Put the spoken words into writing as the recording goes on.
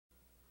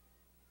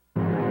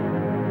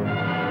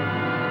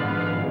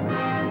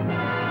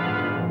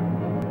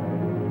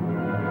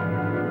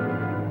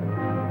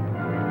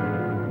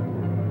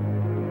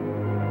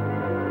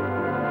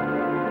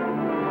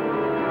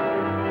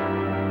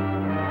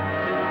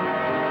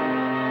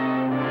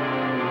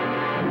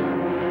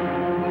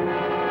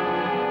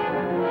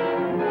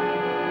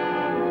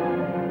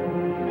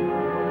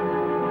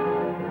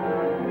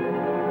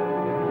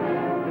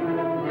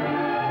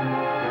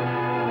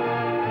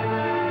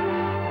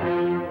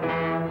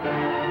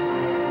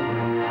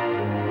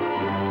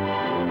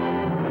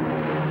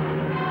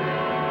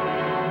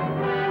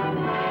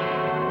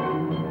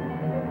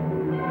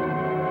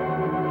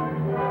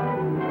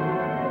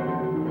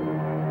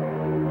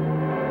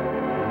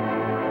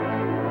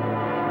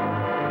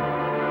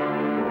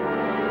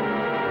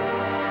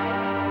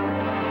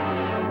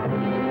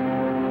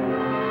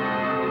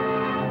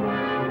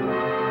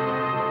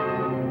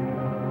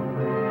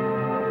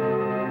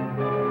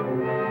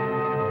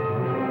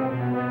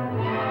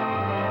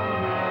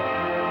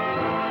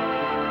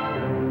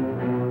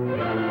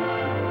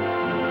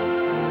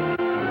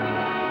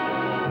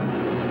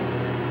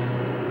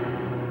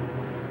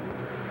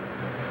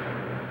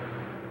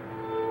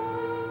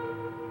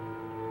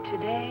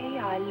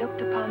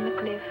looked upon the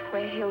cliff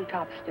where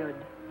Hilltop stood.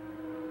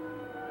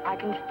 I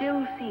can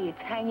still see its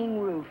hanging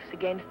roofs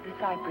against the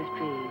cypress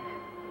trees.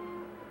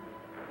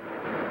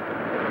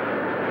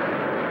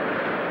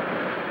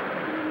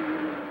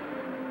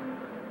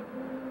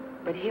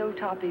 But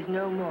Hilltop is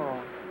no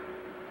more.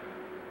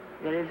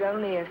 There is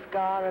only a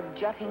scar of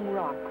jutting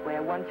rock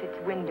where once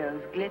its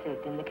windows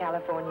glittered in the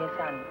California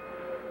sun.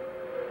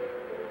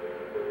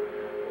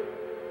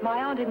 My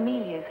Aunt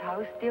Amelia's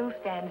house still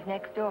stands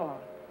next door.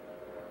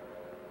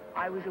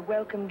 I was a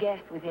welcome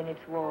guest within its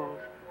walls,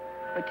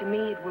 but to me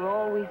it will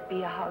always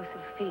be a house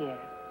of fear.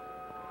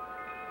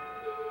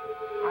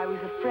 I was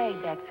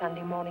afraid that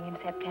Sunday morning in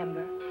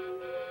September.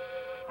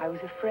 I was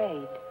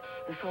afraid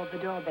before the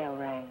doorbell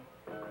rang.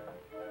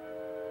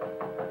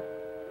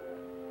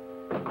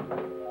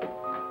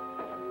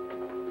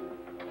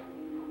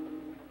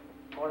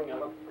 Morning,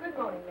 Ellen. Good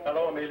morning, Mary.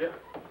 Hello, Amelia.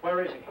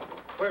 Where is he?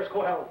 Where's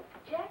Cohalan?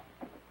 Jack?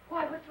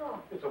 Why, what's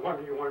wrong? It's a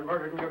wonder you weren't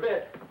murdered in your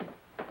bed.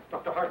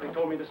 Dr. Hartley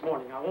told me this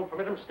morning I won't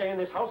permit him to stay in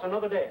this house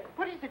another day.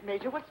 What is it,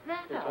 Major? What's the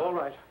matter? It's all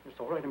right. It's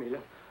all right, Amelia.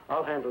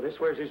 I'll handle this.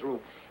 Where's his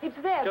room? It's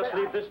there, Just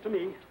leave this to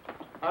me.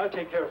 I'll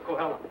take care of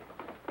Cohalan.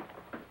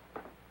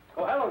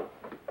 Cohalan!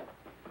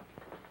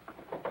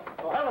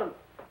 Cohalan!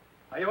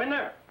 Are you in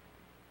there?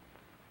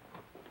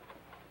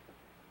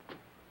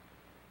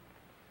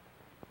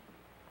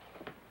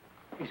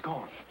 He's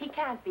gone. He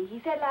can't be.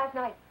 He said last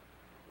night...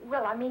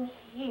 Well, I mean,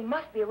 he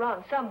must be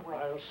around somewhere.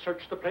 I'll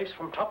search the place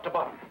from top to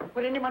bottom.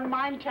 Would anyone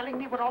mind telling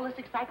me what all this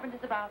excitement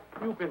is about?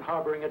 You've been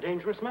harboring a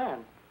dangerous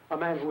man. A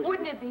man who is...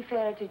 Wouldn't it be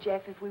fairer to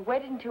Jeff if we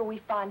waited until we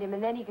find him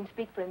and then he can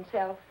speak for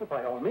himself? Well,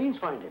 by all means,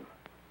 find him.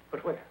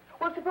 But where?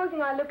 Well,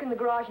 supposing I look in the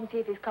garage and see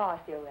if his car's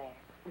still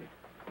there.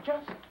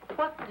 Just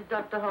what did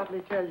Dr.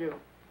 Hartley tell you?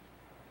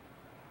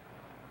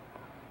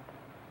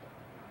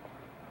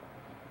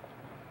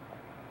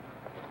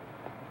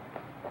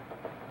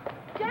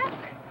 Jeff?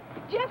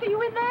 Jeff, are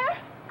you in there?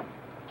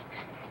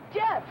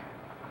 Jeff?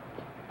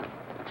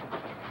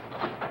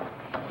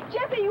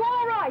 Jeff, are you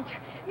all right?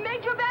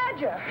 Major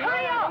Badger,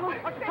 hurry up!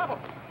 What's the trouble?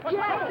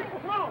 Jeff!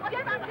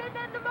 Jeff, I'm getting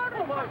in the motor.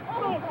 Oh, my.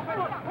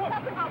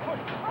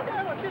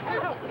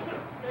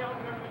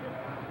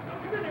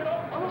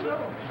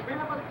 We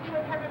haven't seen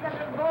a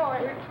little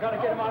boy. Gotta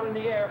get him out in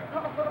the air.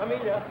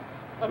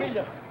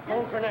 Amelia,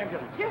 phone for an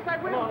ambulance. Yes, I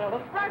will. Come on,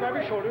 Ellen. Right grab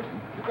away. his shoulders.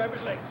 You grab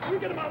his legs. You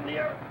get him out in the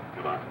air.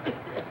 Come on.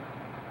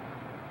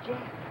 Jeff,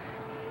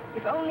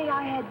 if only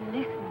I had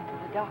listened to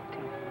the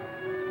doctor.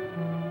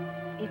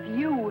 If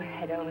you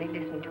had only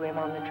listened to him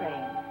on the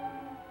train.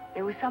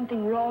 There was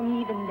something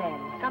wrong even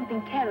then,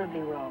 something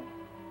terribly wrong.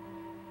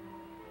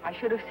 I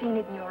should have seen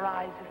it in your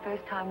eyes the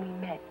first time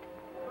we met.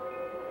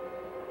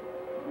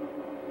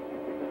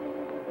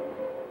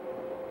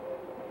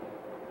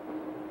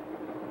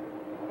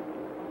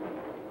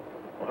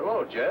 Well,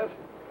 hello, Jeff.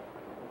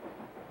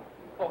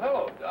 Oh,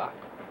 hello, Doc.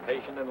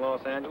 Patient in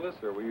Los Angeles,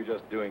 or were you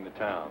just doing the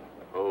town?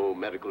 Oh,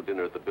 medical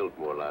dinner at the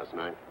Biltmore last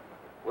night.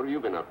 What have you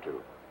been up to?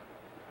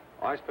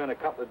 I spent a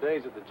couple of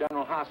days at the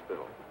General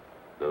Hospital.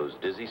 Those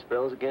dizzy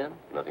spells again?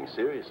 Nothing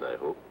serious, I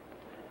hope.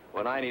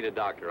 When I need a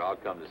doctor, I'll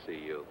come to see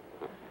you.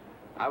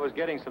 I was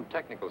getting some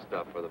technical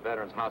stuff for the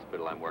Veterans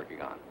Hospital I'm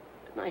working on.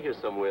 Didn't I hear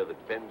somewhere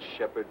that Ben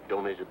Shepherd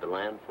donated the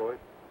land for it?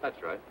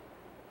 That's right.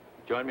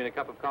 Join me in a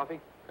cup of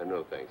coffee?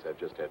 No, thanks. I've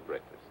just had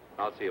breakfast.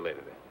 I'll see you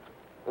later then.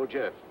 Oh,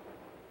 Jeff.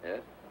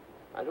 Yes?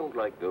 I don't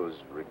like those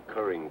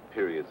recurring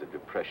periods of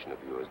depression of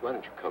yours. Why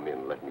don't you come in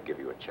and let me give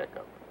you a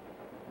checkup?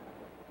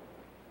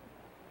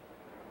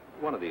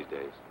 One of these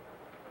days.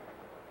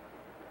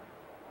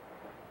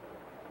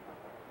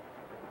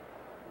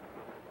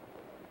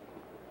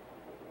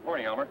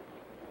 Morning, Elmer.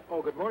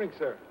 Oh, good morning,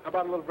 sir. How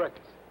about a little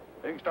breakfast?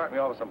 You can start me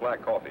off with some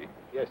black coffee.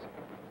 Yes.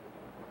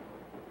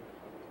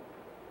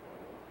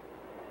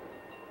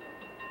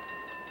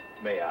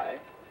 May I?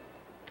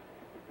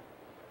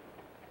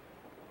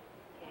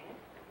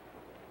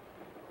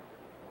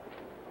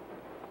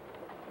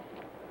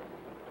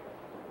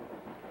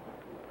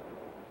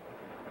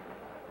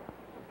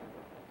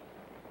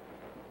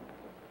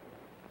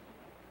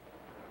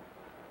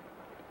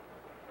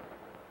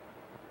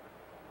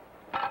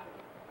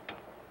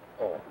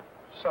 Oh,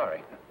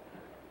 sorry.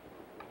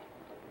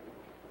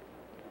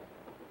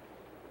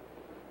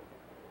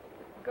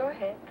 Go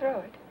ahead,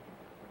 throw it.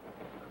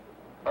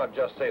 I'll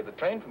just save the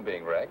train from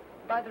being wrecked.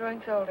 By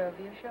throwing salt over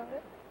your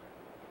shoulder?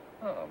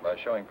 Oh, by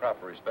showing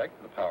proper respect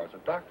to the powers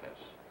of darkness.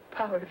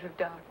 Powers of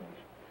darkness.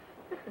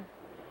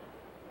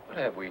 What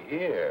have we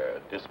here?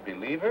 A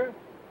disbeliever?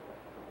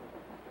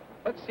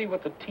 Let's see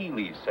what the tea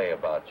leaves say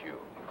about you.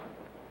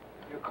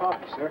 Your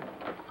coffee, sir.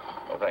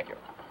 Oh, thank you.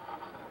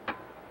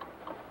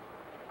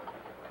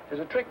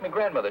 There's a trick my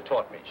grandmother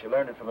taught me. She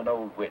learned it from an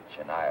old witch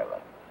in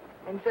Ireland.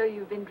 And so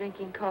you've been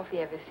drinking coffee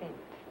ever since?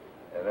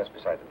 That's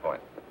beside the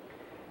point.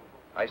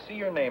 I see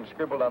your name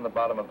scribbled on the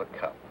bottom of the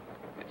cup.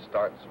 It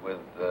starts with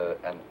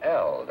an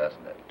L,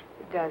 doesn't it?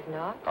 It does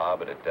not. Ah,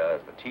 but it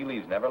does. The tea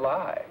leaves never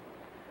lie.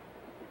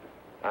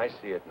 I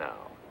see it now.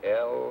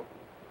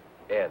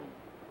 L-N.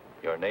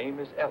 Your name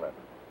is Ellen.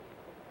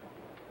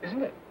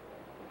 Isn't it?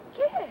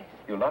 Yes.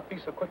 You'll not be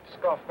so quick to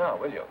scoff now,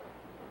 will you?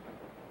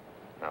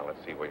 Now, let's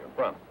see where you're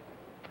from.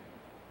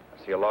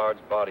 I see a large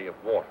body of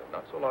water.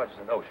 Not so large as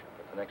an ocean,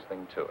 but the next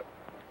thing to it.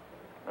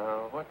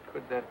 Now, what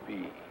could that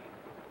be?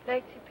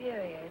 Lake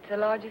Superior. It's the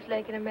largest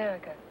lake in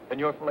America. And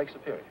you're from Lake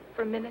Superior?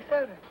 From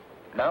Minnesota.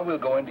 Now we'll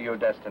go into your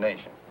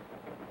destination.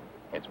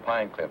 It's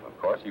Pine Cliff, of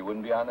course. You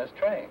wouldn't be on this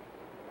train.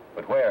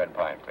 But where in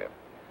Pine Cliff?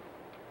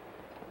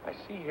 I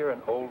see here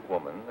an old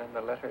woman and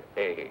the letter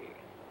A.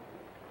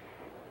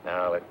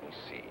 Now, let me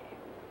see.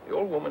 The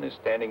old woman is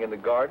standing in the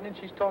garden and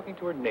she's talking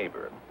to her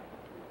neighbor.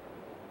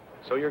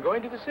 So you're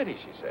going to the city,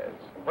 she says.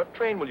 What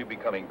train will you be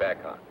coming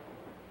back on?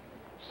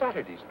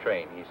 Saturday's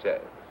train, he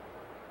says.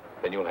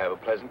 Then you'll have a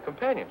pleasant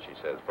companion, she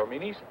says, for my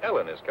niece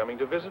Ellen is coming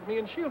to visit me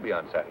and she'll be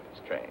on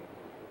Saturday's train.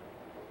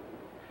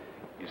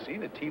 You see,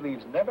 the tea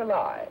leaves never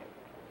lie.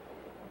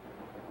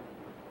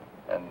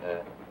 And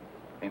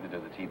neither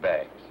do the tea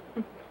bags.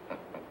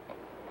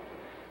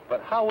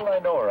 But how will I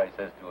know her, I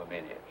says to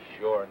Amelia.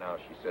 Sure, now,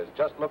 she says,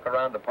 just look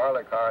around the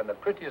parlor car and the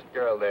prettiest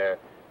girl there,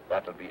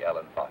 that'll be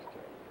Ellen Foster.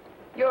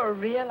 You're a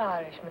real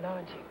Irishman,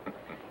 aren't you?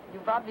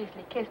 You've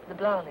obviously kissed the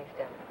blonde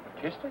down.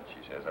 Kissed it,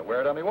 she says. I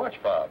wear it on my watch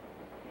fob.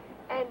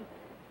 And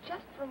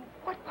just from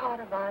what part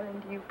of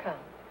Ireland do you come?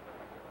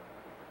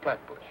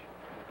 Flatbush.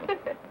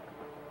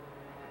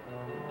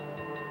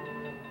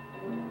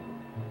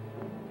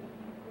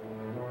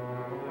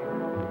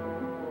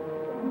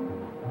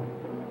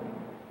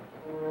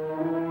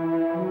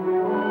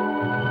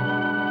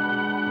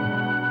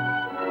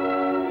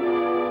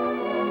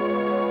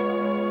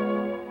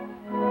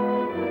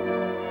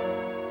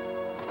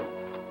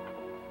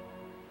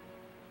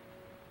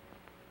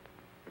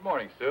 Good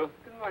morning, Sue.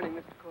 Good morning,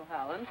 Mr.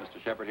 Cohalan.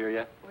 Mr. Shepard here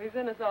yet? Well, he's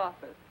in his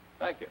office.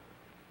 Thank you.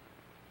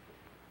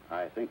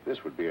 I think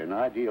this would be an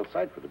ideal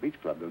site for the beach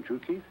club, don't you,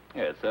 Keith?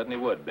 Yeah, it certainly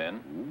would,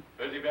 Ben.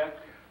 Busy, Ben?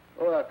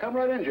 Oh, come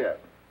right in, Jeff.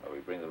 Well, we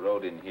bring the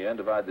road in here and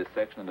divide this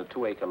section into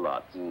 2-acre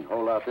lots. And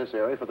hold out this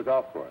area for the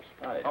golf course.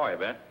 Right. How are you,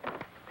 Ben?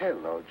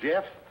 Hello,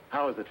 Jeff.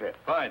 How was the trip?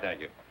 Fine,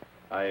 thank you.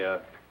 I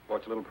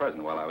bought you a little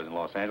present while I was in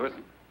Los Angeles.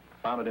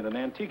 Found it in an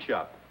antique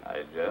shop.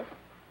 Hi, Jeff.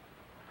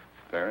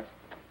 Parents?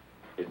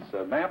 It's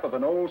a map of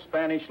an old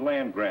Spanish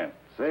land grant.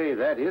 Say,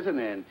 that is an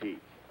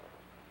antique.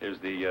 Here's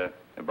the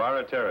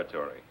Ibarra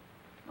territory.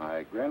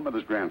 My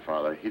grandmother's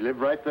grandfather, he lived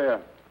right there.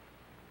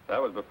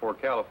 That was before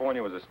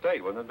California was a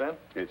state, wasn't it, Ben?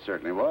 It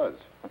certainly was.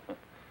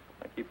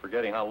 I keep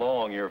forgetting how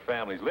long your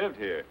family's lived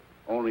here.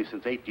 Only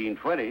since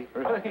 1820.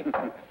 Really?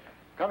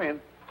 Come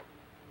in.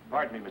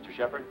 Pardon me, Mr.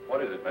 Shepard.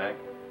 What is it, Mac?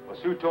 Well,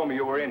 Sue told me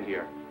you were in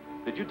here.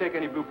 Did you take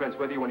any blueprints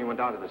with you when you went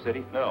down to the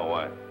city? No,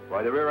 why?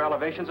 Why, the rear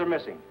elevations are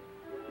missing.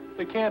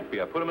 They can't be.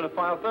 I put them in a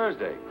file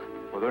Thursday.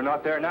 Well, they're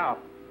not there now.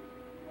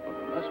 Well,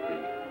 they must be.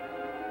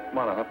 Come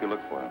on, I'll help you look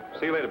for them.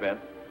 See you later, Ben.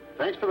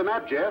 Thanks for the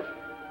map, Jeff.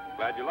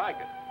 Glad you like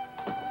it.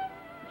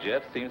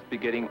 Jeff seems to be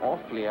getting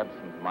awfully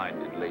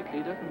absent-minded lately,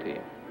 doesn't he?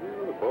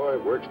 Well, the boy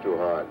works too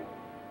hard.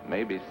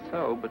 Maybe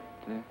so, but...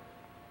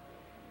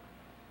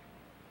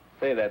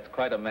 Say, that's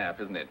quite a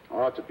map, isn't it?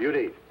 Oh, it's a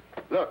beauty.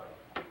 Look,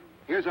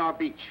 here's our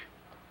beach.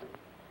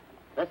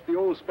 That's the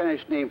old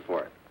Spanish name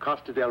for it,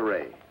 Costa del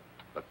Rey,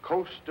 the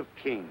coast of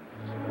kings.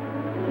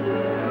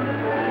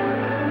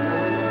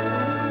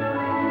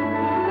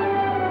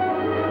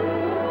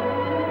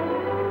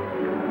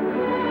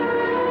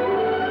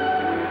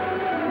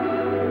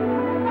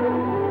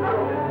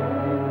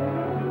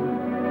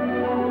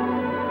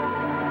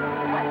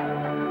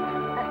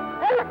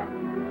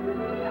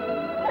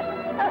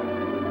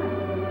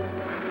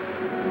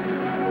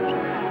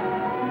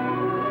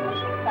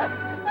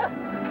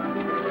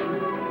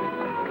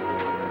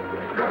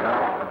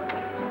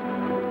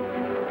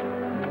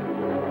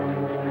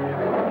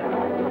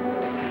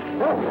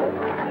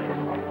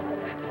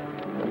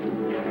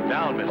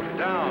 Down, mister,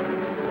 down.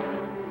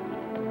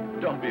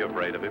 Don't be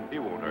afraid of him. He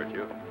won't hurt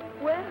you.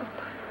 Well,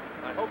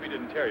 I hope he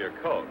didn't tear your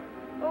coat.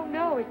 oh,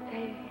 no,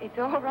 it's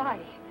all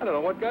right. I don't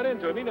know what got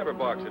into him. He never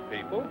barks at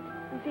people.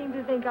 He seemed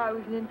to think I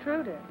was an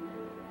intruder.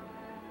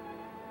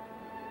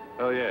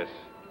 Oh, yes.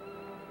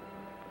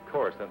 Of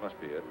course, that must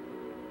be it.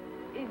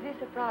 Is this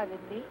a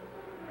private beach?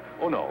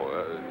 Oh,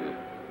 no.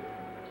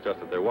 It's just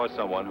that there was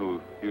someone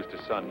who used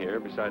to sun here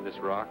beside this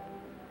rock.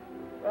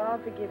 Well, I'll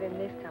forgive him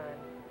this time.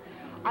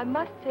 I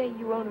must say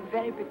you own a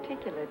very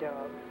particular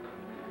dog.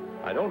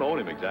 I don't own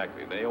him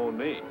exactly. They own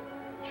me.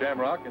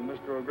 Shamrock and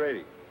Mr.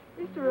 O'Grady.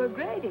 Mr.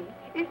 O'Grady?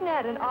 Isn't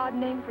that an odd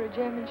name for a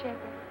German Shepherd?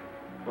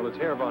 Well, it's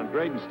Herr von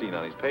Gradenstein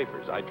on his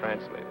papers. I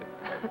translate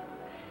it.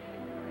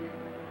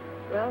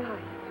 Well,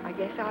 I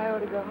guess I ought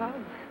to go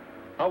home.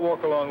 I'll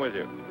walk along with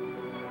you.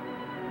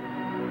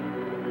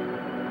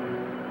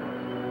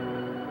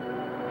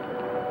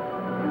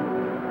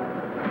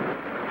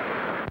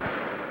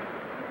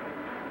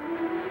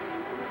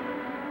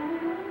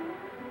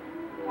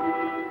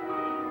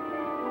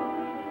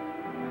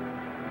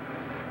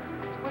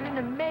 What an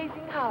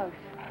amazing house.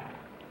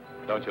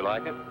 Don't you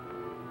like it?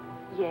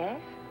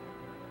 Yes,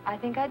 I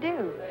think I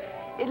do.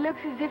 It looks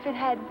as if it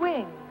had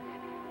wings.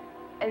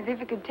 As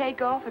if it could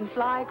take off and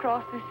fly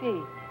across the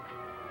sea.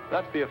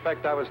 That's the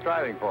effect I was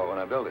striving for when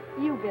I built it.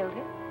 You built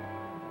it.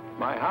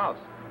 My house.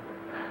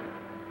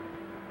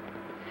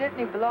 It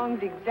certainly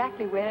belongs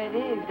exactly where it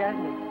is,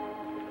 doesn't it?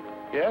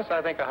 Yes,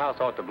 I think a house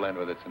ought to blend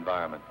with its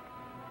environment.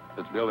 If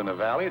it's built in a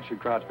valley, it should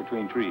crouch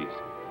between trees.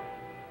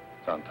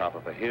 It's on top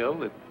of a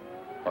hill, it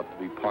ought to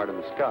be part of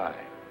the sky.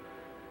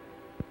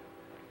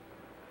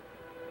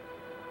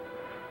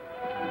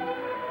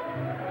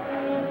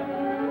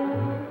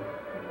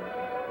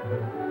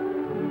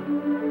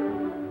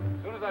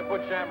 As soon as I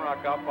put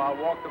Shamrock up,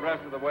 I'll walk the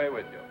rest of the way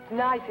with you. It's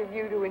nice of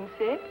you to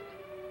insist.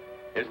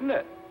 Isn't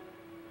it?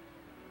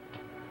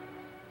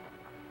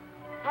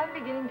 I'm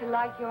beginning to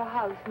like your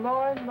house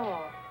more and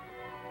more.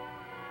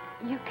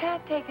 You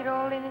can't take it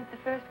all in at the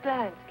first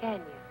glance, can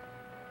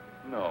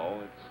you?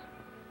 No, it's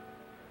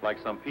like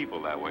some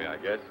people that way, I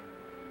guess.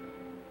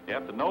 You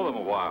have to know them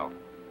a while.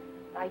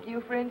 Like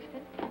you, for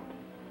instance?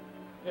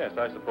 Yes,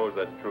 I suppose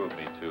that's true of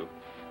me, too.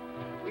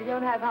 We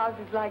don't have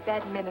houses like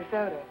that in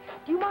Minnesota.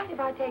 Do you mind if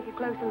I take a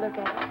closer look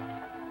at it?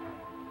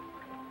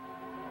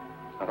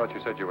 I thought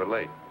you said you were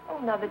late. Oh,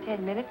 another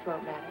 10 minutes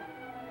won't matter.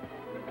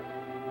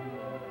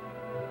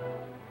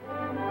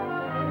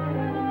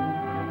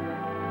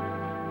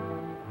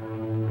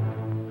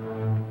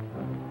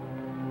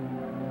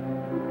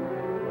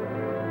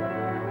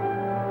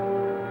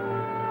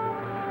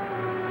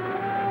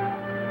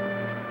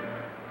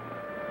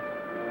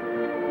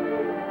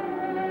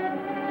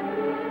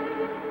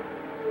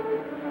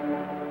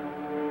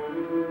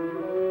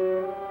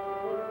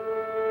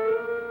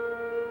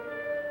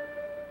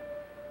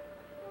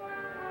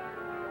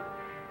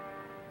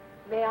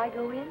 May I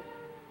go in?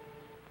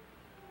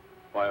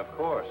 Why, of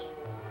course.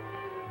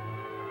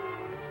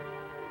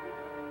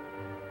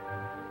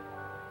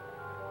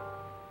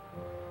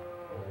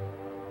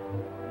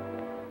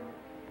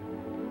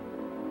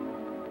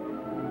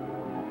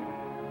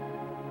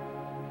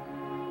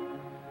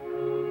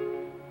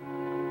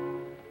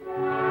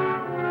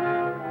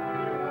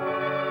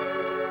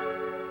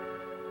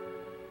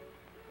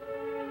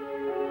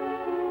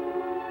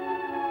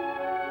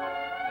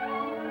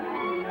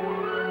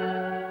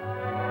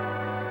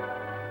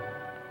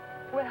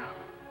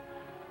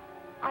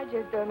 I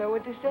just don't know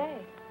what to say.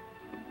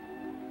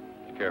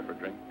 You care for a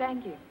drink?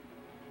 Thank you.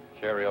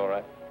 Sherry, all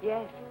right?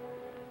 Yes.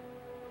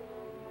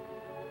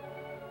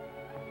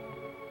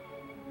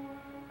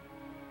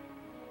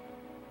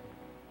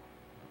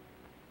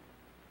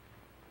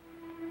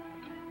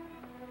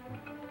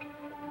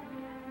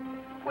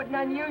 What an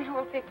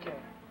unusual picture.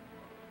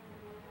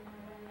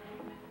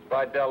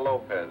 By Del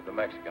Lopez, the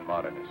Mexican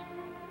modernist.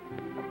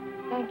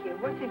 Thank you.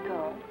 What's it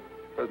called?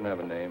 Doesn't have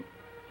a name.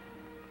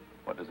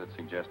 What does it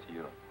suggest to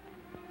you?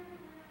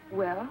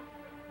 Well,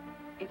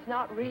 it's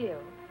not real,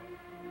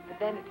 but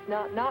then it's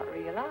not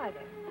real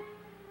either.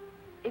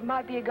 It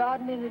might be a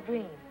garden in a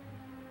dream.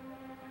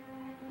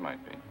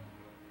 Might be.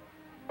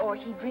 Or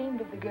he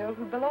dreamed of the girl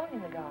who belonged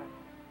in the garden.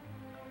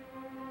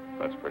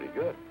 That's pretty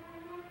good.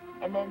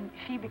 And then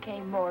she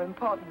became more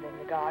important than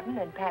the garden,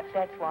 and perhaps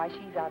that's why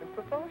she's out of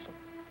proportion.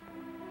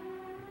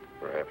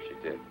 Perhaps she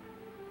did.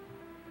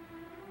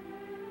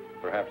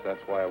 Perhaps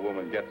that's why a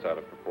woman gets out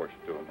of proportion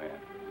to a man.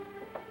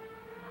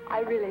 I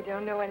really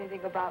don't know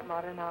anything about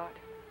modern art.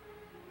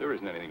 There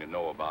isn't anything to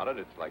know about it.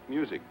 It's like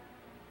music.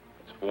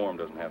 Its form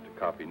doesn't have to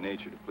copy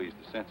nature to please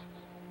the senses.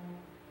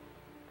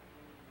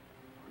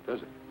 Or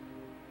does it?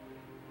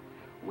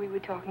 We were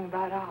talking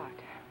about art.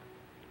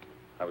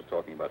 I was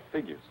talking about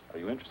figures. Are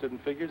you interested in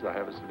figures? I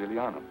have a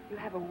Sivigliano. You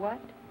have a what?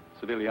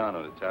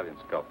 Sivigliano, an Italian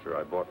sculptor.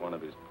 I bought one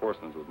of his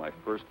porcelains with my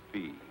first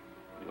fee.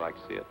 Would you like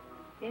to see it?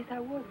 Yes, I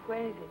would.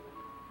 Where is it?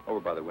 Over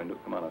by the window.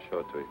 Come on, I'll show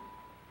it to you.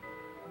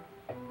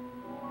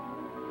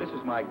 This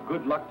is my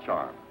good luck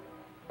charm.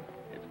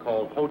 It's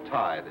called Ho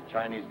Tai, the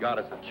Chinese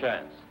goddess of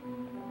chance.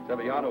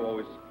 Sivigliano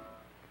always...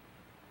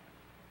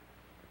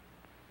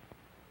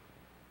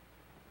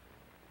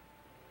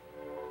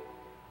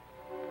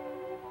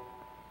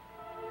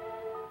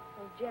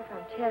 Oh, Jeff,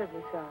 I'm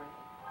terribly sorry.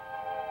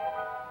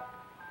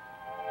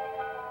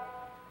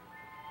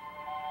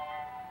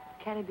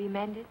 Can it be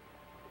mended?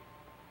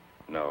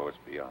 No, it's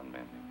beyond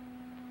mending.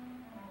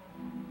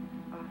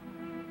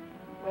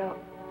 Well,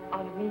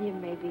 Aunt Amelia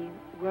may be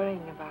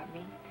worrying about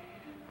me.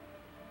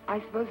 I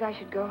suppose I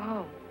should go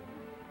home.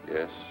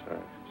 Yes, I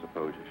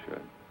suppose you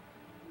should.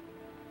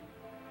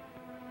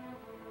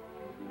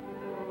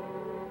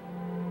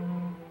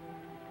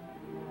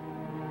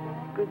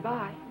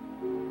 Goodbye.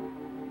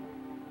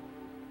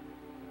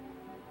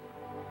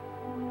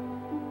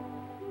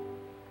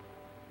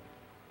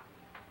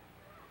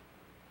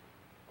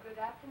 Good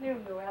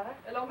afternoon, Luella.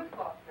 Hello, Miss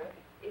Foster.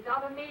 Is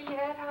Aunt Amelia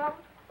at home?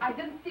 I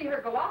didn't see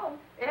her go out.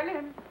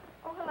 Ellen.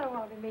 Oh,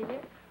 hello, Aunt Amelia.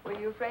 Were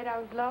you afraid I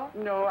was lost?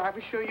 No, I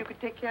was sure you could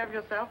take care of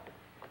yourself.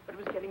 But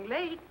it was getting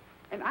late,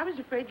 and I was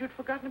afraid you'd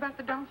forgotten about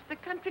the dance at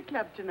the country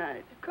club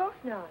tonight. Of course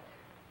not.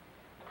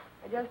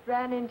 I just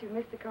ran into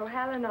Mr.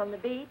 Cohalan on the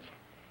beach,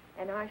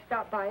 and I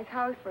stopped by his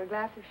house for a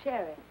glass of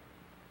sherry.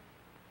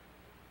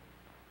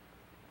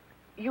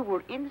 You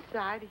were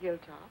inside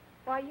Hilltop?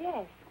 Why,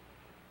 yes.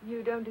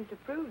 You don't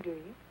disapprove, do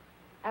you?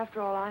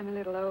 After all, I'm a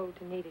little old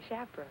to need a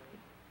chaperone.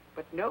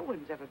 But no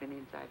one's ever been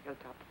inside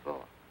Hilltop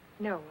before,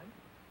 No one.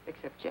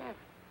 except Jeff.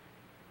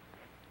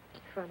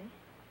 It's funny.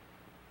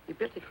 He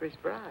built it for his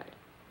bride.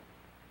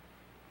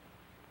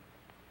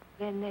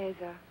 Then there's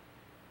a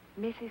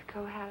Mrs.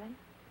 Cohalan.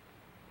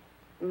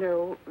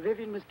 No,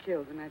 Vivian was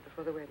killed the night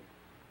before the wedding.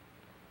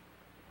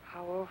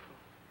 How awful.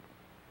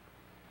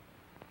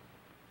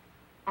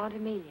 Aunt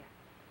Amelia.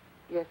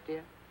 Yes,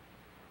 dear.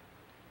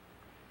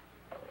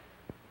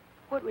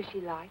 What was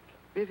she like?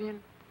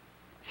 Vivian,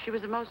 she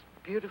was the most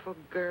beautiful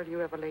girl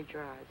you ever laid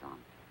your eyes on.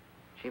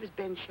 She was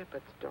Ben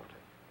Shepherd's daughter.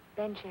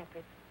 Ben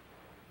Shepherd.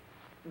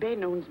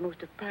 Ben owns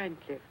most of Pine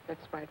Cliff.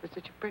 That's why it was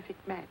such a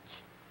perfect match.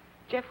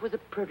 Jeff was a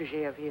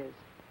protege of his,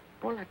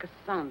 more like a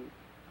son.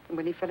 And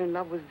when he fell in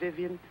love with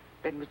Vivian,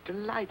 Ben was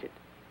delighted.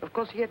 Of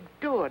course, he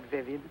adored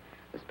Vivian,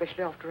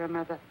 especially after her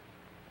mother.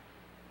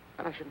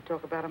 Well, I shouldn't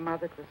talk about her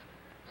mother. It was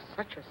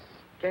such a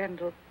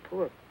scandal.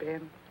 Poor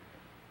Ben.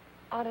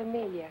 Aunt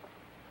Amelia,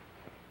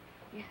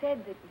 you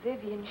said that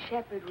Vivian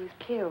Shepherd was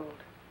killed.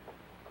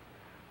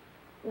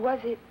 Was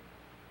it?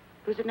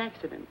 It was an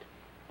accident.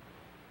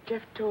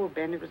 Jeff told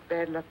Ben it was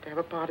bad luck to have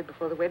a party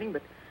before the wedding,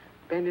 but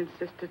Ben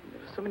insisted.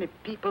 There were so many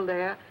people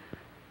there.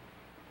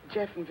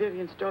 Jeff and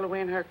Vivian stole away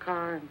in her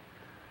car, and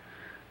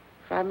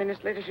 5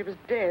 minutes later she was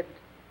dead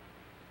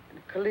in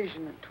a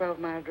collision at 12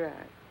 Mile Drive.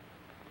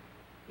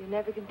 You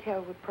never can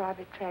tell what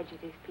private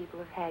tragedies people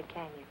have had,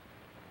 can you?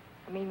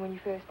 I mean, when you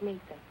first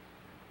meet them.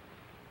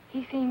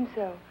 He seemed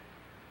so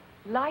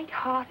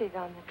light-hearted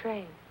on the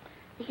train.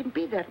 He can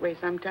be that way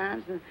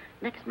sometimes. The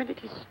next minute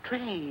he's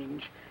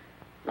strange,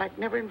 like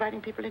never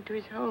inviting people into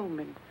his home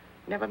and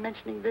never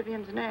mentioning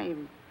Vivian's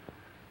name.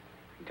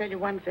 I can tell you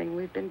one thing,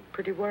 we've been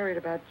pretty worried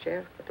about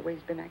Jeff, but the way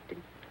he's been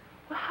acting.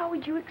 Well, how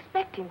would you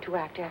expect him to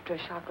act after a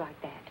shock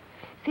like that?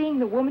 Seeing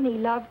the woman he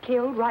loved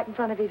killed right in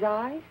front of his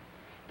eyes?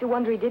 To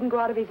wonder he didn't go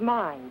out of his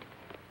mind.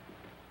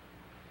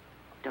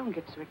 Don't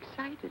get so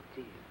excited,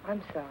 dear.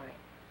 I'm sorry.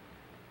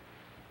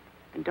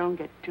 And don't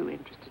get too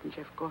interested in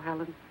Jeff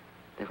Cohalan.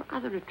 There are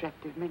other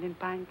attractive men in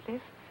Pine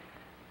Cliff.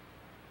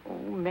 Oh,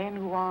 men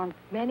who aren't...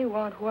 Men who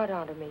aren't what,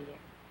 Aunt Amelia?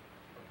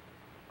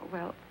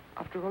 Well,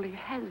 after all, he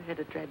has had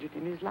a tragedy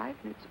in his life,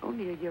 and it's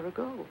only a year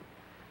ago.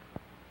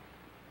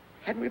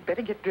 Hadn't we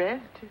better get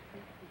dressed?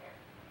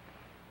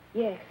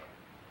 Yes.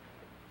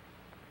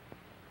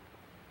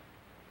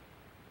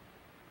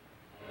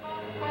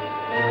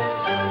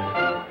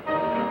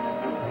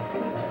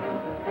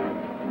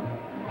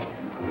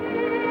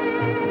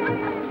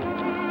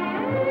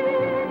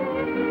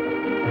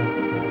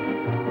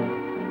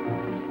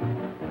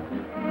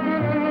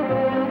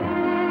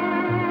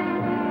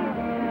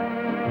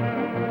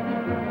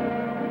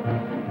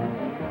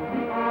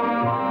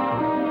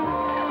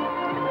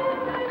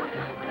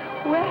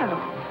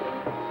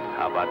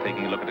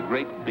 Taking a look at a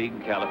great big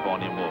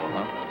California mall,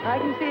 huh? I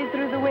can see it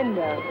through the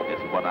window. Yes,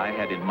 what I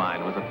had in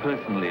mind was a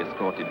personally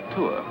escorted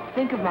tour.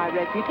 Think of my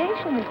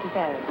reputation, Mr.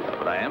 Ferris.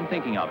 But I am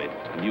thinking of it.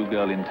 A new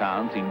girl in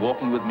town seen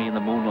walking with me in the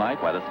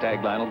moonlight, why the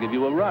stag line will give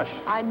you a rush.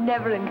 I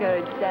never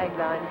encourage stag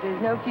lines.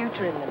 There's no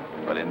future in them.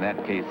 Well, in that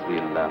case,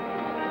 we'll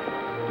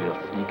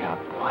sneak out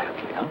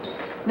quietly, huh?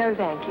 No,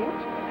 thank you.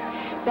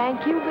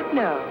 Thank you, but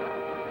no.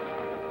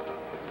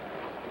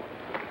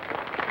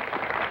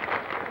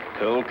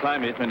 Cold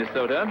climate,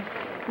 Minnesota.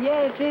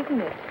 Yes,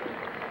 isn't it?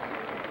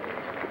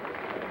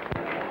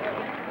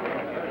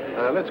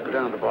 Let's go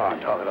down to the bar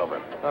and talk it over.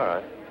 All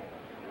right.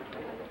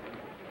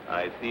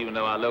 I see you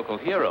know our local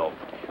hero.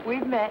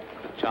 We've met.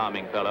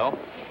 Charming fellow.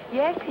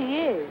 Yes, he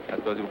is. I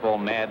suppose you fall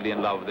madly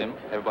in love with him.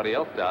 Everybody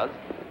else does.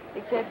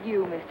 Except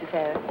you, Mr.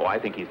 Ferris. Oh, I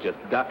think he's just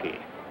ducky.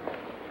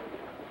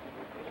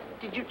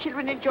 Did you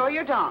children enjoy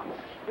your dance?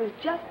 It was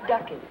just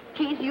ducking.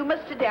 Keith, you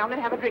must sit down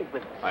and have a drink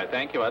with us. I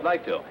thank you. I'd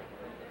like to.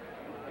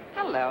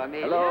 Hello,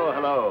 Amelia. Hello,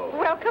 hello.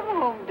 Welcome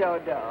home,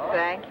 Dodo.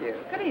 Thank you.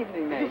 Good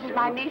evening, Major. This is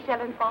my niece,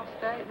 Ellen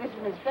Foster. This is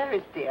Miss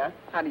Ferris, dear.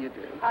 How do you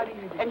do? How do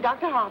you do? And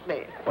Dr.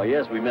 Hartley. Why,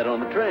 yes, we met on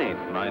the train.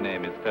 My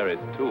name is Ferris,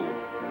 too.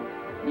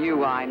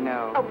 You, I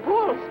know. A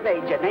waltz,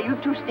 Major. Now, you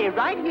two stay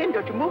right here and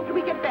don't you move till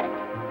we get back.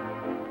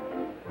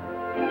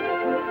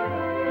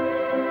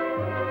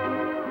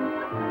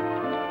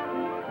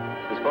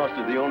 Miss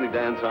Foster, the only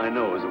dance I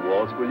know is a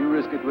waltz. Will you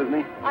risk it with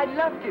me? I'd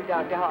love to,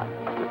 Dr.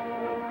 Hartley.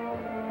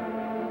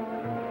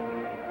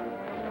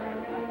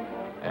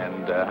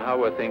 And how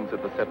were things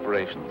at the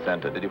separation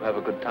center? Did you have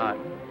a good time?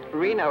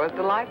 Reno was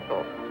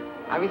delightful.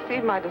 I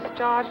received my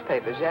discharge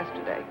papers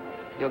yesterday.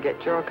 You'll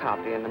get your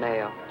copy in the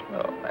mail.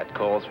 Well, that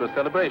calls for a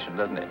celebration,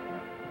 doesn't it?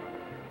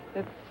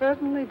 It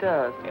certainly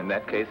does. In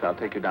that case, I'll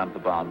take you down to the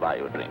bar and buy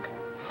you a drink.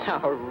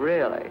 Oh,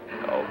 really?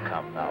 Oh,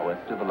 come now. We're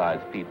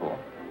civilized people,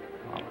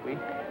 aren't we?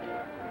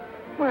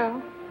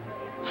 Well,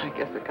 I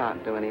guess it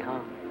can't do any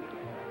harm.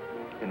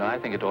 You know, I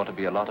think it ought to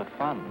be a lot of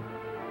fun,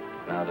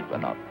 now that we're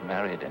not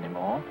married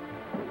anymore.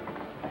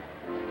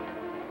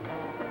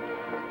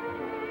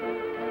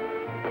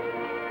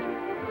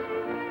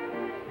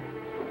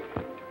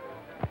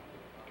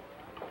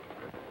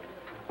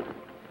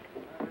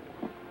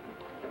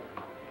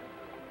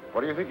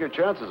 What do you think your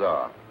chances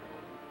are?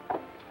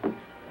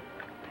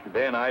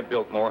 Ben, I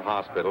built more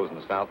hospitals in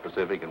the South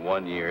Pacific in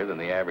 1 year than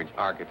the average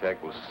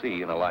architect will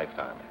see in a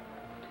lifetime.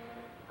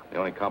 The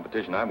only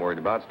competition I'm worried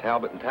about is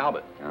Talbot and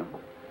Talbot. Huh?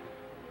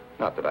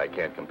 Not that I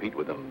can't compete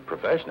with them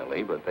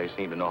professionally, but they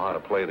seem to know how to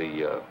play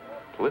the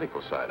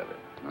political side of it.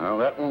 Well,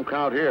 that won't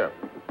count here.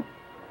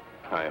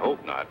 I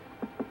hope not.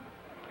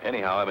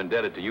 Anyhow, I'm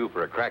indebted to you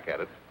for a crack at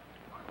it.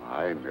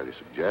 I merely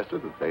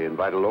suggested that they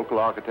invite a local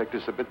architect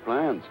to submit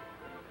plans.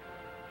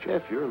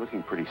 Jeff, you're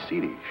looking pretty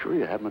seedy. Sure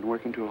you haven't been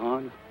working too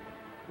hard?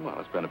 Well,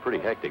 it's been a pretty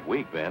hectic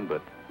week, Ben,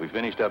 but we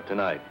finished up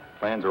tonight.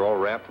 Plans are all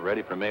wrapped,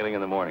 ready for mailing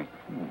in the morning.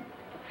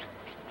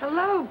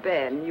 Hello,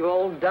 Ben, you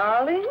old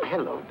darling.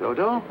 Hello,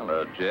 Dodo.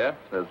 Hello, Jeff.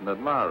 There's an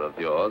admirer of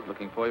yours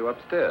looking for you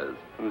upstairs.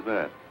 Who's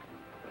that?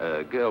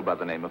 A girl by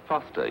the name of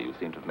Foster. You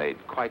seem to have made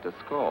quite a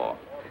score.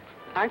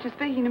 Aren't you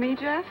speaking to me,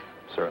 Jeff?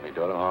 Certainly,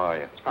 Dodo. How are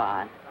you?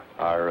 Fine.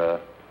 Are,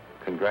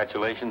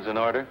 congratulations in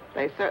order?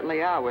 They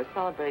certainly are. We're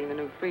celebrating the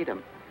new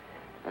freedom.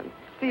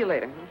 See you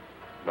later.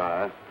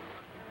 Bye.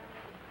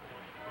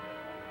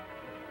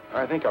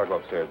 I think I'll go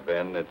upstairs,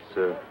 Ben.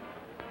 It's,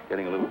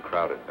 getting a little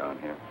crowded down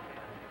here.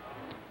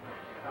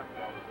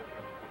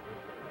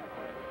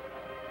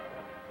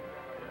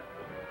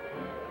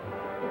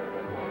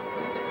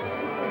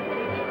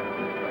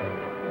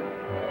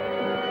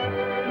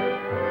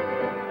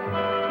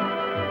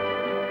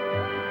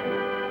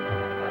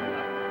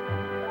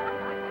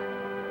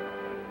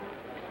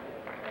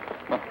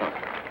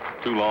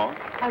 Too long?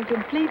 I'm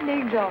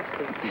completely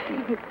exhausted.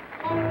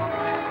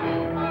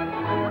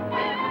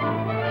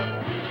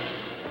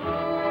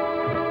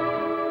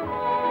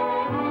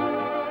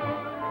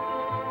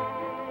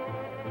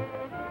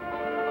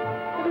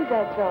 What is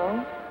that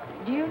song?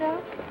 Do you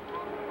know?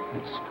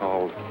 It's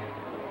called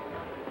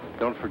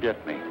Don't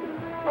Forget Me.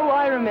 Oh,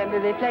 I remember.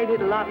 They played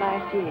it a lot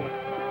last year.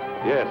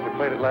 Yes, they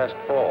played it last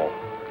fall.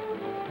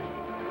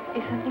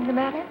 Is something the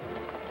matter?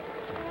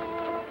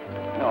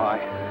 No, I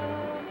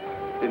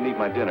didn't eat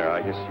my dinner.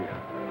 I guess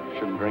you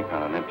shouldn't drink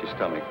on an empty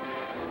stomach.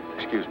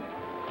 Excuse me.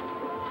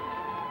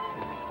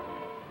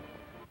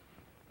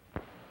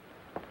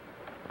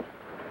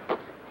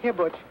 Here,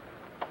 Butch.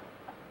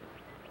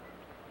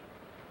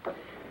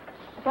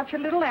 Such a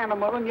little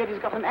animal, and yet he's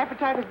got an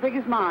appetite as big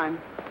as mine.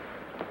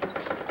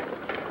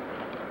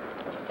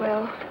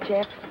 Well,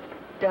 Jeff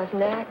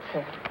doesn't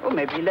answer. Well,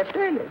 maybe he left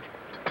early.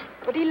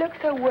 But he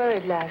looked so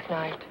worried last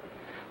night.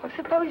 Well,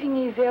 supposing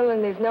he's ill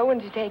and there's no one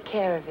to take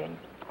care of him.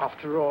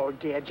 After all,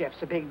 dear,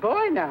 Jeff's a big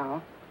boy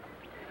now.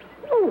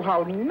 Oh,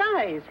 how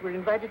nice. We're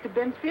invited to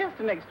Ben's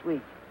fiesta next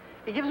week.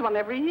 He gives one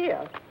every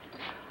year.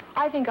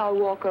 I think I'll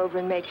walk over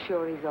and make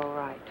sure he's all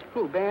right.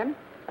 Who, Ben?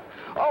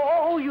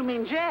 Oh, you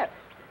mean Jeff?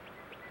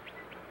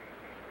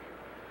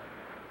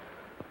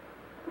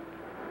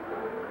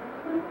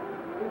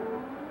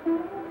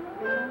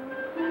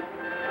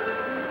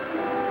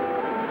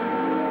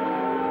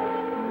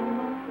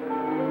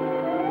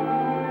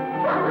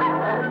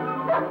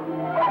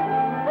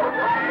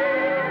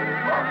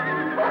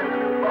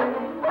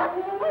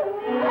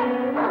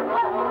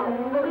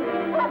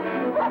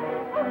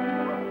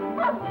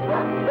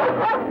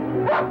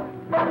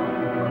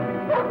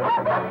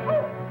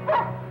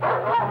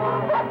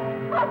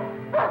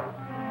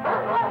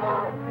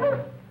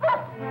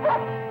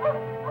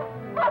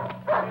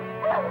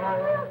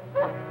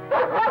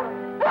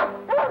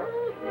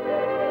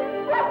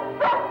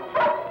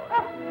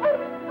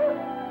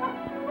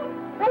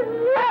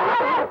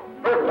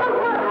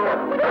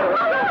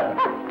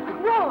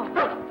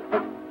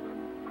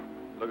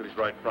 Look at his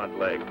right front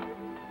leg.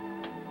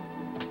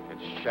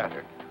 It's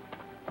shattered.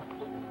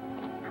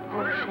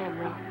 Poor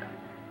Shamrock.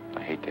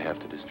 I hate to have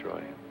to destroy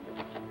him.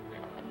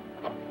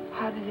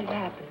 How did it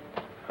happen?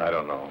 I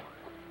don't know.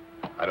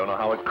 I don't know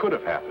how it could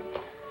have happened.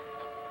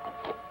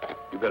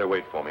 You better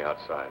wait for me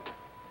outside.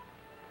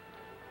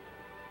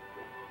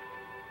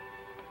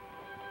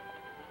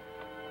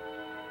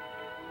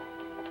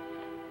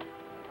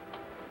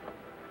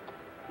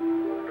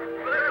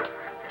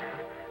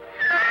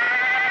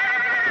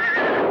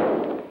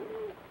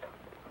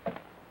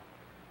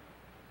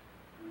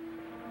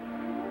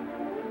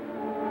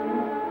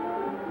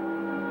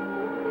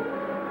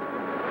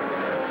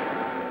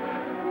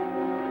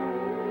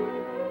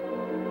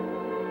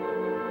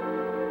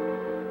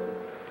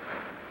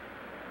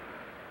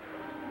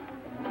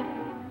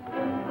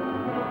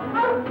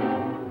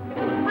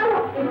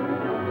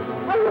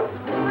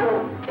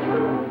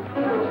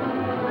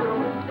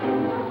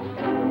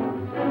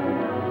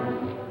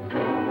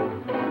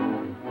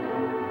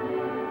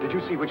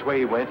 Which way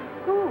he went?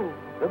 Who?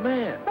 The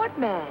man. What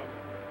man?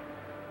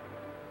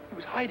 He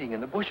was hiding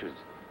in the bushes.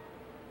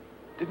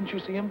 Didn't you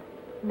see him?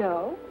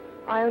 No.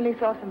 I only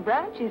saw some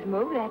branches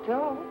move, that's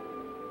all.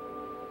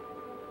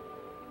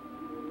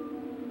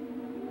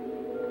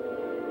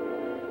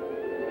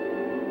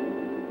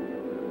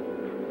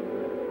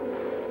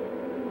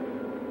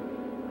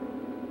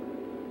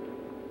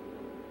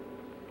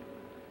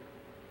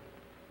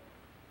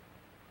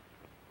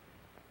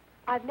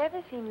 I've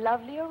never seen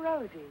lovelier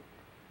roses.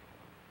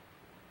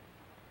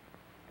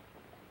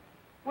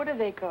 What are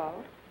they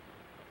called?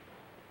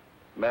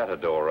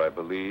 Matador, I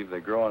believe. They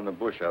grow on the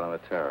bush out on the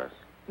terrace.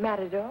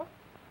 Matador?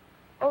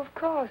 Of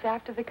course,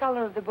 after the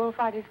color of the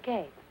bullfighter's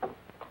cape.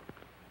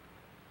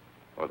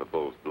 Or the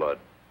bull's blood.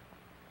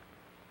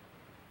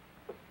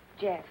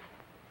 Jeff,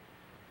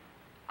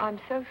 I'm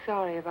so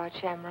sorry about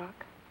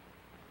Shamrock.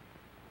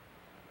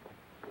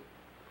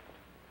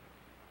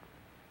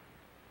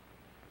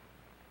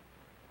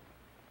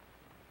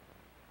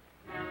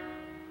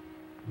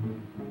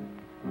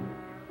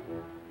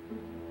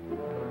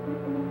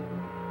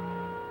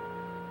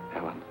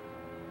 Helen,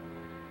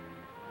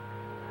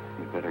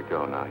 you'd better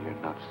go now. You're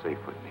not safe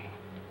with me.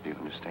 Do you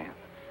understand?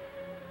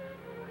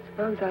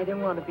 Suppose I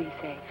don't want to be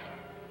safe.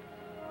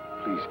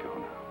 Please go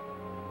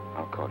now.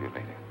 I'll call you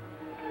later.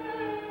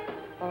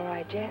 All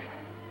right, Jeff.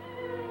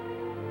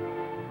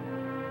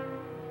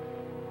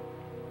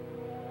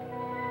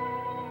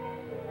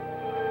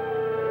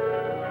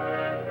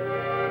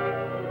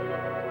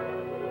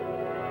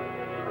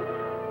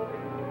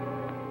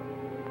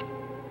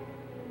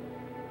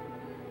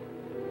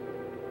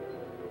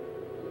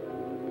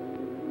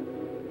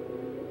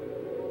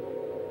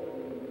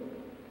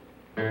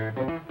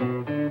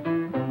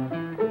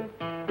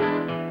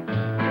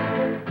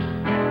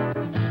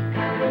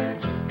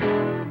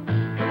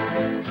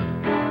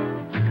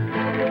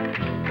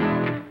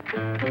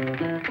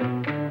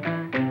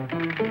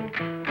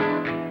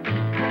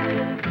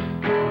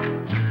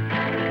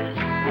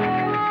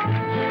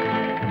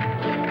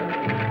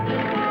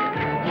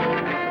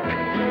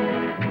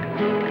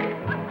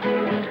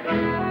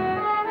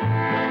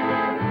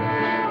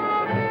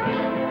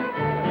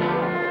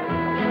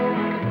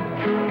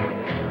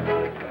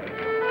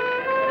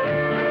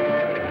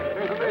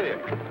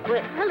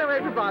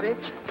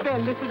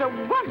 Ben, this is a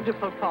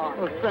wonderful park.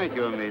 Oh, thank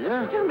you,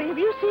 Amelia. Tell me, have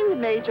you seen the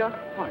Major?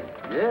 Why,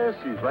 yes,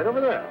 he's right over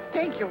there.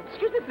 Thank you.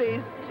 Excuse me,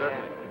 please.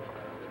 Certainly.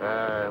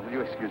 Will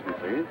you excuse me,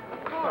 please?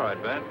 All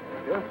right, Ben.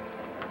 Yeah.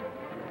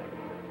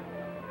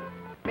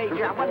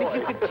 Major, I wonder if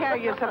you could tear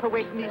yourself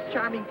away from these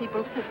charming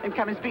people and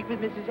come and speak with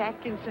Mrs.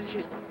 Atkinson.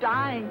 She's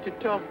dying to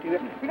talk to you.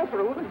 You know, for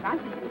a woman, I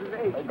think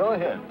it's age. Go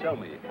ahead, tell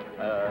me.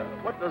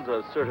 What does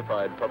a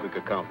certified public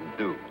accountant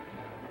do?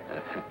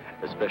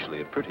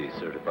 Especially a pretty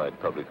certified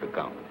public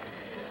accountant.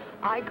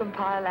 I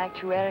compile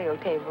actuarial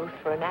tables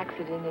for an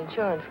accident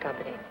insurance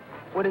company.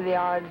 What are the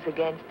odds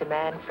against a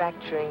man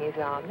fracturing his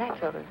arm? That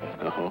sort of thing.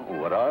 Oh,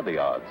 what are the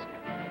odds?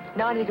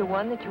 90 to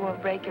 1 that you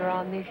won't break your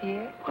arm this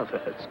year. Well,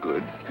 that's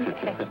good.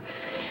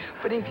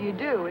 But if you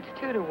do, it's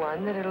 2 to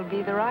 1 that it'll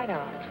be the right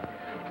arm.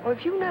 Or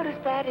have you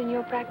noticed that in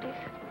your practice?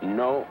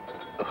 No.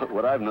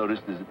 What I've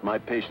noticed is that my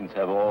patients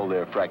have all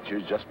their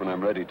fractures just when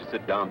I'm ready to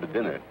sit down to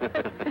dinner.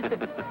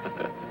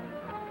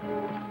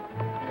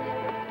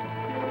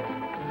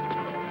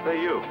 Hey,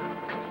 you.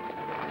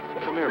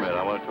 Come here a minute.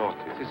 I want to talk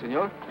to you. Si,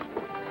 senor.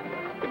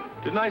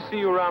 Didn't I see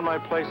you around my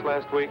place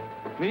last week?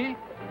 Me?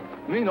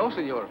 Me, no,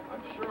 senor.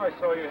 I'm sure I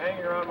saw you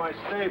hanging around my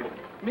stable.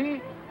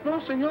 Me? No,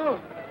 senor.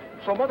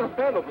 Some other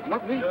fellow, but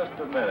not me. Just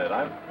a minute.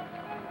 All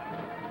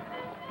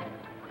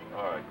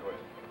right, go ahead.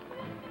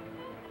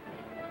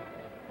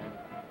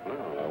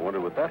 Well, I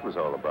wonder what that was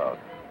all about.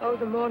 Oh,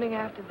 the morning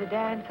after the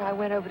dance, I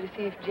went over to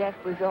see if Jeff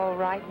was all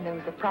right, and there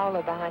was a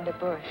prowler behind a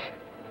bush.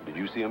 Did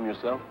you see him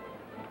yourself?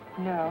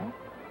 No,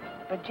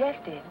 but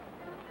Jeff did.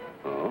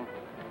 Oh.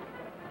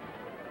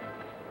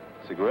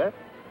 Cigarette?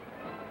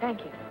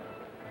 Thank you.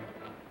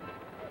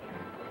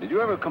 Did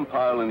you ever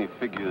compile any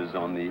figures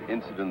on the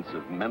incidence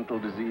of mental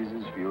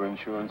diseases for your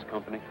insurance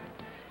company?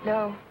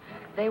 No,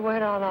 they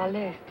weren't on our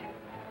list.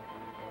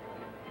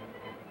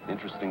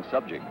 Interesting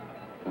subject.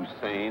 Who's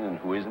sane and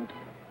who isn't?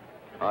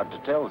 Hard to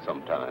tell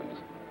sometimes.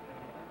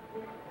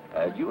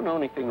 Do you know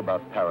anything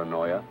about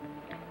paranoia?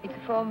 It's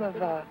a form of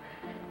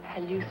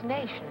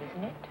hallucination,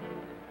 isn't it?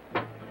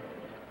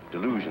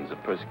 Delusions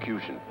of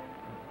persecution.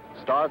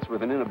 Starts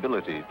with an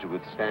inability to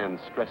withstand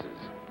stresses.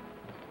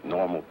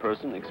 Normal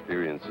person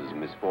experiences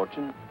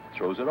misfortune,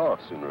 throws it off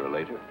sooner or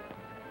later.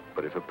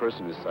 But if a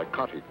person is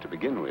psychotic to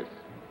begin with,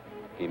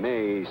 he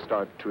may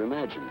start to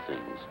imagine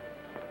things.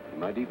 He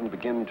might even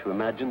begin to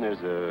imagine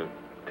there's a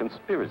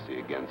conspiracy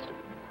against him.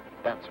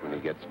 That's when he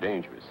gets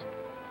dangerous.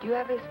 Do you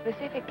have a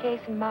specific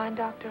case in mind,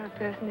 doctor, a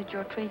person that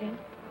you're treating?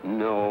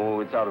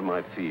 No, it's out of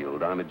my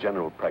field. I'm a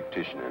general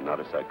practitioner, not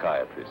a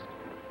psychiatrist.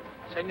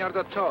 Senor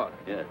Doctor.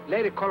 Yeah?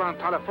 Lady call on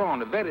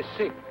telephone, very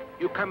sick.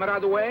 You come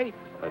right away?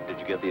 Did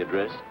you get the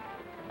address?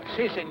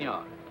 Si,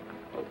 senor.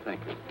 Oh,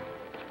 thank you.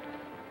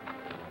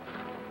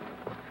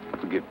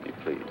 Forgive me,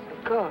 please.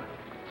 Of course.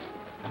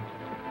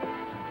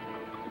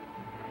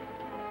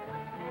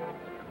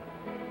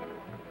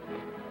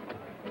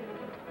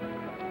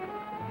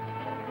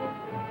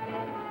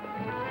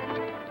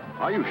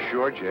 Are you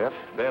sure, Jeff?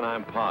 Ben,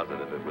 I'm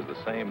positive it was the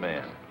same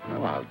man.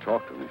 Well, I'll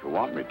talk to them if you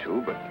want me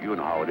to, but you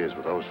know how it is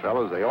with those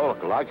fellows. They all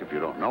look alike if you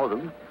don't know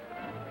them.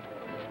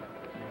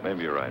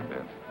 Maybe you're right,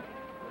 Ben.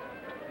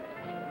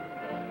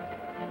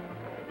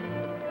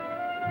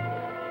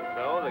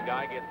 So the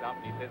guy gets up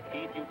and he says,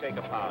 Keith, you take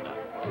a powder.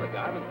 Well, the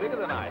guy was bigger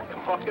than I.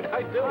 What could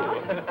I do?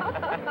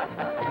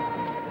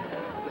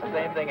 The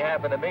same thing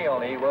happened to me,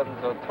 only he wasn't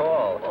so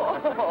tall.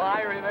 Oh,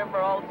 I remember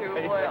all too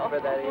well. Remember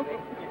that evening?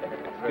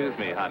 Excuse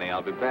me, honey.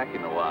 I'll be back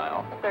in a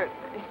while.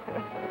 Certainly.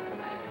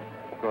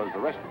 Because the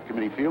rest of the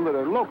committee feel that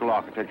a local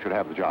architect should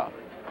have the job.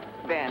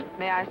 Ben,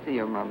 may I see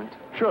you a moment?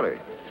 Surely.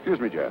 Excuse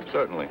me, Jeff.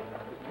 Certainly.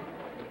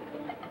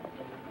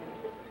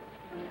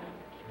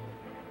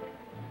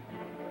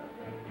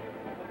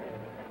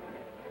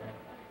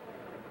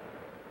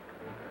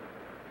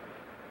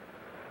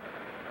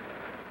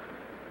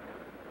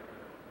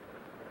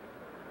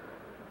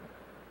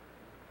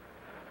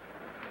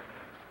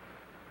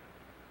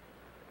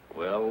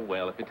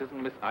 Well, if it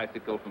isn't Miss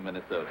Icicle from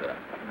Minnesota.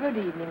 Good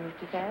evening,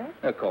 Mr.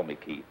 Ferris. Call me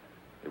Keith.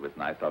 It was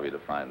nice of you to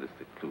find this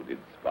secluded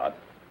spot.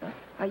 Huh?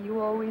 Are you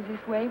always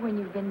this way when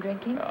you've been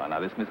drinking? Oh, now,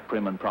 this Miss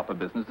Prim and Proper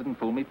business didn't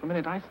fool me for a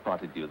minute. I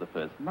spotted you the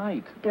first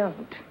night.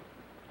 Don't.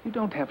 You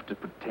don't have to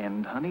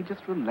pretend, honey.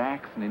 Just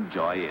relax and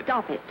enjoy it.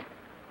 Stop it.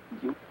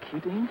 You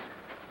kidding?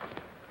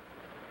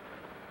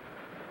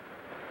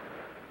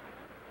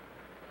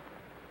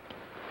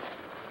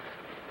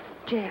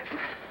 Jeff.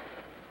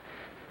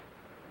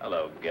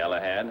 Hello,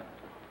 Galahad.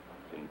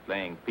 Been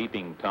playing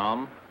Peeping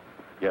Tom?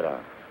 Get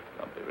out.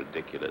 Don't be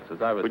ridiculous.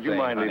 As I was Would you saying,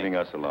 mind honey, leaving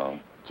us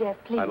alone? Jeff,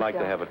 please I'd like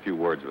to don't. have a few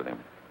words with him.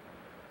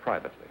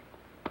 Privately.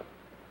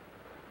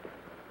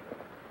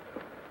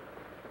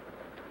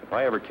 If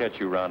I ever catch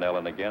you around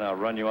Ellen again, I'll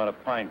run you out of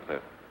Pine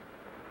Cliff.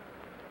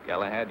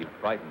 Galahad, you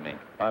frighten me.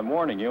 I'm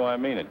warning you, I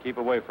mean it. Keep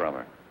away from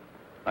her.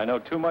 I know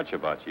too much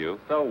about you.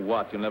 So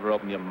what? You'll never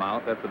open your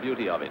mouth. That's the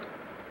beauty of it.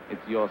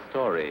 It's your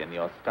story, and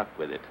you're stuck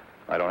with it.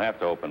 I don't have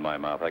to open my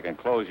mouth. I can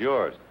close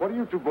yours. What are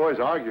you two boys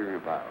arguing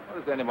about?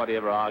 What does anybody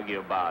ever argue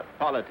about?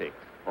 Politics.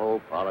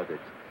 Oh,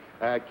 politics.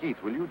 Keith,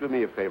 will you do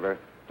me a favor?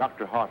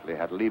 Dr. Hartley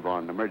had to leave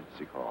on an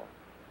emergency call.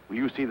 Will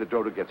you see that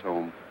Dodo gets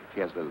home?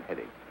 She has a little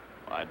headache.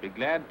 I'd be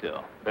glad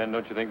to. Ben,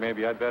 don't you think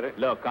maybe I'd better?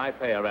 Look, I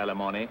pay her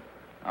alimony.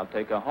 I'll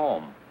take her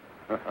home.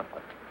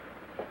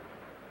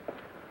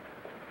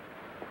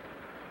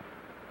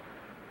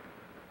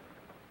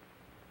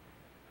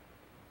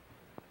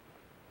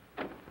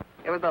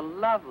 It was a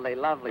lovely,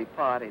 lovely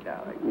party,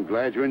 darling. I'm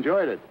glad you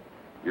enjoyed it.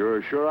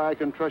 You're sure I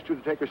can trust you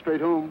to take her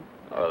straight home?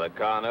 Oh, the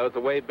car knows the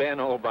way, Ben,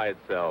 all by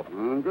itself.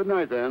 Good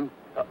night, then.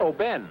 Oh,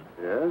 Ben.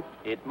 Yes?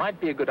 It might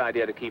be a good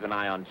idea to keep an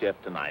eye on Jeff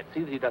tonight.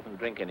 See that he doesn't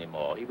drink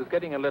anymore. He was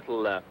getting a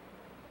little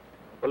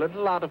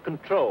out of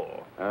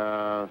control.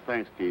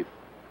 Thanks, Keith.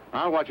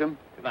 I'll watch him.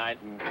 Good night.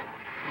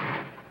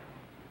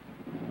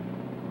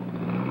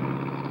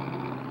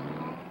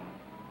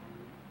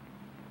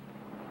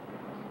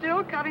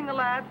 Still cutting the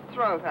lad's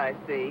throat, I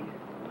see.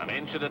 An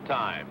inch at a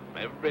time.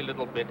 Every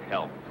little bit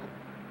helps.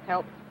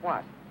 Helps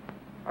what?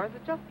 Or is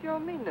it just pure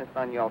meanness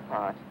on your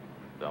part?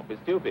 Don't be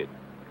stupid.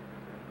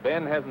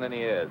 Ben hasn't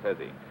any heirs, has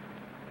he?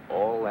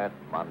 All that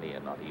money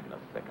and not even a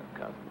second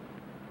cousin.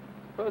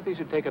 Suppose he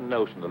should take a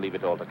notion to leave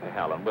it all to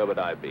Cohalan. Where would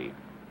I be?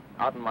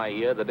 Out in my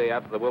ear the day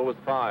after the will was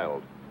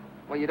filed.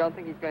 Well, you don't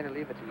think he's going to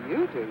leave it to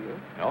you, do you?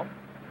 No?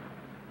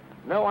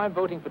 No, I'm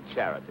voting for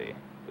charity,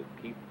 with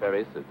Keith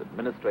Ferris as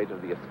administrator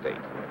of the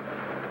estate.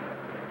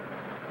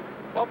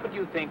 What would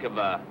you think of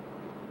a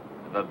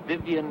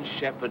Vivian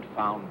Shepherd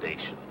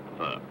Foundation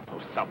for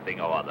something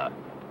or other?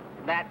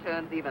 That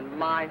turns even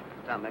my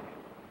stomach.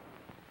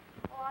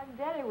 Oh, I'm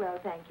very well,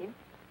 thank you.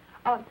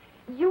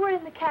 You were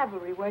in the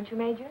cavalry, weren't you,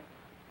 Major?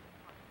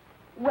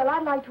 Well,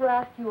 I'd like to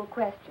ask you a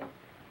question.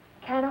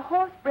 Can a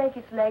horse break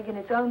its leg in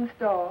its own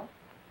stall?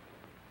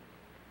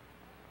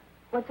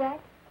 What's that?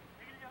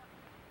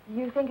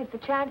 You think it's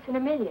a chance in a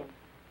million?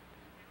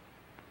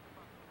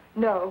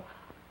 No,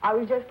 I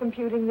was just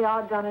computing the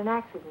odds on an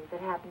accident that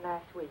happened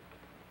last week.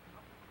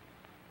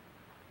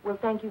 Well,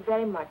 thank you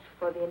very much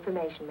for the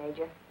information,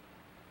 Major.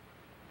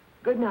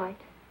 Good night.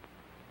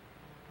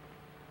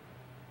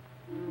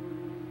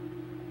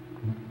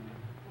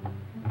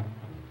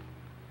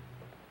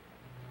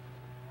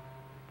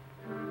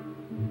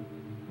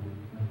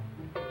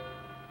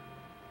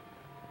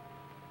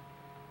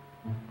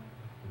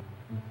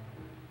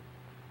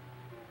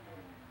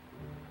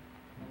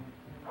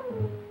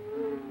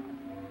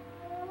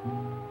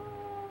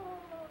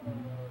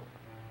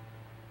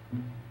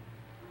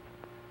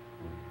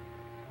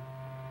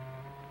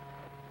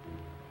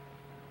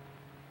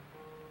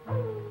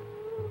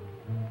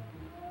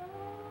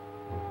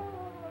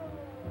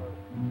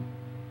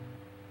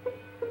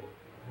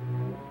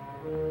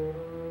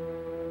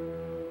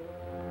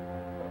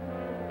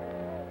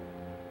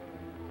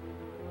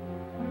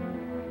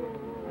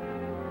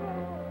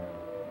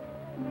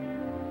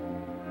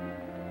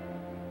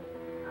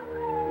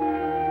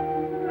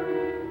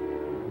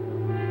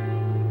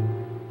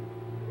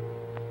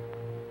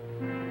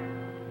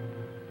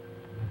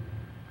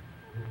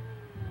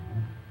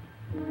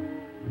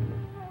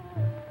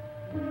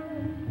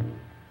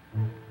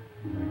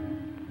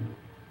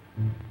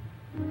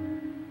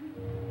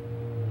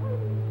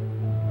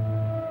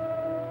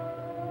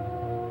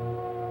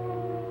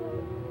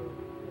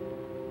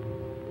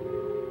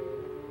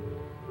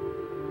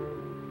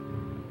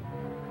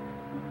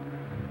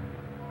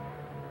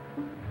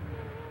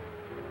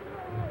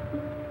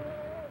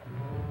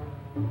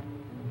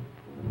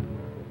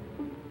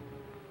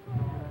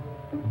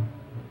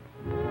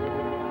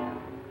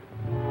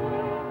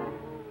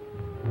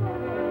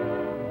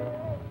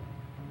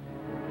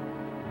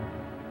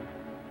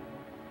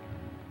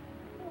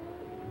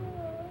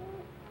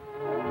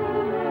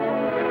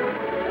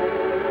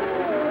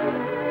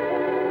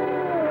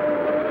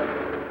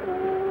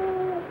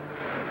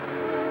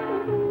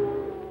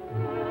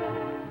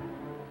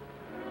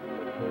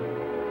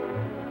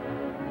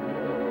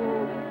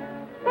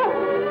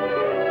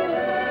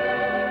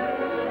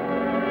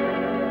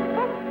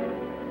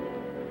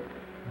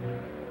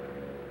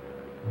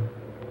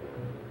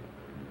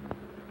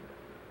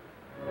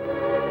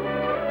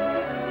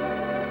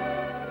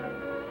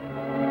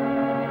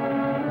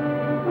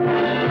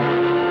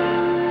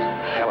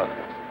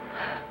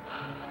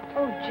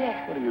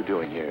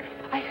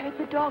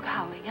 dog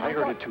howling. And I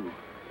heard it too.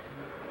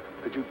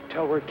 Could you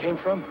tell where it came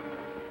from?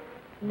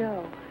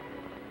 No.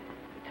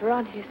 It's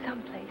around here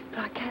someplace, but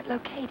I can't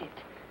locate it.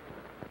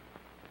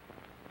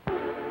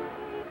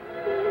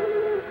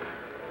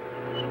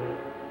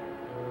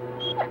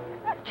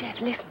 Jeff,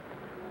 listen.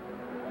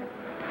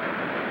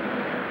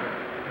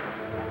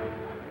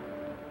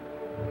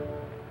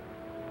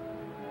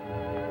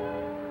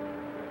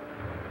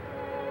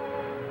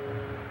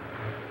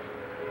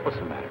 What's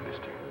the matter,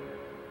 mister?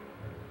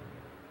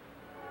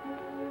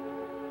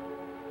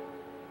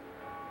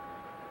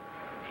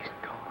 He's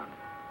gone.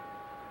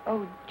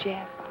 Oh,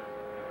 Jeff.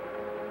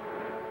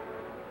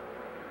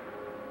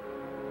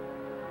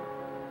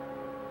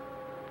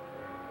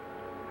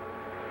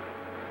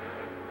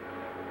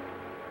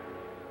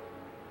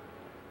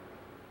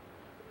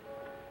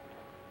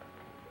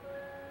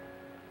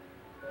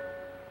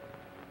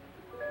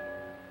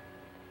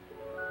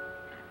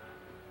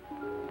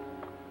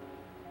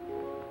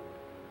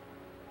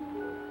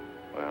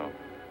 Well,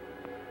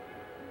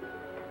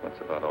 that's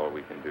about all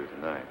we can do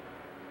tonight.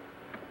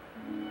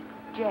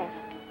 Jeff.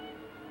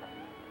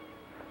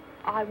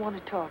 I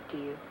want to talk to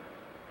you.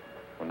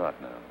 Well,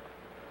 not now.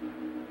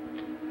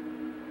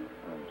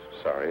 I'm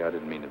sorry, I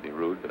didn't mean to be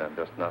rude, but I'm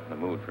just not in the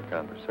mood for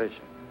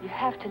conversation. You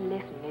have to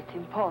listen. It's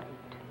important.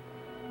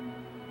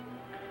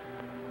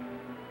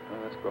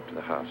 Well, let's go up to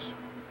the house.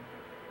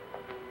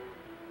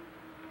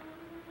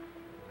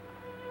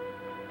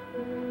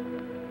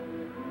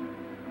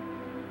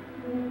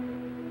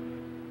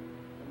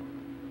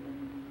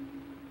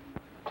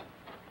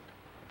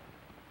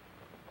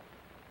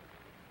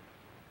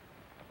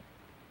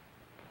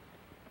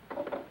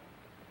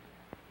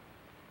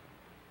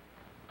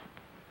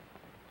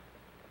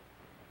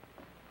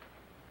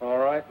 All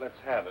right, let's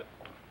have it.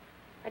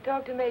 I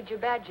talked to Major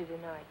Badger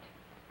tonight.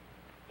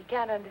 He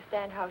can't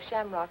understand how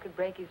Shamrock could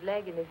break his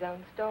leg in his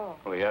own stall.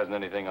 Well, he hasn't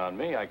anything on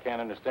me. I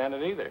can't understand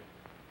it either.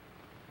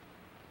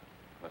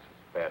 Unless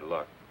it's bad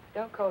luck.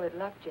 Don't call it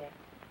luck, Jeff.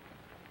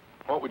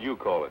 What would you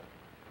call it?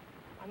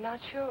 I'm not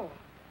sure.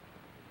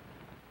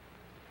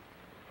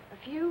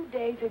 A few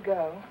days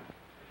ago,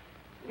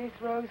 this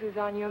rose was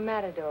on your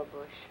matador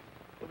bush.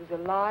 It was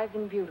alive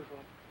and beautiful.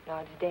 Now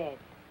it's dead.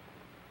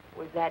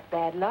 Was that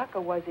bad luck,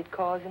 or was it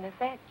cause and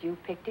effect? You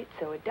picked it,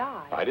 so it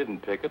died. I didn't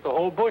pick it. The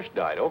whole bush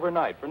died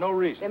overnight for no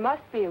reason. There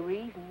must be a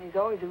reason. There's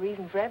always a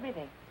reason for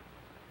everything.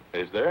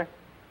 Is there?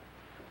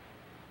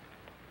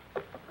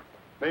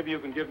 Maybe you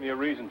can give me a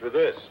reason for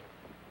this.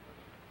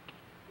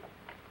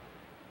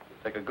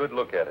 Take a good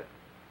look at it.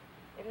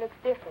 It looks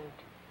different.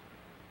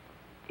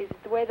 Is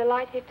it the way the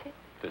light hits it?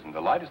 It isn't the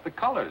light, it's the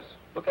colors.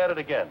 Look at it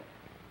again.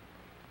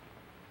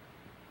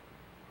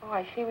 Oh,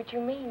 I see what you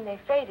mean. They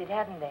faded,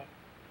 haven't they?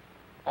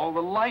 All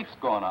the life's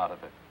gone out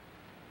of it.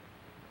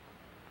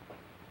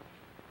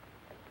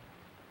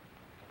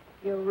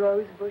 Your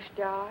rose bush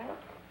died.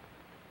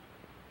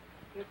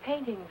 Your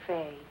painting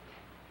fades.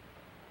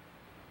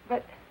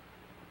 But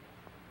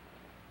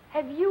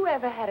have you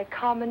ever had a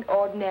common,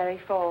 ordinary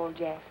fall,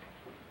 Jeff?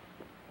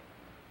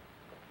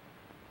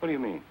 What do you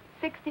mean?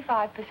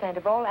 65%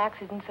 of all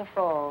accidents are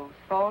falls.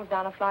 Falls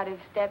down a flight of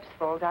steps,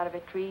 falls out of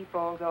a tree,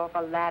 falls off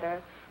a ladder,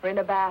 or in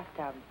a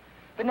bathtub.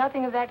 But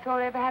nothing of that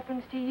sort ever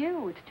happens to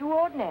you. It's too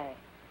ordinary.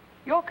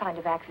 Your kind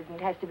of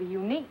accident has to be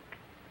unique.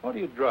 What are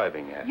you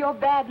driving at? Your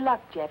bad luck,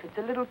 Jeff. It's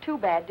a little too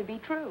bad to be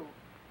true.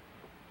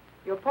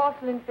 Your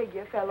porcelain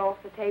figure fell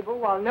off the table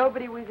while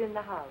nobody was in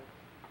the house.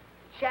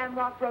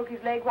 Shamrock broke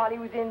his leg while he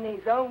was in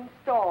his own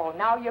stall.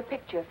 Now your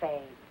picture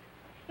fades.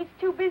 It's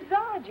too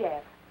bizarre,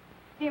 Jeff.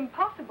 The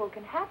impossible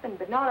can happen,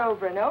 but not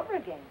over and over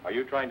again. Are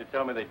you trying to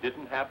tell me they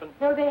didn't happen?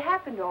 No, they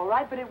happened all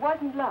right, but it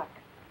wasn't luck.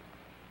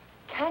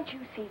 Can't you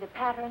see the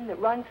pattern that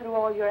runs through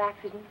all your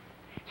accidents?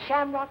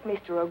 Shamrock,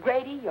 Mr.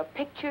 O'Grady, your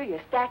picture, your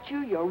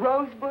statue, your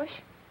rose bush,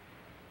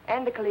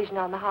 and the collision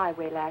on the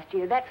highway last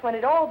year. That's when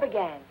it all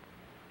began.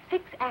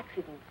 6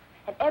 accidents,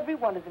 and every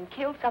one of them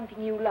killed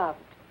something you loved.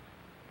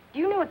 Do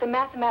you know what the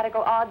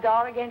mathematical odds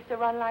are against a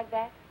run like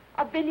that?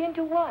 1 billion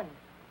to 1.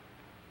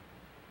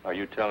 Are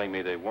you telling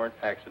me they weren't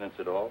accidents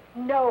at all?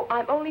 No,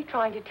 I'm only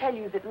trying to tell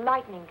you that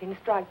lightning can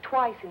strike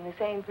twice in the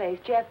same place,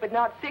 Jeff, but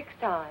not 6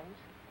 times.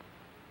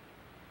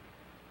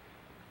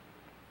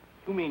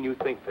 You mean you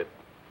think that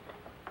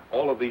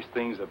all of these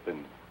things have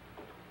been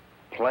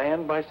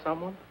planned by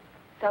someone?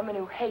 Someone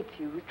who hates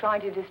you, who's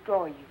trying to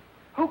destroy you.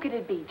 Who could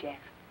it be, Jeff?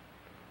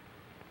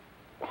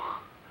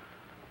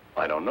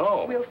 I don't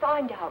know. We'll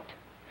find out.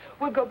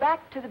 We'll go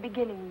back to the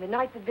beginning, the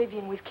night that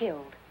Vivian was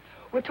killed.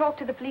 We'll talk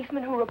to the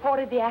policeman who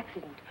reported the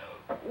accident.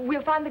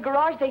 We'll find the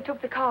garage they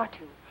took the car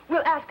to.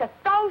 We'll ask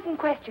 1,000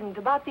 questions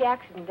about the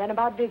accident and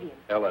about Vivian.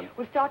 Ellen.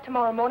 We'll start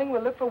tomorrow morning.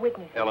 We'll look for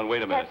witnesses. Ellen,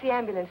 wait a minute. Perhaps the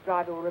ambulance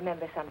driver will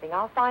remember something.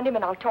 I'll find him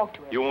and I'll talk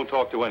to him. You won't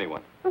talk to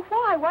anyone. Well,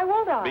 why? Why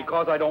won't I?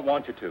 Because I don't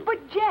want you to.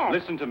 But, Jeff...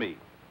 Listen to me.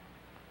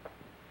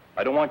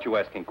 I don't want you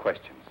asking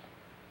questions.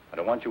 I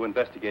don't want you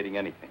investigating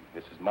anything.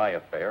 This is my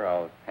affair.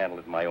 I'll handle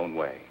it my own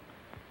way.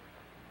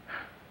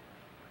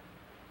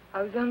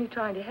 I was only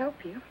trying to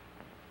help you.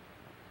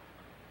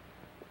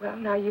 Well,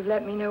 now you've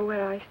let me know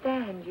where I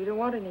stand. You don't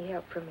want any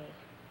help from me.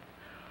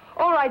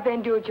 All right,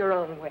 then, do it your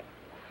own way.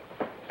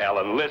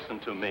 Ellen, listen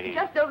to me.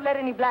 Just don't let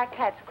any black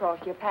cats cross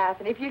your path.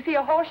 And if you see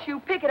a horseshoe,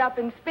 pick it up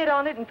and spit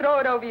on it and throw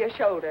it over your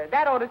shoulder.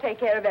 That ought to take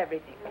care of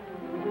everything.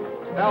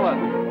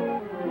 Ellen.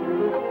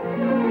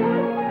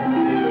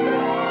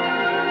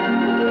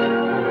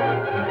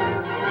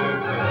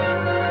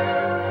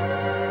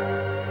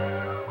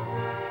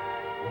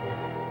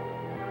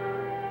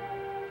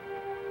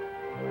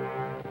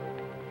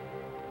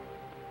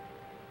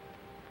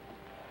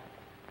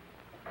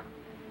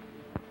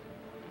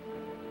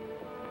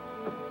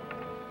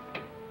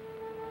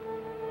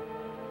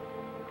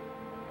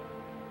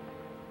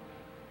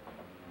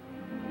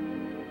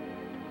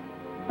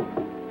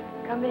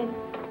 Come in.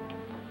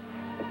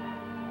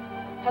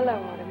 Hello,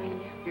 Aunt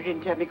Amelia. You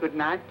didn't tell me good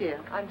night, dear.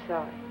 I'm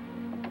sorry.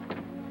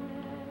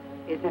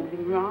 Is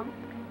anything wrong?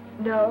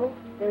 No,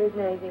 there isn't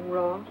anything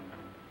wrong.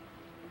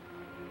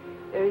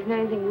 There isn't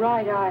anything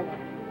right either.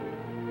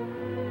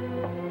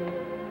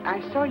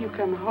 I saw you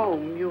come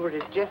home. You were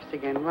at Jeff's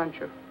again, weren't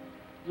you?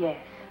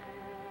 Yes.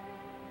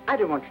 I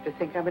don't want you to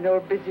think I'm an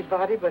old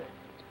busybody, but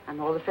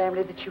I'm all the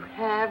family that you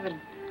have, and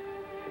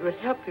it would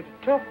help you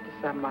to talk to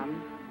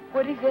someone.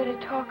 What is there to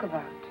talk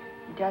about?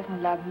 He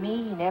doesn't love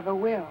me. He never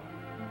will.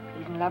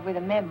 He's in love with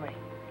a memory.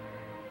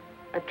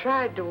 I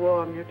tried to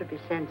warn you to be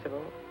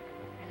sensible.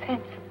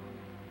 Sensible.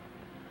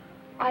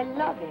 I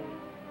love him.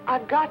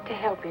 I've got to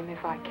help him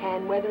if I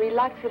can, whether he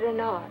likes it or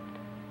not.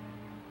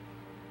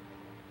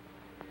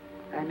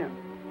 I know.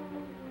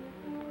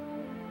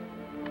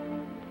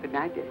 Good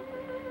night, dear.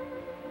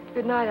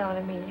 Good night, Aunt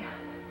Amelia.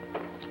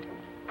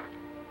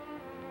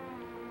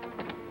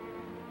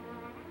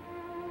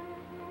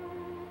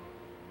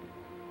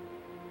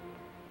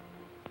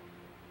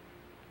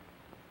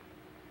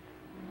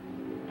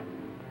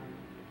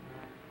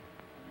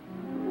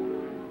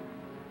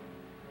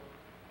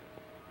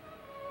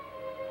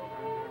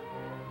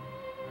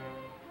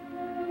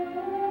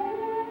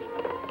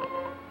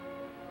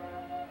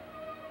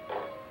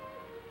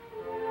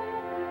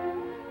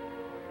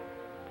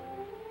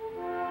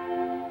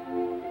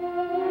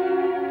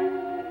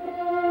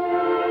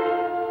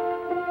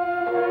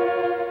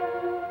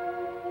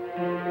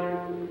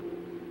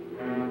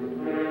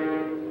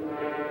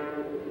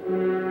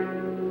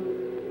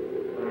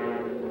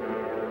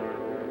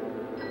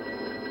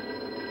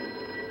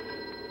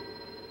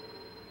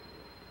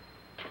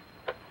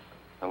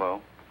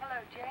 Hello?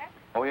 Hello, Jack.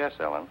 Oh, yes,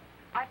 Ellen.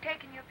 I've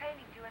taken your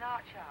painting to an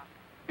art shop.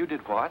 You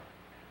did what?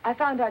 I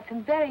found out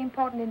some very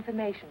important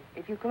information.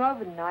 If you come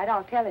over tonight,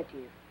 I'll tell it to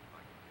you.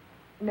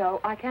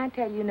 No, I can't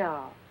tell you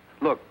now.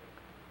 Look,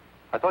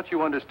 I thought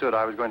you understood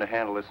I was going to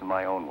handle this in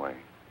my own way.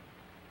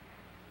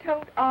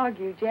 Don't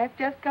argue, Jeff.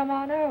 Just come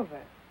on over.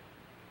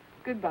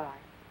 Goodbye.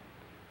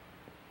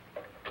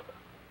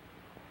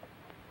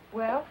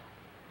 Well,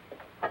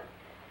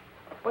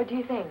 what do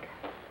you think?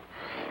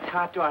 It's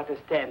hard to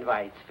understand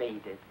why it's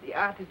faded. The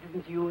artist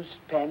didn't use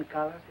pen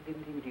colors. He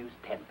didn't even use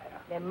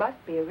tempera. There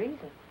must be a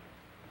reason.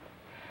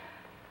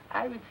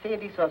 I would say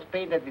this was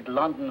painted with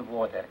London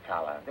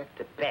watercolor. That's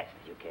the best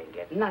you can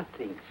get.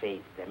 Nothing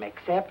fades them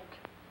except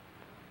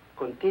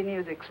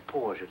continued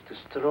exposure to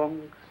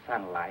strong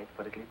sunlight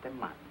for at least a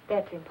month.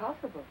 That's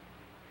impossible.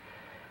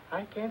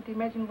 I can't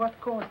imagine what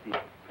caused it.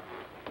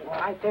 Well,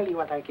 I tell you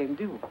what I can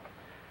do.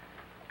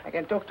 I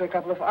can talk to a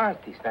couple of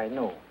artists I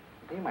know.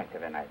 They might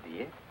have an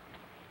idea.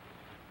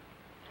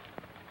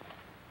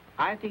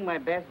 I think my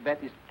best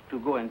bet is to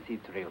go and see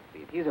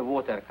Trilfeed. He's a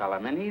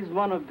watercolor man. He's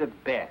one of the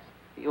best.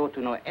 He ought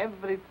to know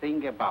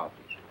everything about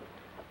it.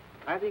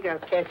 I think I'll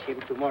catch him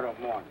tomorrow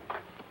morning.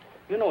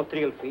 You know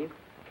Trilfeed,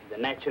 the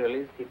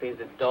naturalist. He paints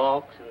the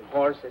dogs and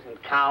horses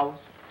and cows.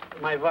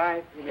 My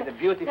wife, he made a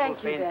beautiful Thank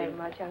you painting. very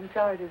much. I'm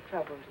sorry to have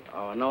troubled you.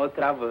 Oh, no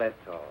trouble at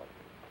all.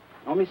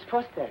 Oh, Miss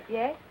Foster.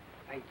 Yes?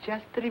 I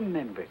just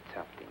remembered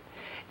something.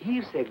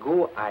 Years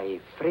ago, I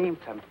framed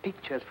some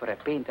pictures for a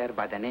painter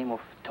by the name of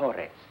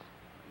Torres,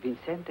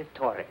 Vicente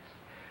Torres.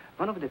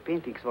 One of the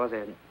paintings was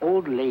an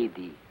old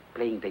lady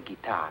playing the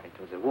guitar.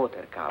 It was a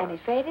watercolor. And it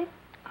faded?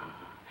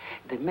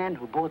 The man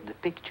who bought the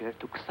picture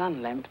took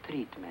sun lamp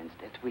treatments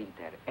that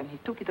winter, and he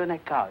took it on a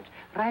couch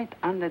right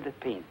under the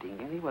painting,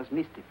 and he was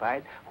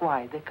mystified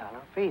why the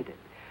color faded.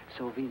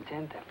 So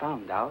Vicente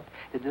found out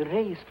that the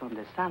rays from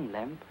the sun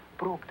lamp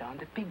broke down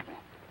the pigment.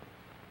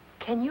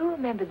 Can you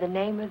remember the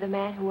name of the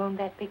man who owned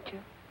that picture?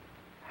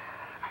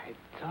 I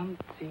don't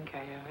think I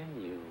ever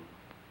knew.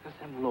 It was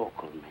some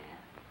local man.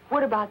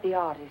 What about the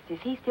artist? Is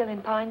he still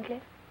in Pine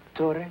Cliff?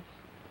 Torres?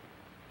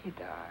 He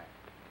died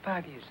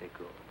 5 years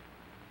ago.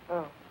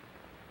 Oh.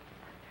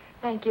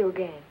 Thank you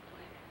again.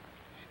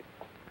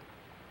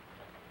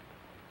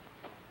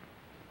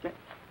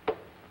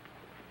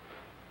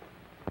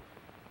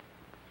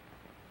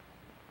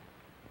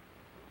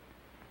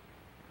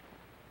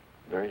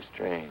 Very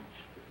strange.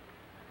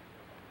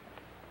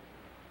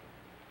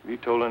 Have you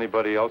told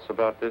anybody else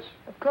about this?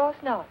 Of course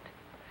not.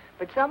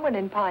 But someone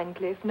in Pine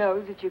Cliff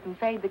knows that you can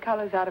fade the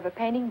colors out of a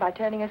painting by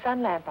turning a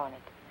sun lamp on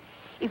it.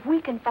 If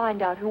we can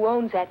find out who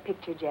owns that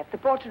picture, Jeff, the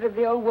portrait of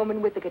the old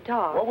woman with the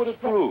guitar... What would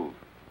it prove?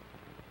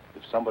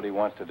 If somebody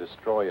wants to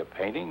destroy a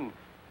painting,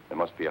 there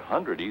must be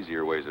 100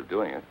 easier ways of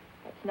doing it.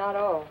 That's not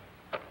all.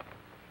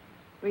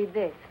 Read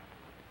this.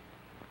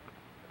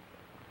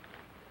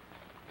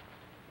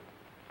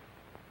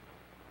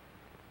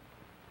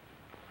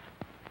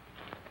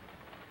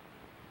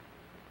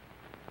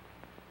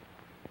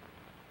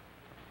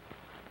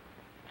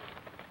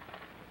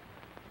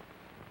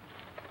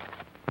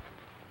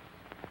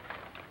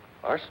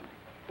 Arson?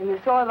 In the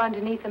soil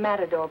underneath the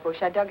matador bush,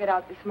 I dug it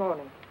out this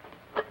morning.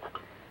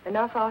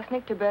 Enough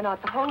arsenic to burn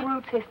out the whole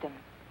root system.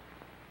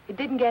 It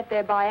didn't get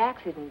there by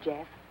accident,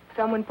 Jeff.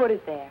 Someone put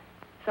it there.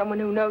 Someone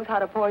who knows how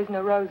to poison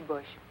a rose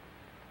bush.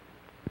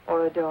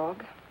 Or a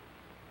dog.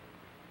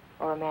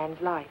 Or a man's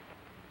life.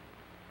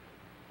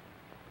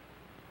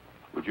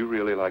 Would you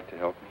really like to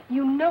help me?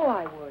 You know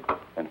I would.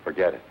 Then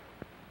forget it.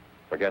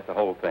 Forget the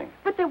whole thing.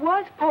 But there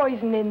was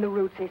poison in the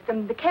root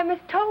system. The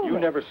chemist told me. You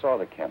never saw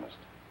the chemist.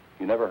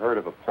 You never heard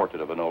of a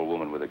portrait of an old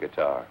woman with a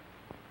guitar.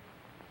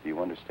 Do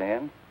you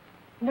understand?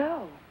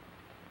 No.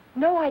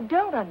 No, I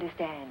don't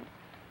understand.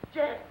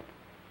 Jeff!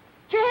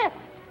 Jeff!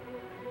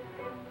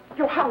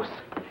 Your house.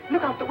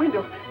 Look out the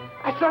window.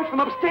 I saw it from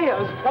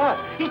upstairs. What?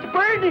 It's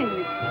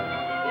burning.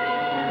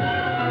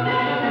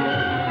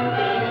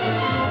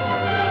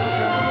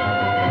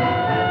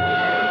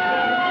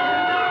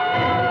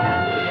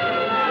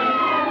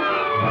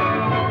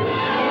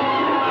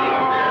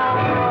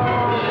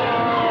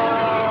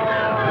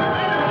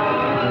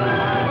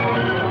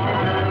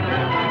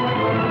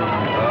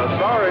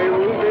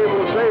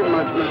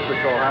 Mr.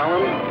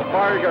 Cohalan. The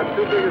fire got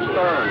too big a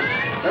stern.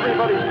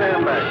 Everybody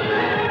stand back.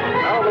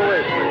 Out of the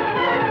way,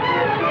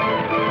 please.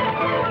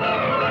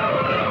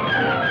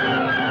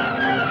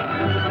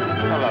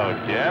 Hello,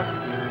 Jeff.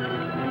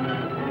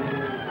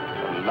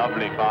 A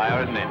lovely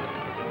fire, isn't it?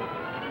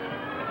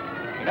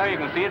 You know, you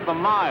can see it for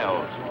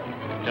miles.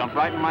 Jumped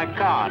right in my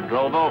car and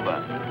drove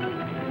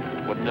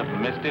over. Wouldn't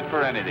have missed it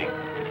for anything.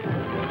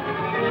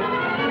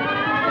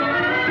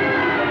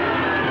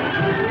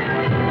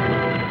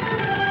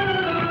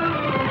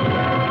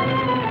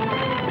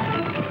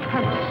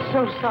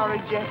 So sorry,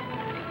 Jeff.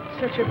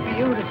 Such a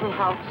beautiful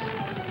house.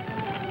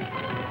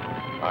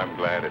 I'm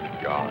glad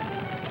it's gone.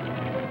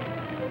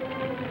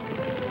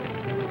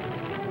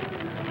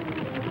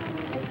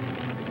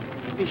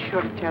 Be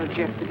sure to tell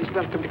Jeff that he's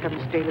welcome to come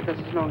and stay with us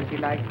as long as he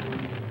likes.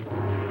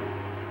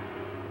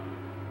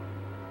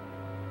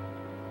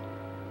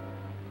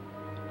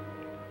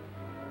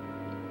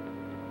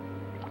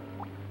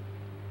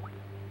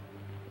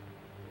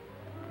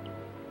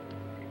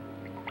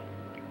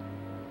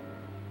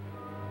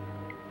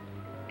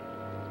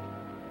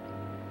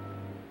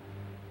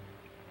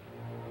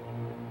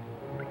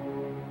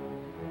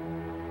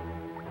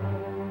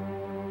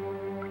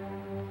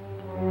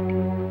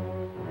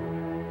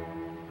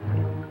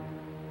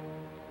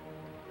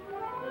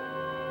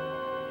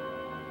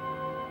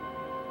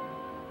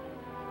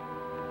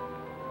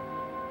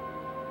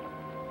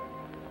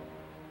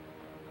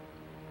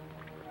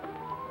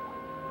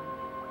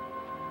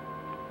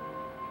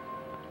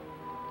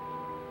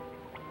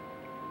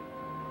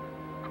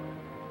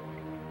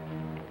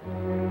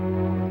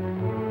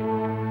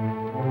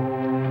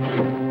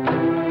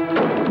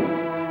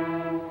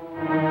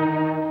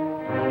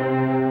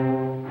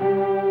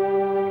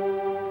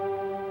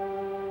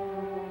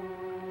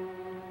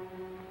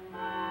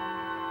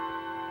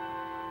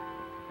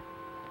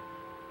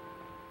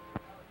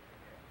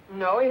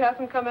 No, he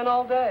hasn't come in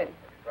all day.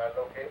 You tried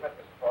to locate Mr.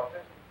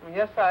 Foster?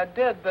 Yes, I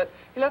did, but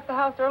he left the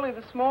house early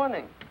this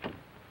morning.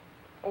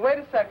 Well, wait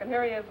a second.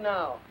 Here he is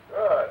now.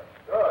 Good,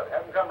 good.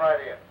 Have him come right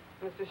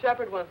in. Mr.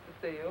 Shepard wants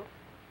to see you.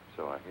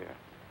 So I hear.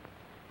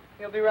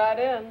 He'll be right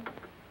in.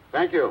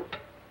 Thank you.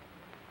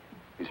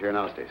 He's here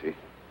now, Stacy.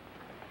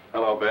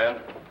 Hello, Ben.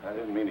 I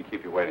didn't mean to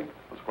keep you waiting.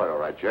 It's quite all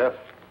right, Jeff.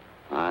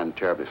 I'm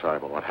terribly sorry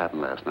about what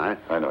happened last night.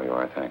 I know you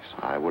are, thanks.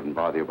 I wouldn't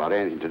bother you about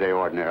anything today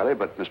ordinarily,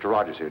 but Mr.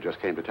 Rogers here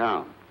just came to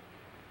town.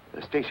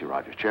 Stacy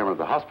Rogers, chairman of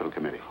the hospital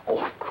committee. Oh,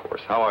 of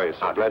course. How are you,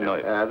 sir? Glad to know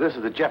you. This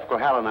is the Jeff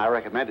Cohalan I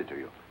recommended to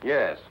you.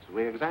 Yes,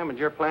 we examined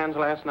your plans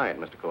last night,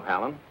 Mr.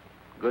 Cohalan.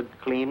 Good,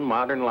 clean,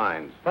 modern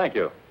lines. Thank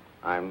you.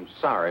 I'm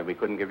sorry we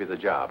couldn't give you the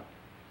job.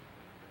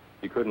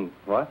 You couldn't,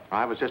 what?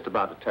 I was just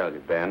about to tell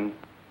you, Ben.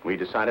 We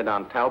decided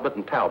on Talbot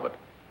and Talbot.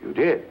 You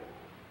did?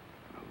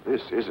 Well,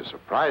 this is a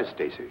surprise,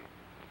 Stacy.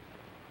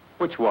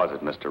 Which was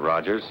it, Mr.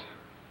 Rogers?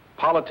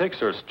 Politics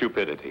or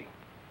stupidity?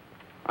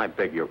 I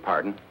beg your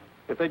pardon.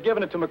 If they'd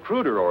given it to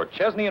Magruder or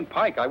Chesney and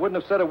Pike, I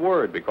wouldn't have said a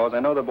word because I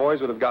know the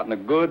boys would have gotten a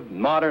good,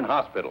 modern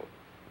hospital.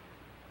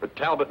 But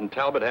Talbot and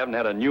Talbot haven't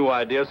had a new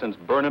idea since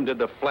Burnham did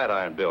the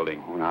Flatiron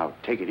Building. Oh, now,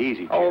 take it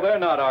easy, Oh, dear. they're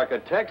not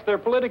architects. They're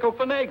political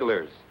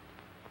finaglers.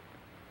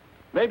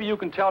 Maybe you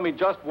can tell me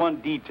just one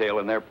detail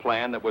in their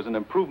plan that was an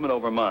improvement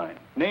over mine.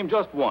 Name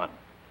just one.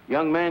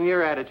 Young man,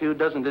 your attitude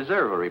doesn't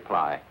deserve a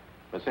reply.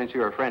 But since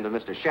you're a friend of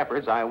Mr.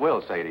 Shepard's, I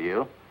will say to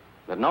you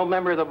that no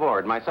member of the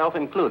board, myself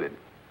included,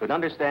 could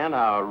understand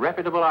how a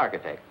reputable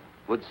architect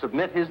would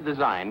submit his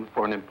design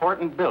for an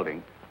important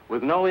building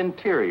with no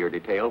interior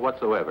detail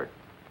whatsoever.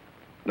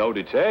 No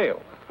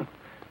detail.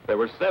 There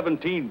were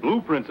 17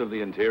 blueprints of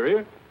the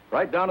interior,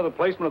 right down to the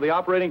placement of the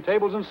operating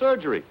tables and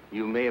surgery.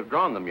 You may have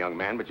drawn them, young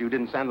man, but you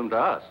didn't send them to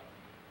us.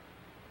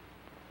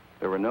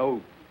 There were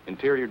no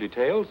interior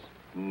details?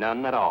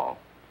 None at all.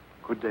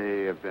 Could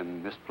they have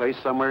been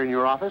misplaced somewhere in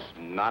your office?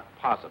 Not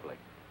possibly.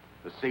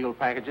 The sealed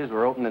packages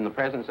were opened in the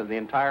presence of the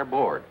entire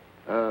board.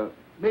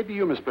 Maybe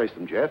you misplaced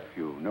them, Jeff.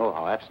 You know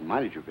how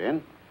absent-minded you've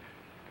been.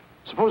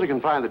 Suppose you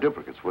can find the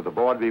duplicates. Would the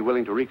board be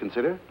willing to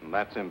reconsider?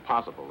 That's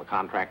impossible. The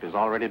contract has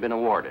already been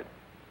awarded.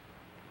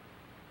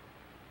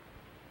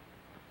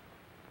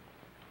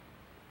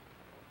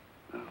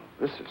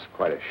 This is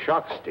quite a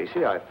shock,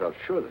 Stacy. I felt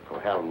sure that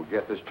Cohalan would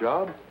get this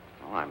job.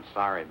 Oh, I'm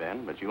sorry,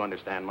 Ben, but you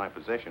understand my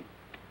position.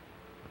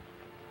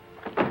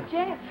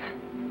 Jeff,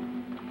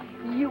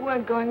 you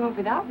weren't going home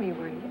without me,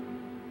 were you?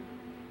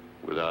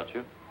 Without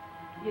you?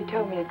 You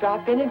told me to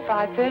drop in at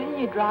 5:30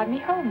 and you'd drive me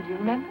home. Do you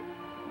remember?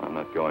 I'm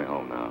not going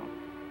home now.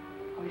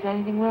 Oh, is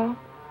anything wrong?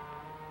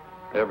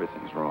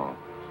 Everything's wrong.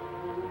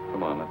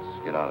 Come on,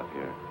 let's get out of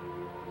here.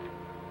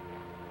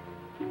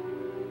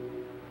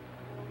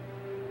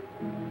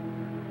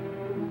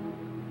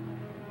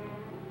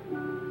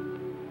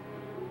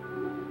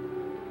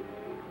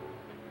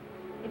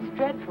 It's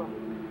dreadful.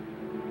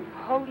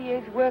 A whole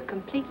year's work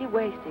completely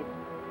wasted.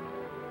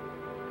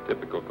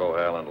 Typical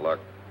Cohalan luck.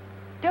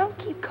 Don't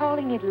keep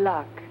calling it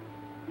luck.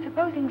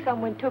 Supposing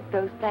someone took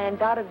those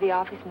plans out of the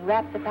office and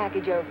wrapped the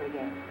package over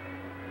again.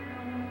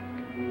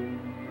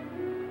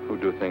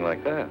 Who'd do a thing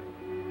like that?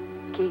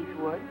 Keith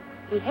would.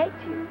 He hates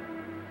you.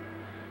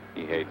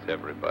 He hates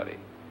everybody.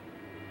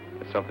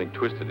 There's something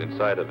twisted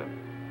inside of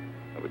him.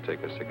 It would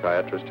take a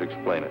psychiatrist to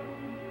explain it.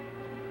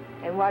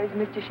 And why does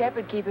Mr.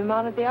 Shepard keep him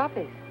on at the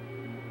office?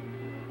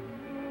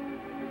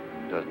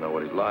 He doesn't know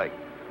what he's like.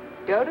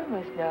 Dodo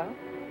must know.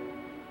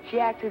 She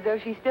acts as though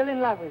she's still in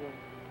love with him.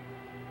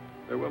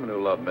 There are women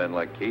who love men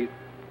like Keith.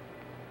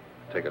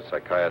 Take a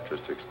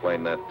psychiatrist to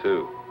explain that,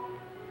 too.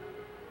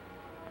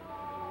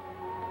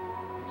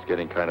 It's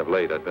getting kind of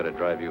late. I'd better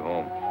drive you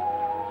home.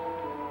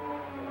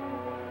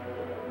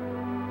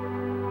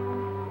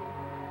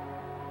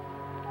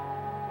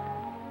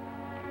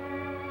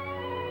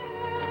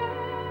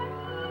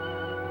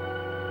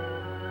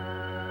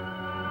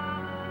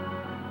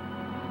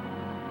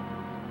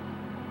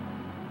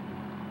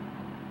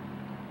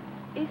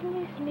 Isn't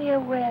this near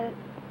where...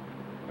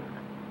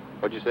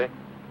 What'd you say?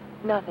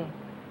 Nothing.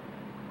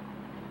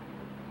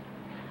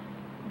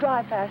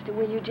 Drive faster,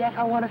 will you, Jeff?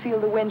 I want to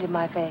feel the wind in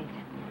my face.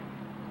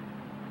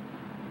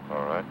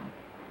 All right.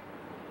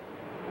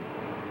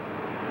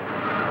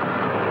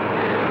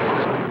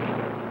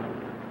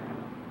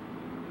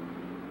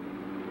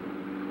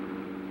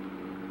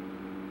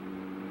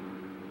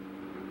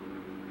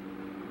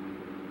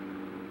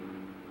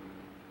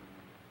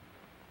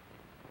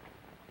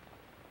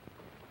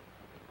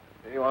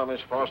 Here you are,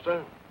 Miss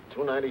Foster.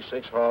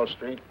 296 Hall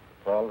Street,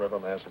 Fall River,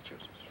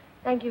 Massachusetts.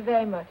 Thank you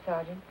very much,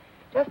 Sergeant.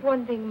 Just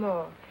one thing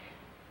more.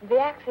 The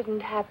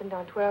accident happened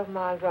on 12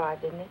 Mile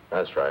Drive, didn't it?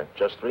 That's right.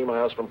 Just 3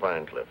 miles from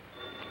Pine Cliff.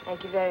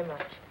 Thank you very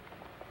much.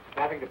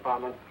 Traffic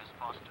Department. Miss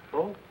Foster.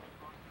 Oh?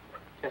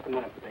 Just a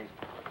minute, please.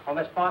 Oh,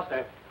 Miss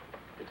Foster.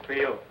 It's for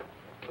you.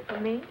 For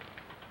me?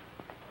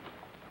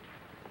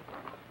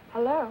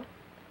 Hello?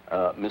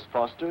 Miss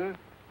Foster,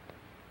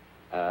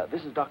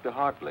 this is Dr.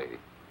 Hartley.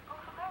 Oh,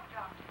 hello,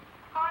 Doctor.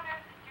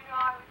 Carnovsky, did you know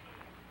I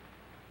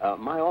was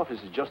here? My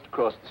office is just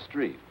across the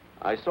street.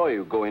 I saw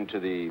you go into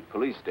the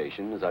police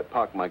station as I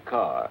parked my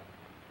car.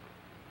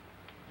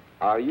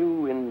 Are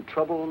you in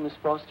trouble, Miss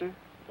Foster?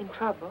 In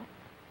trouble?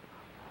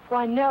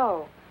 Why,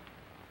 no.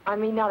 I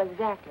mean, not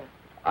exactly.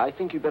 I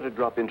think you better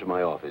drop into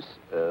my office.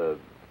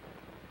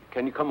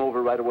 Can you come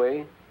over right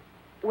away?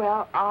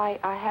 Well, I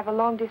have a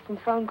long-distance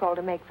phone call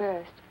to make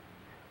first.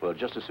 Well,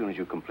 just as soon as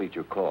you complete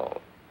your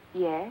call.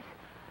 Yes.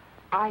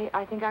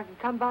 I think I could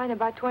come by in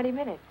about 20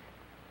 minutes.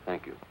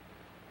 Thank you.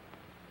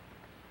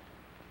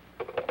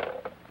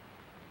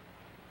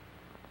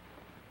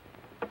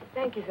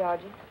 Thank you,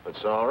 Sergeant.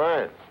 It's all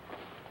right.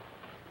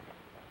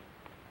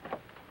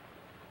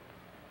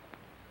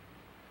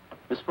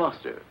 Miss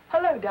Foster.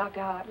 Hello,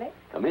 Dr. Hartley.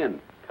 Come in.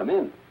 Come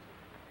in.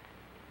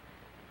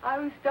 I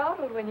was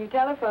startled when you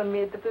telephoned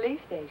me at the police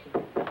station.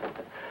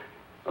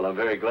 Well, I'm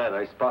very glad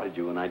I spotted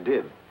you when I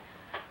did.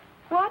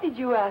 Why did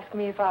you ask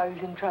me if I was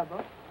in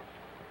trouble?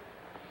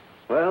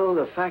 Well,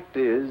 the fact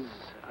is,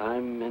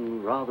 I'm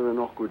in rather an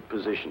awkward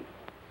position.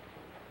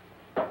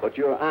 But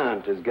your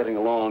aunt is getting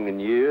along in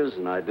years,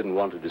 and I didn't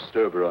want to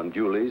disturb her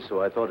unduly,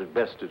 so I thought it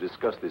best to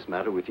discuss this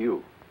matter with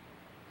you.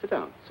 Sit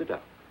down, sit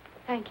down.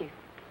 Thank you.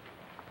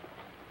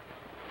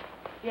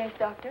 Yes,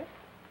 Doctor?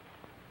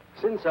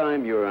 Since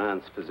I'm your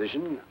aunt's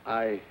physician,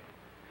 I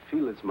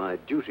feel it's my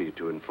duty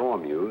to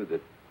inform you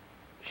that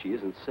she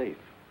isn't safe.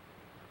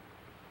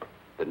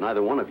 That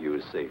neither one of you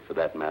is safe, for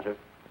that matter.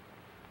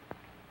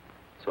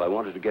 So I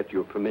wanted to get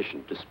your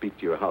permission to speak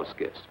to your house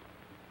guest,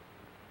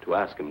 to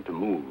ask him to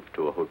move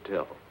to a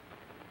hotel.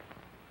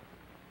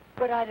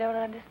 But I don't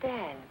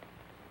understand.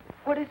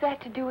 What has that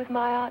to do with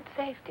my aunt's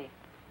safety?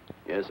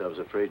 Yes, I was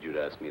afraid you'd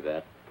ask me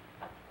that.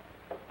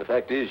 The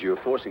fact is, you're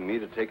forcing me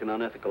to take an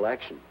unethical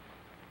action.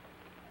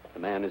 The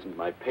man isn't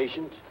my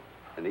patient,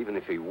 and even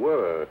if he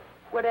were...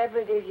 Whatever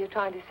it is you're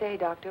trying to say,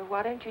 Doctor,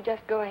 why don't you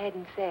just go ahead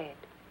and say it?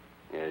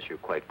 Yes, you're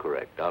quite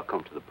correct. I'll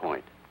come to the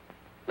point.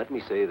 Let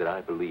me say that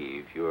I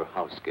believe your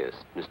house guest,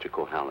 Mr.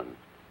 Cohalan,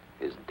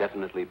 is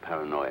definitely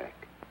paranoiac.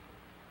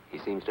 He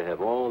seems to have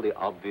all the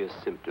obvious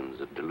symptoms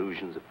of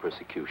delusions of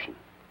persecution.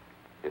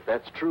 If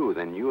that's true,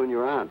 then you and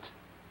your aunt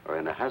are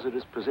in a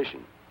hazardous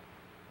position.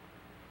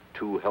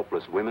 Two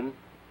helpless women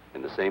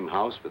in the same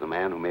house with a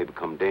man who may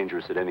become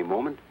dangerous at any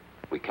moment.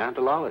 We can't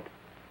allow it.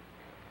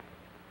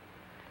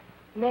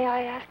 May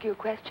I ask you a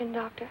question,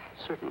 Doctor?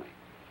 Certainly.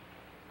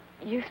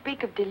 You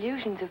speak of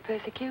delusions of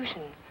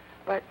persecution,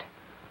 but...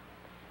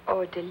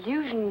 Oh,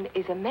 delusion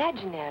is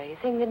imaginary, a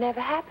thing that never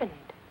happened.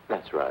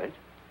 That's right.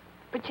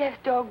 But Jeff's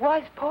dog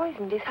was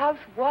poisoned. His house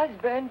was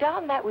burned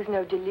down. That was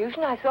no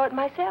delusion. I saw it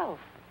myself.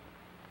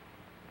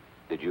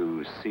 Did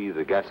you see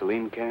the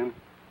gasoline can?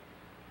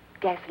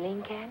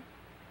 Gasoline can?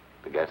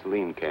 The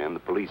gasoline can the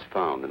police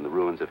found in the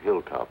ruins of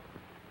Hilltop.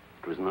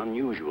 It was an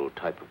unusual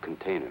type of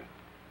container.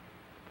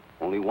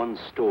 Only one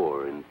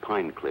store in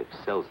Pine Cliff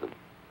sells them.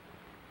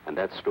 And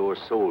that store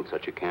sold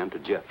such a can to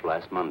Jeff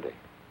last Monday.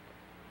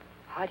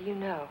 How do you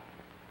know?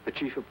 The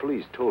chief of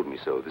police told me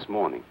so this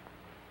morning.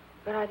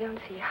 But I don't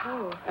see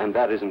how. And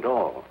that isn't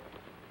all.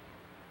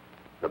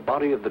 The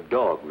body of the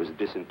dog was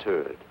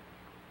disinterred.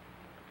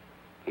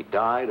 He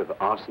died of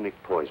arsenic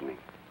poisoning.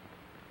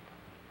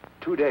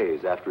 2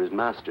 days after his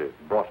master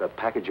brought a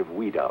package of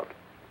weed out.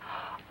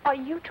 Are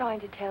you trying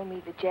to tell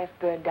me that Jeff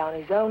burned down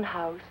his own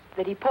house,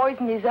 that he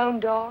poisoned his own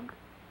dog?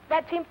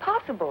 That's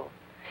impossible.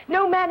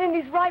 No man in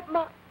his right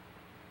mind...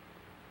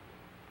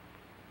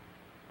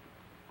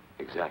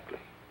 Exactly.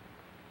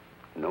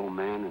 No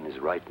man in his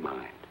right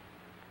mind.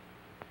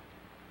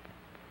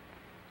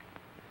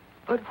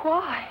 But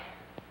why?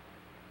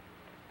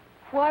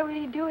 Why would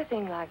he do a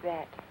thing like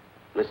that?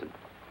 Listen.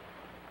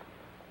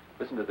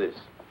 Listen to this.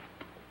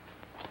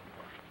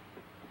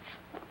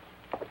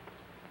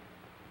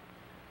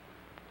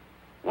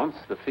 Once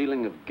the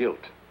feeling of guilt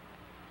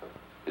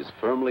is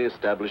firmly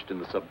established in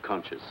the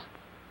subconscious,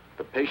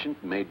 the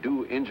patient may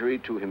do injury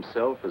to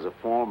himself as a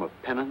form of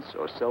penance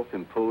or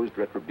self-imposed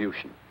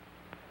retribution.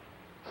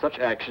 Such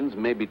actions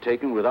may be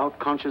taken without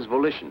conscious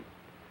volition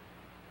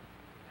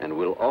and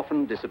will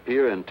often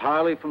disappear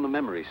entirely from the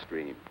memory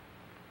stream,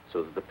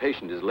 so that the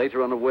patient is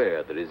later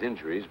unaware that his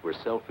injuries were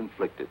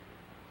self-inflicted.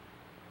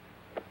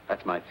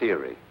 That's my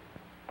theory,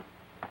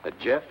 that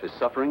Jeff is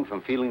suffering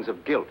from feelings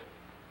of guilt,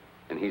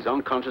 and he's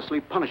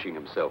unconsciously punishing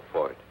himself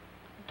for it.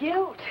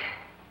 Guilt?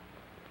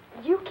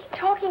 You keep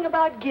talking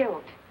about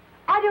guilt.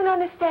 I don't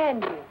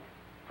understand you.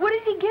 What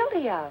is he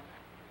guilty of?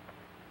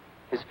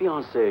 His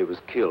fiancée was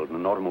killed in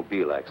an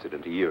automobile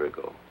accident a year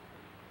ago,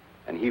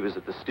 and he was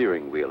at the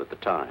steering wheel at the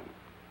time.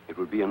 It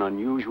would be an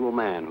unusual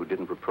man who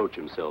didn't reproach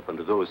himself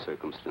under those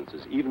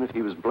circumstances, even if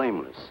he was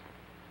blameless.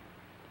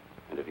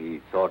 And if he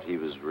thought he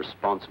was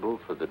responsible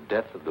for the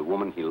death of the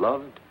woman he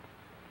loved,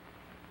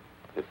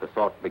 if the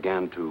thought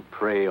began to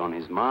prey on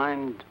his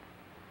mind,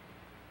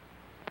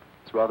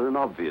 it's rather an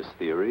obvious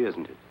theory,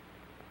 isn't it?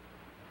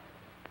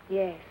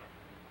 Yes.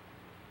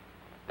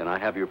 Then I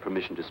have your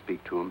permission to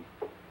speak to him.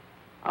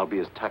 I'll be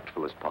as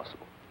tactful as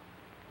possible.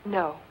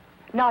 No,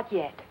 not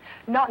yet.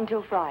 Not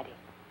until Friday.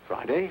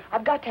 Friday?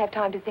 I've got to have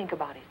time to think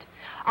about it.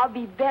 I'll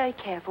be very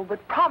careful,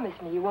 but promise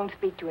me you won't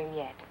speak to him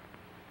yet.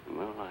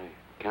 Well, I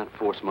can't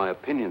force my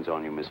opinions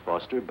on you, Miss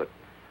Foster, but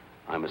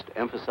I must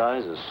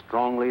emphasize as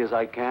strongly as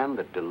I can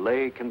that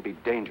delay can be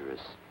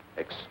dangerous.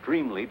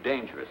 Extremely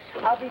dangerous.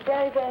 I'll be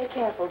very, very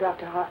careful,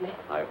 Dr. Hartley.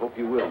 I hope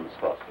you will, Miss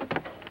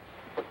Foster.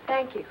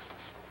 Thank you.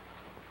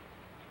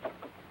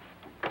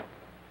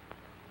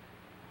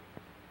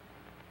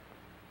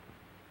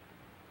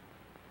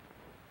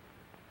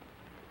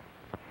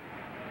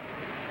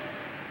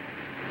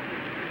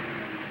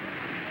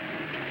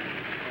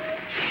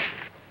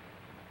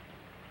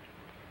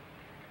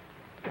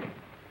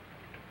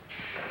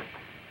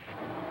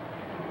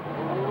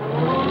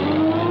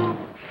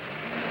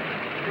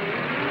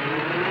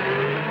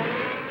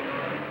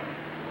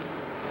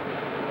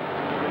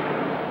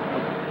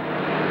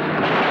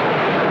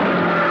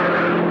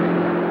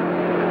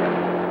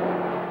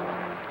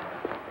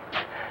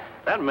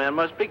 That man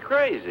must be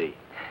crazy.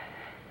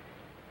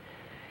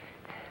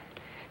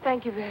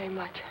 Thank you very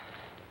much.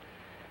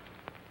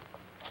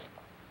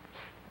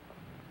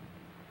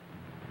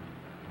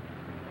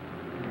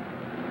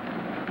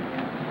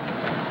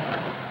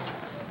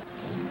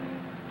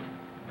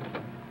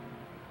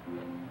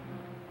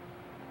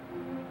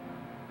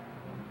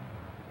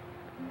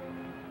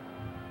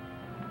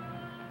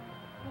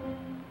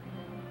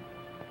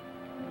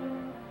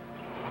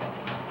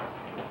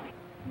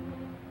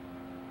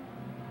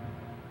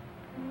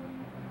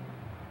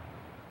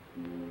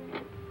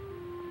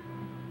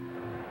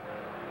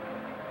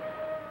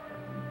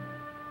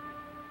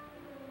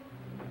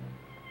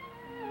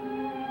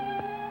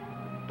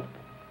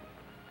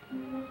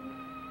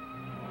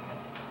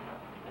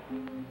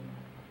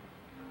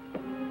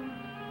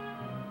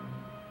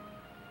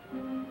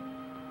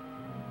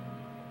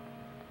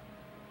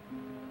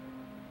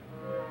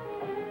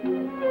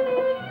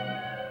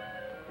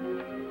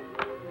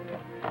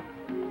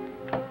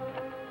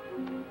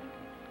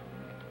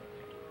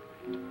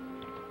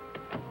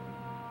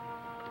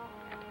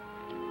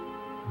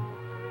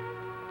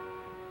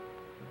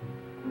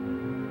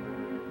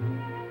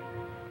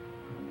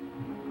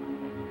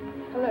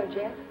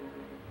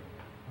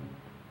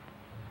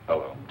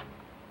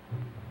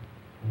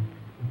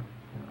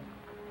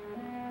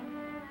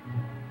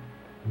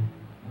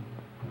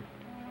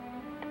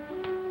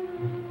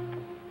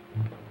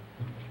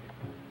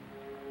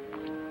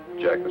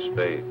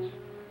 spades.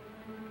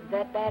 Is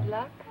that bad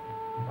luck?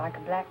 Like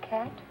a black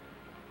cat?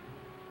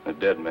 A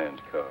dead man's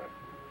card.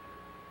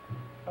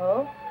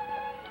 Oh?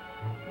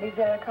 Is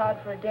there a card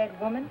for a dead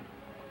woman?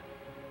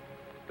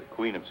 The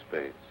Queen of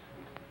Spades.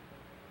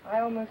 I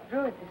almost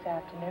drew it this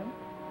afternoon.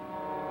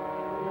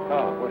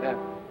 Oh, what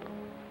happened?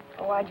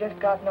 Oh, I just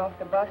gotten off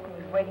the bus and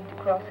was waiting to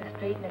cross the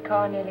street, and a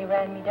car nearly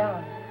ran me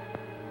down.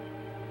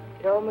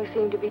 It almost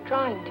seemed to be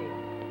trying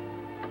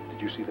to.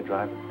 Did you see the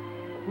driver?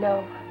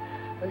 No.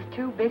 I was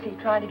too busy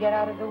trying to get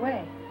out of the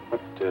way.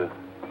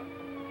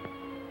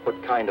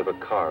 What kind of a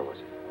car was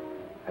it?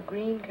 A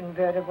green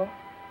convertible.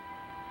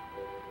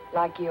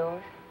 Like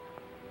yours.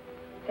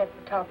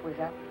 Except the top was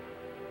up.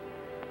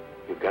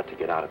 You've got to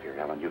get out of here,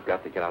 Ellen. You've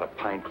got to get out of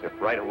Pine Cliff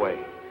right away.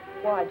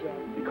 Why,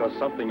 Jack? Because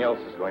something else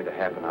is going to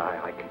happen.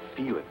 I can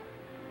feel it.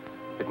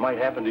 It might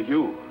happen to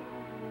you.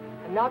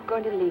 I'm not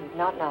going to leave,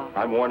 not now.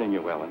 I'm warning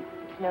you, Ellen.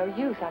 It's no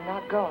use, I'm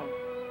not going.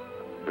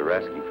 You're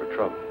asking for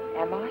trouble.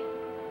 Am I?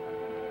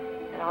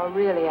 Then I'll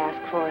really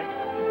ask for it.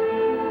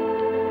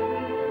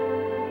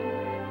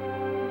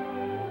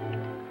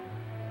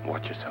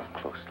 Watch yourself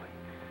closely.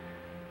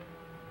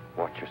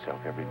 Watch yourself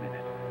every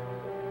minute.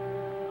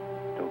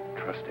 Don't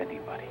trust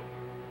anybody.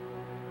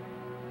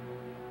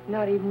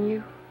 Not even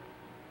you?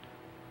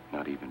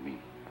 Not even me.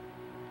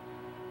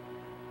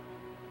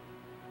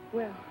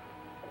 Well,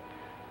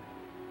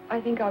 I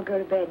think I'll go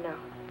to bed now.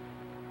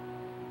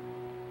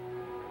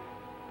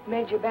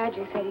 Major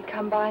Badger said he'd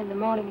come by in the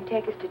morning and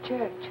take us to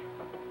church.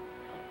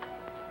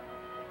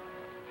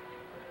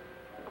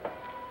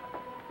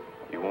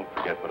 You won't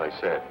forget what I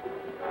said.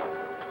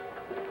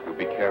 You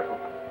be careful.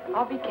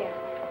 I'll be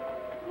careful.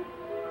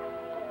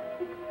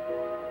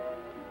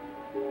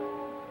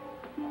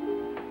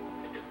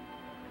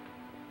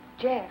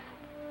 Jeff.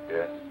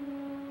 Yes?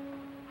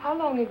 How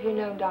long have you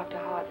known Dr.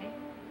 Hartley?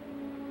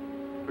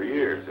 For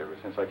years, ever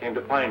since I came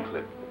to Pine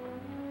Cliff.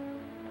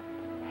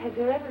 Has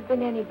there ever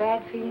been any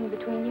bad feeling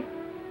between you?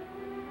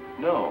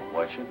 No,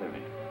 why should there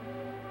be?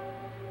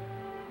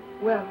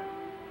 Well,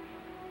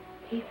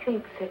 he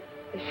thinks that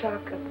the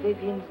shock of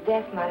Vivian's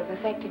death might have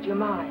affected your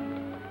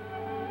mind.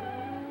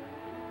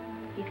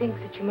 He thinks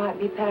that you might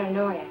be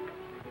paranoid.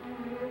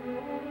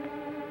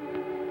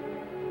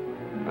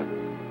 But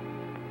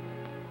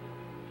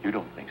you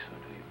don't think so,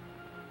 do you?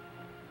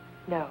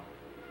 No.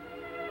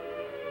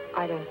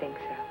 I don't think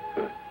so.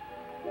 Good.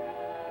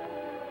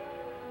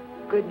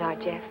 Good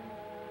night, Jeff.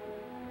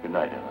 Good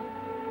night, Ellen.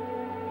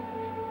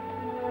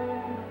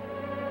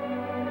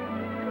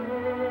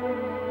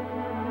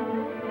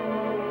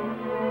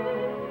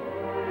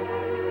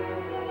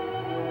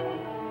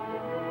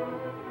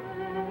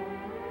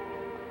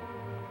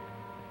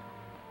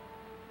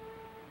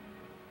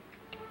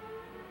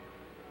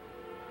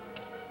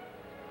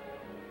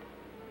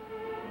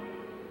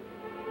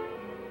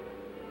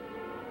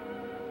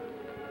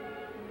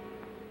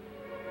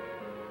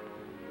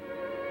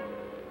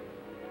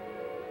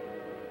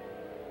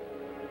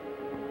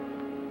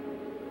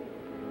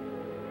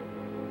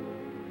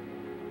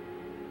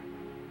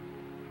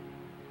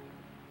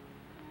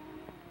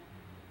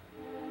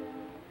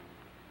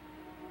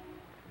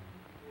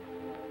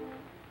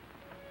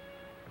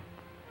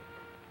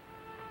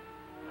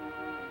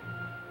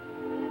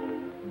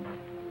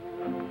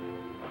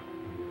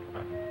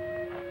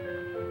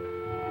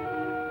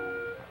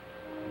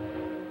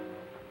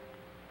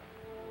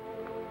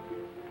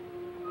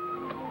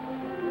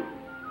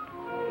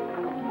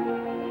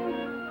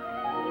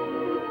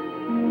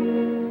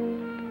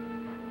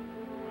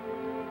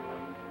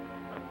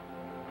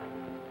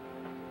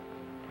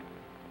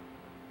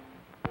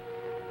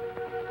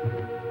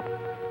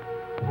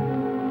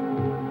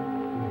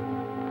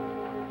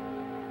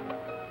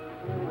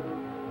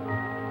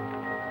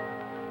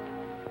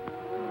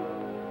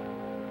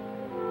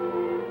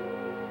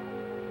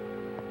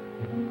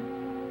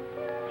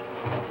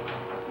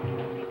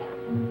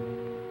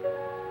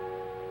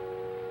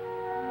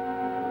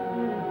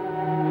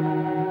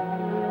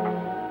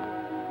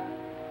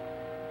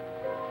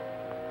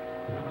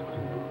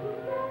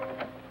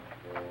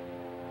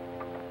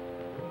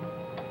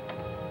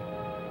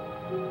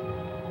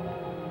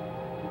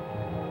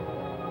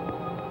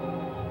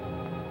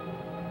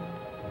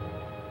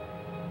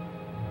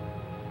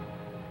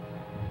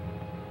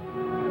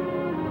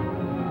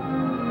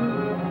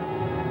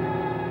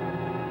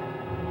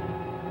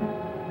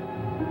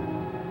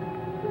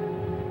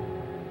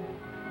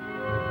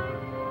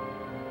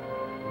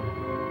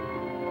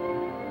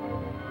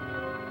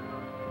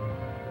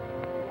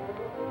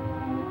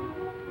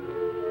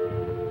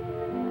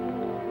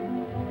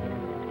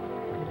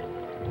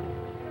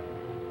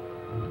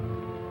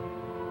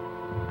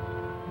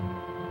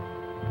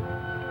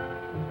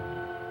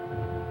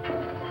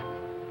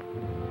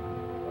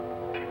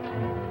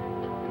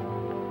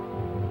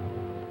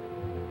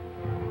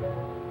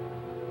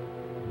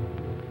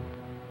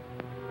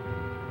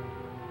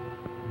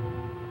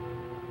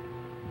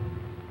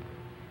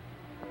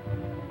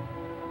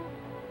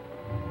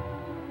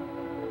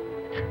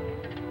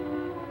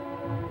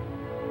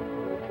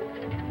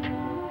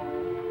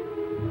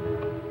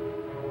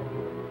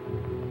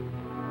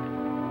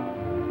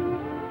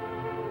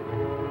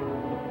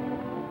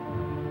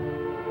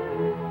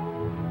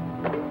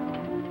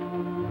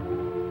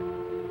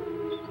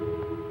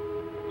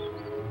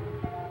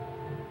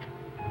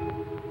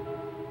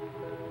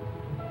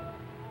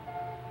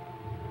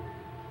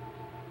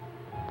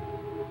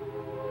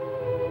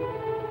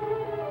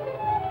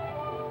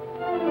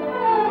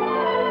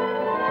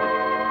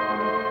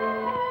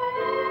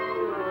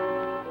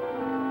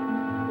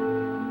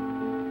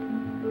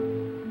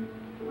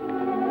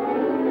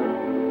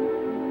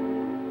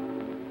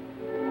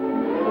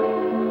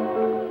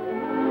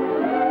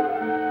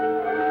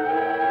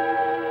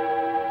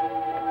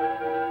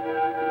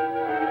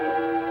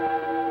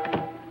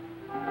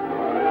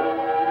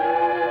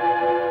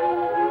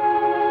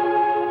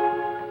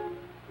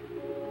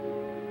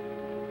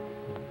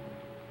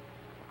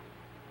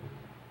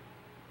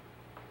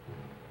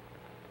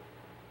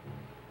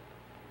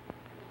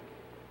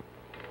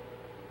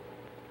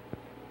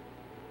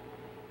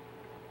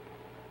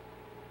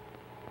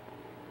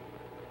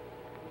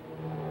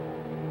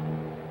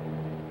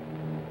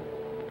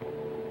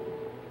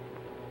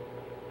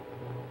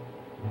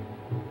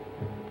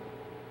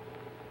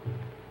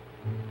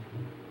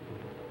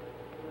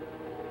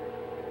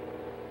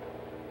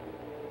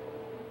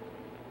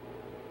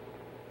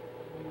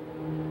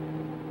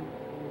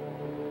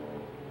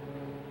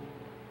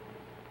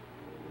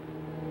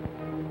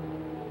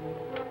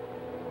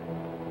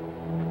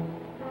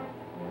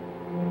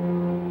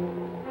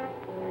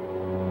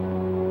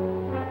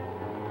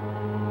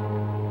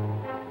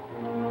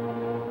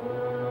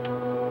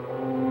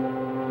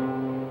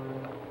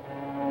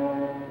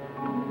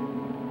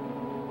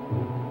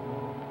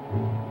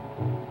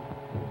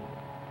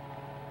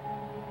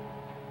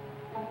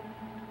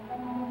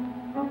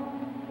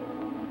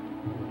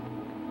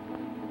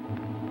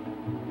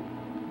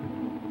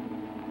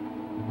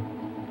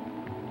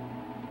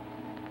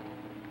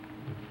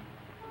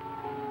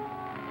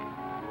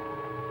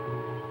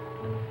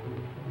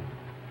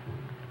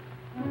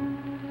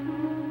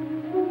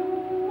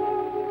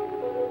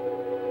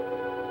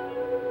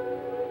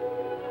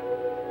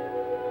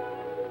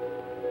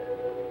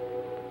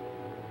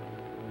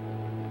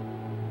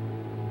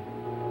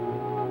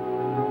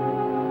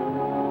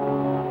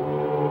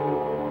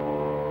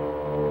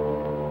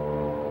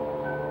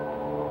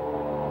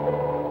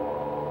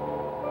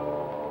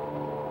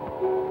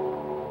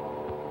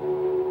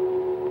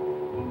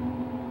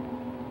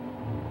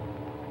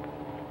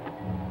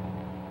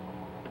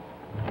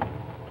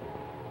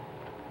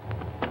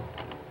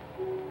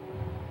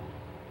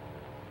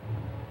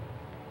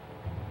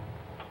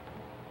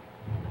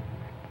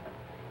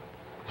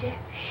 Jeff.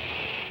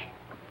 Shh.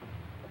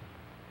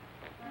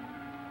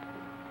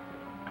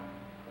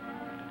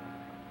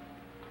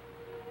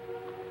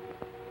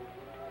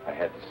 I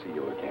had to see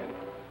you again.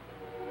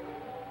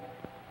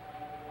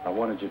 I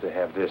wanted you to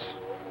have this.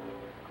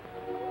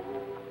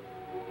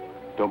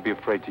 Don't be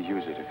afraid to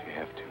use it if you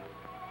have to.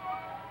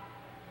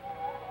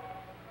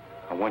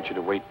 I want you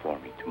to wait for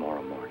me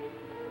tomorrow morning.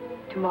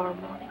 Tomorrow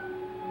morning?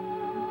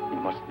 You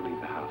mustn't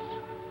leave the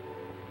house.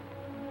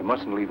 You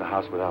mustn't leave the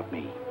house without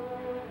me.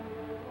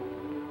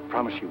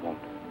 Promise you won't.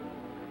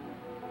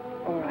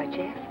 All right,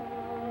 Jeff.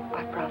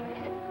 I promise.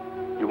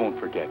 You won't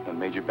forget when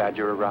Major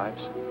Badger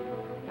arrives?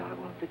 No, I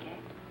won't forget.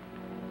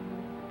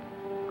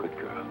 Good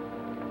girl.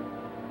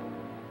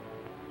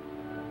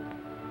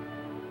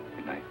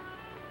 Good night.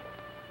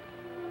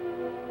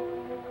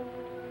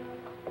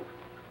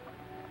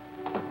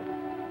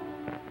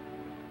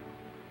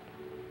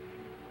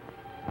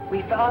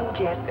 We found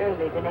Jeff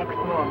early the next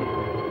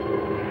morning.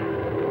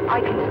 I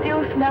can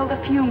still smell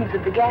the fumes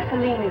of the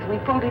gasoline as we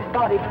pulled his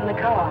body from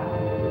the car.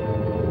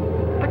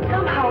 But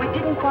somehow it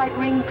didn't quite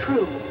ring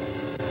true.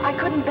 I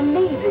couldn't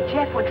believe that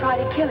Jeff would try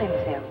to kill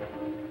himself.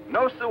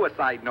 No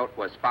suicide note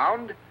was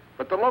found,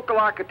 but the local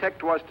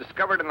architect was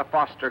discovered in the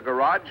Foster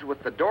garage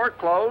with the door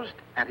closed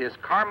and his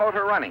car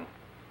motor running.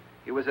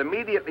 He was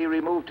immediately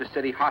removed to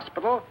City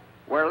Hospital,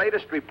 where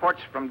latest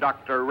reports from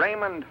Dr.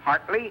 Raymond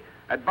Hartley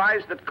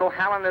advised that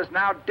Cohalan is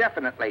now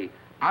definitely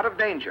out of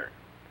danger.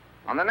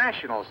 On the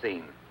national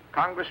scene,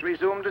 Congress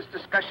resumed its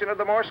discussion of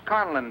the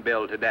Morse-Conlon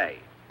bill today.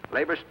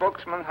 Labor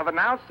spokesmen have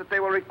announced that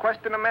they will request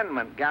an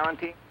amendment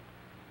guaranteeing...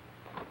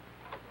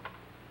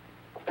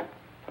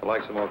 I'd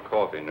like some more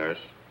coffee, nurse.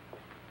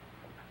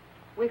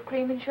 With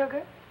cream and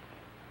sugar?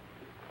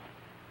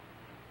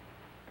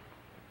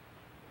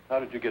 How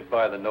did you get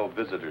by the no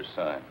visitors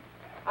sign?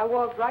 I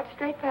walked right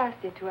straight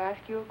past it to ask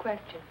you a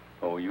question.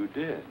 Oh, you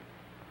did?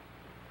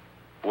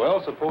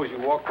 Well, suppose you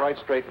walked right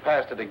straight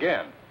past it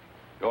again,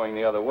 going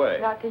the other way.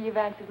 Not till you've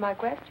answered my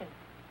question.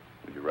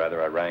 Would you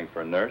rather I rang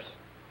for a nurse?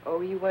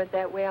 Oh, you weren't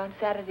that way on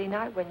Saturday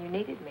night when you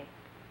needed me.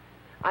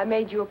 I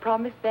made you a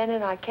promise then,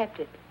 and I kept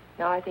it.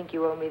 Now I think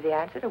you owe me the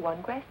answer to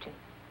one question.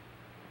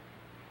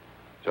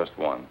 Just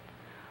one.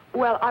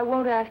 Well, I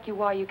won't ask you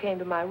why you came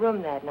to my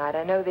room that night.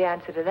 I know the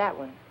answer to that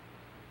one.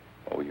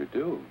 Oh, you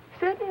do?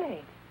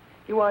 Certainly.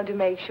 You wanted to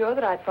make sure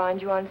that I'd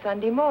find you on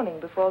Sunday morning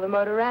before the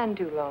motor ran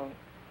too long.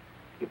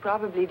 You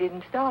probably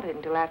didn't start it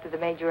until after the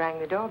major rang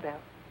the doorbell.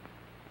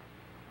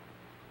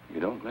 You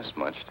don't miss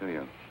much, do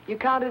you? You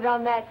counted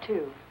on that,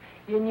 too.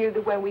 You knew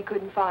that when we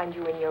couldn't find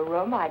you in your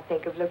room, I'd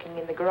think of looking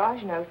in the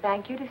garage, no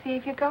thank you, to see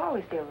if your car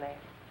was still there.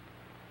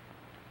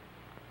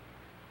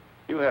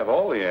 You have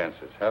all the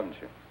answers, haven't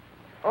you?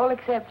 All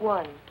except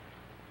one.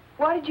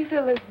 Why did you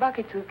fill those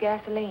buckets with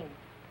gasoline?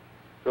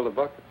 Fill the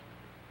buckets?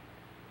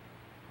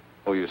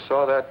 Oh, you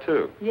saw that,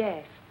 too?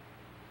 Yes.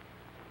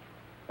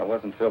 I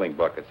wasn't filling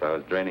buckets. I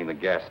was draining the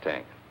gas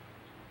tank.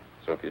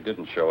 So if you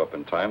didn't show up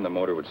in time, the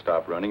motor would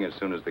stop running as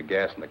soon as the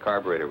gas in the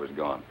carburetor was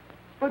gone.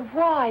 But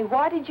why?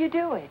 Why did you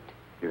do it?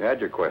 You had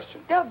your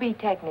question. Don't be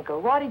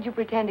technical. Why did you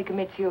pretend to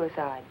commit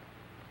suicide?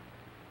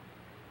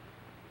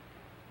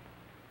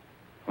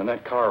 When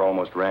that car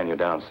almost ran you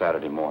down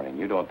Saturday morning,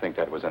 you don't think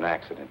that was an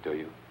accident, do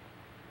you?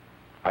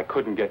 I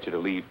couldn't get you to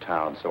leave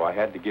town, so I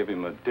had to give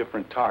him a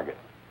different target.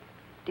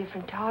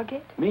 Different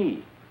target?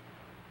 Me.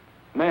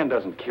 A man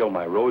doesn't kill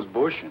my rose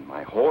bush and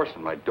my horse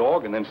and my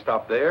dog and then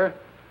stop there.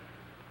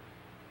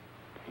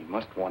 He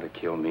must want to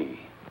kill me.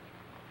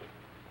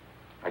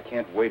 I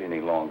can't wait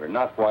any longer,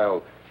 not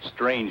while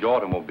strange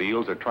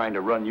automobiles are trying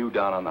to run you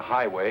down on the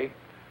highway.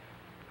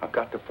 I've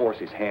got to force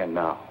his hand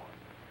now.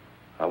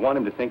 I want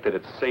him to think that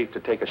it's safe to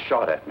take a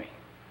shot at me.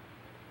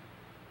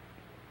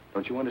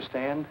 Don't you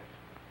understand?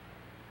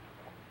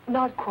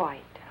 Not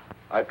quite.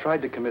 I've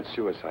tried to commit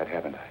suicide,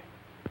 haven't I?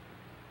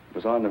 It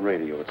was on the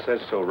radio. It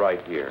says so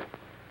right here.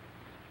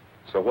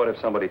 So what if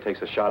somebody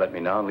takes a shot at me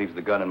now and leaves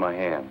the gun in my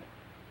hand?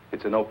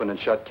 It's an open and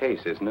shut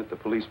case, isn't it? The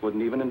police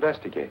wouldn't even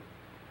investigate.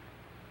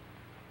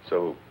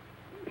 So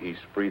he's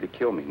free to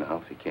kill me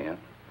now if he can.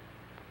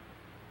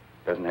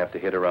 Doesn't have to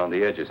hit around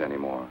the edges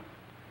anymore.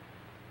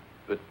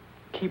 But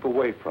keep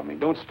away from me.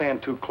 Don't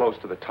stand too close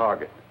to the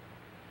target.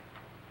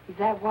 Is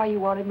that why you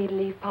wanted me to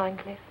leave Pine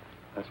Cliff?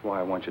 That's why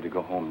I want you to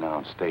go home now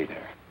and stay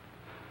there.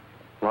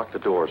 Lock the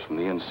doors from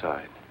the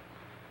inside.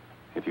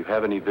 If you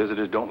have any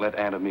visitors, don't let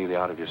Aunt Amelia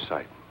out of your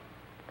sight.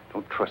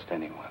 Don't trust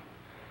anyone.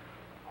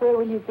 Where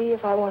will you be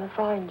if I want to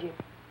find you?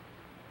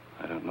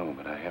 I don't know,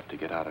 but I have to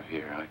get out of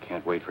here. I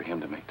can't wait for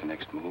him to make the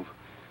next move.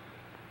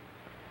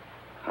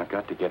 I've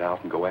got to get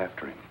out and go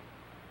after him.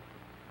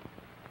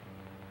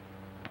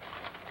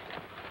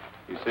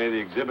 You say the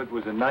exhibit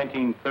was in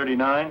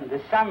 1939?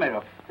 The summer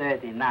of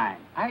 39.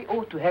 I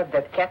ought to have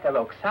that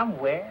catalog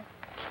somewhere.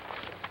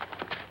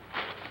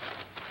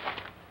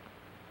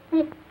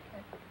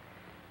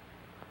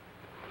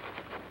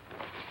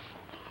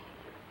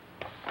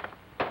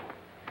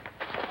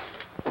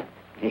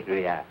 Here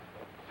we are.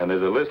 And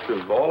there's a list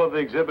of all of the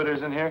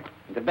exhibitors in here?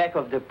 In the back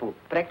of the book.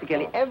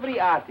 Practically every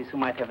artist who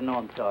might have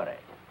known Torre.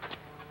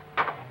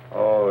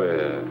 Oh,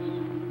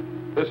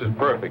 yes. This is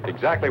perfect.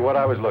 Exactly what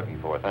I was looking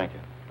for. Thank you.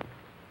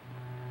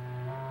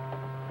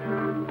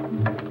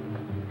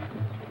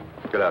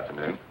 Good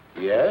afternoon.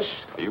 Yes?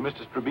 Are you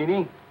Mr.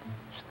 Strabini?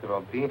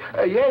 Strabini?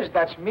 Yes,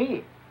 that's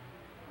me.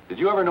 Did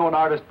you ever know an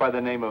artist by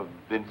the name of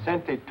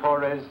Vincente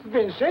Torres?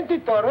 Vincente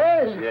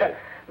Torres? Yes.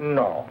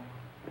 No.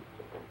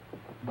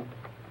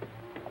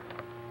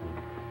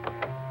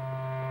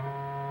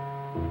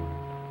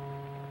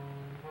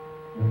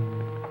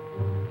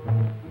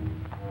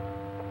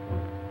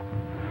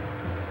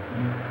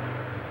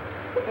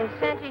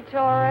 Vincente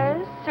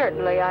Torres?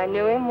 Certainly I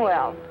knew him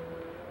well.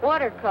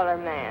 Watercolor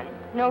man.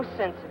 No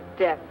sense of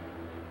depth.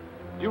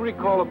 Do you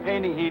recall a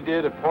painting he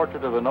did, a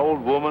portrait of an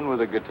old woman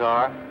with a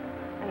guitar?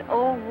 An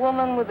old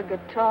woman with a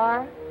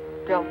guitar?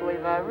 Don't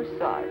believe I ever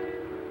saw it.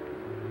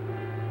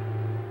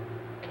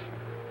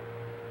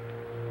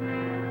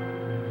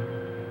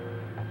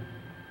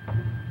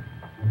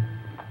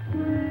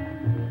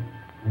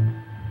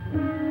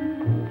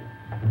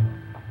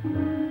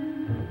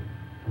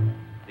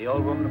 The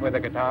old woman with the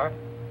guitar?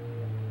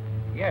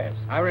 Yes,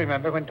 I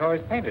remember when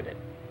Torres painted it.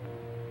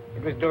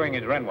 It was during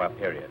his Renoir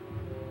period.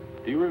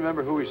 Do you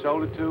remember who he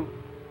sold it to?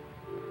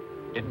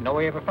 Didn't know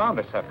he ever found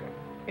a sucker.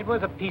 It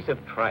was a piece of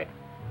tripe.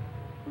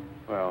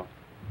 Well,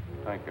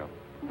 thank you.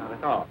 Not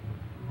at all.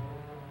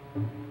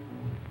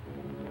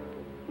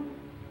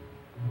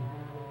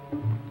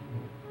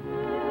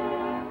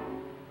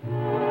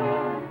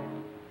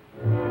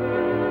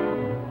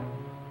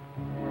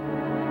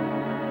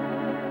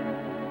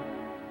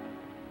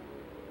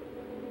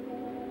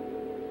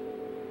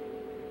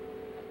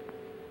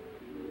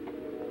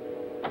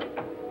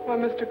 Why,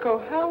 Mr.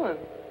 Cohalan,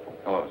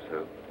 Hello,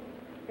 Sue.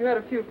 you had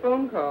a few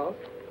phone calls.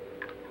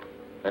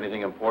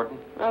 Anything important?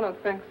 I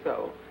don't think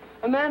so.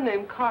 A man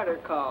named Carter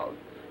called.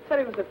 Said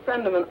he was a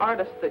friend of an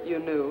artist that you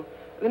knew.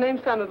 The name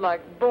sounded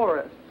like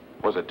Boris.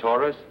 Was it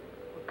Torres?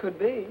 Could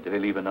be. Did he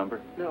leave a number?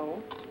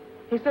 No.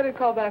 He said he'd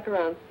call back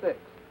around 6.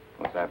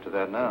 What's after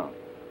that now?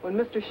 When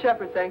Mr.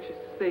 Shepard's anxious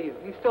to see you.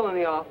 He's still in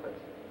the office.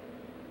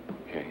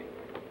 Okay.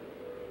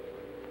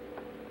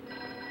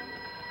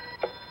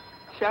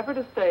 Shepard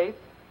Estates.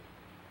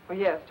 Oh,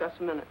 yes, just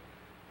a minute.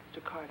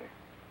 Mr. Carter.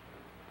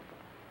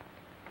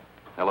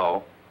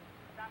 Hello?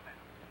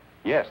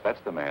 Yes, that's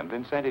the man,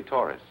 Vincente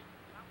Torres.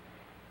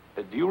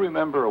 Do you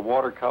remember a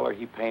watercolor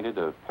he painted,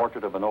 a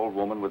portrait of an old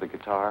woman with a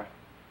guitar?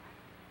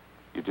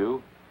 You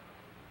do?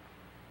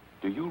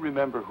 Do you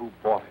remember who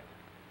bought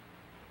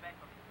it?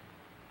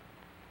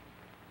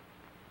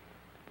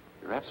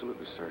 You're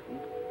absolutely certain?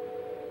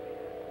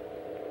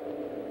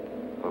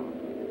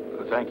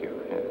 Oh, thank you.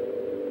 Yeah.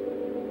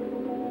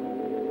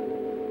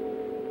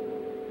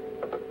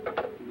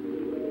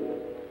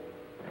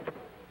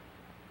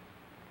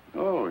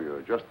 Oh,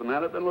 you're just the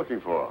man I've been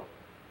looking for.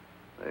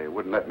 They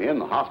wouldn't let me in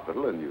the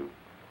hospital, and you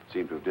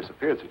seem to have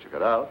disappeared since you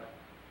got out.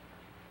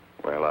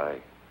 Well, I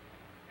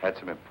had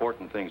some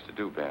important things to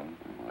do, Ben.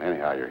 Well,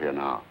 anyhow, you're here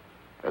now.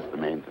 That's the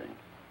main thing.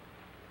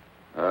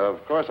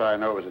 Of course, I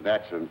know it was an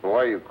accident,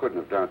 boy. You couldn't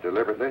have done it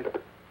deliberately.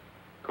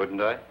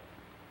 Couldn't I? Of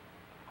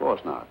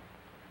course not.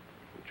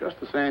 But just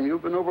the same,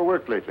 you've been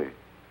overworked lately.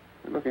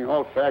 You're looking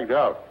all fagged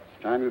out.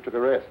 It's time you took a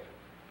rest.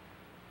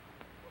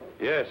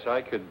 Yes,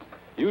 I could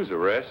use a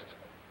rest.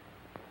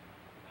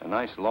 A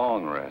nice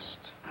long rest.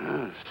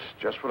 It's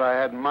just what I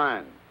had in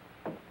mind.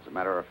 As a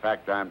matter of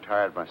fact, I'm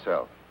tired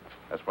myself.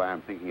 That's why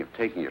I'm thinking of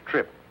taking a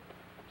trip.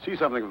 See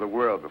something of the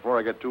world before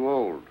I get too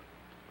old.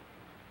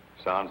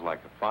 Sounds like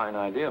a fine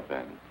idea,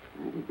 Ben.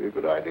 It'd be a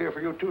good idea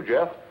for you, too,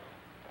 Jeff.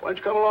 Why don't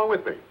you come along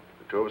with me?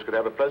 The two of us could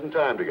have a pleasant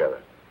time together.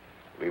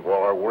 Leave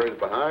all our worries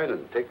behind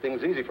and take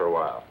things easy for a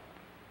while.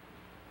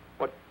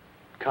 What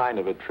kind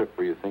of a trip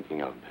were you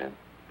thinking of, Ben?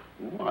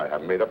 Oh, I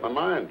haven't made up my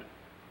mind.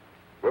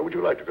 Where would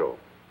you like to go?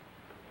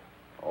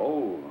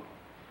 Oh,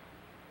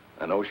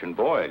 an ocean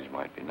voyage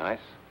might be nice.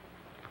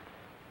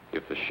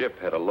 If the ship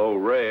had a low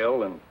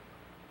rail and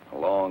a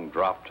long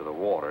drop to the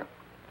water.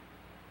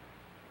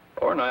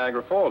 Or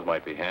Niagara Falls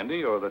might be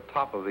handy, or the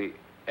top of the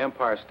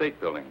Empire State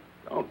Building.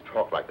 Don't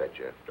talk like that,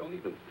 Jeff. Don't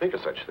even think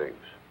of such things.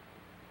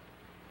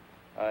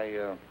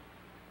 I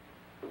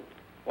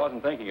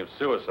wasn't thinking of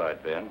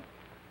suicide, Ben.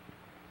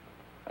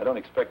 I don't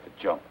expect to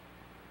jump.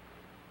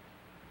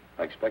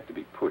 I expect to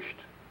be pushed.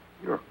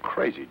 You're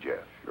crazy,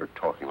 Jeff. You're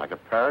talking like a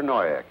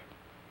paranoiac.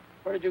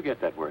 Where did you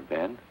get that word,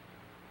 Ben?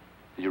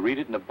 Did you read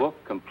it in a book,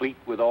 complete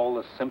with all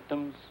the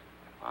symptoms?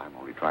 I'm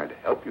only trying to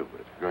help you,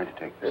 but if you're going to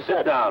take this...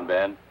 Sit down,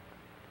 Ben.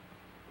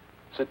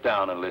 Sit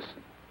down and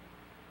listen.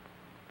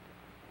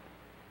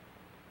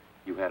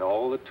 You had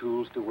all the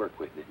tools to work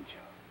with, didn't you?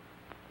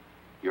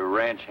 Your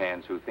ranch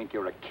hands who think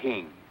you're a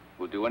king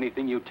will do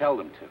anything you tell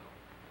them to.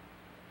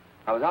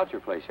 I was out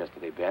your place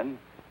yesterday, Ben,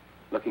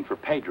 looking for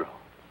Pedro.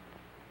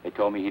 They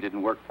told me he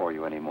didn't work for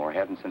you anymore,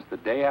 hadn't since the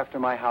day after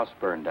my house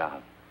burned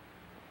down.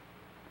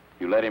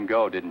 You let him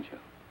go, didn't you?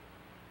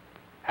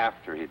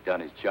 After he'd done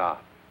his job.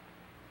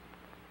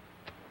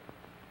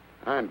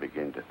 I'm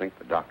beginning to think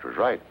the doctor's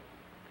right.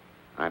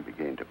 I'm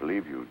beginning to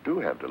believe you do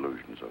have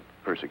delusions of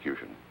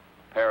persecution.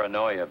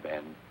 Paranoia,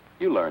 Ben.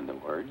 You learned the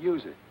word.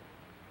 Use it.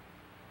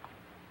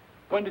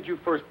 When did you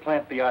first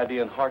plant the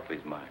idea in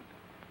Hartley's mind?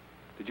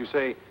 Did you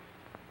say,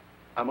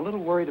 I'm a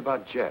little worried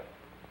about Jeff,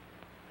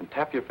 and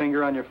tap your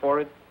finger on your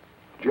forehead?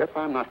 Jeff,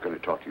 I'm not going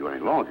to talk to you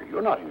any longer.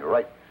 You're not in your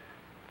right.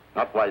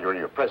 Not while you're in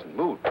your present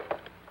mood.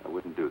 I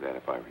wouldn't do that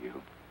if I were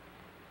you.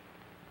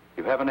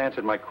 You haven't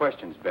answered my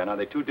questions, Ben. Are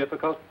they too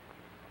difficult?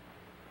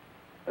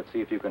 Let's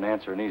see if you can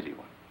answer an easy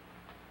one.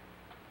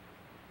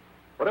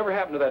 Whatever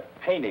happened to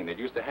that painting that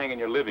used to hang in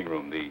your living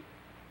room, the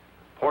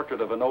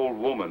portrait of an old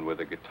woman with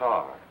a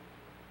guitar?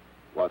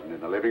 Wasn't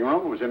in the living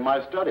room. It was in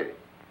my study.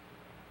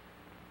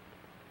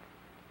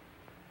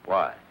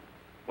 Why?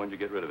 When'd you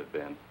get rid of it,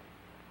 Ben?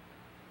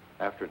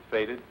 After it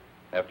faded?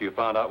 After you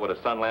found out what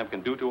a sun lamp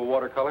can do to a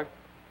watercolor?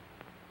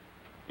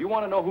 You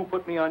want to know who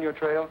put me on your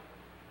trail?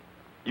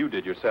 You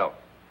did yourself.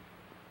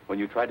 When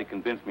you tried to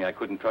convince me I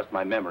couldn't trust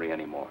my memory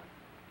anymore.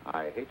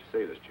 I hate to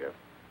say this, Jeff,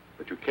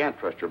 but you can't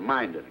trust your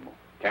mind anymore.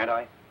 Can't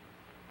I?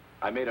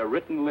 I made a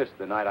written list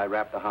the night I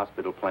wrapped the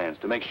hospital plans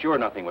to make sure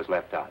nothing was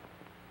left out.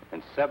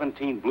 And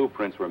 17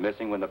 blueprints were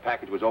missing when the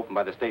package was opened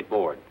by the state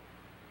board.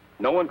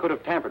 No one could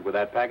have tampered with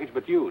that package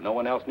but you. No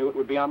one else knew it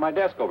would be on my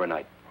desk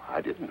overnight. I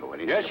didn't know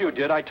anything. Yes, you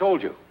did. I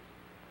told you.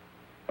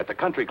 At the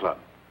country club.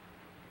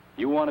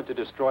 You wanted to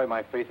destroy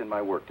my faith in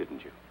my work,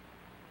 didn't you?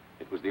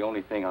 It was the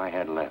only thing I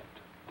had left.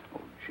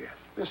 Oh, Jeff,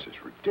 this is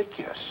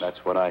ridiculous.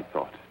 That's what I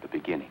thought at the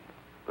beginning.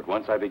 But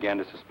once I began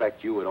to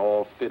suspect you, it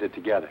all fitted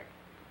together.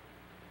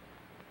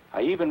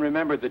 I even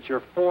remembered that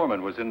your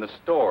foreman was in the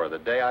store the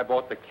day I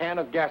bought the can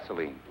of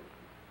gasoline.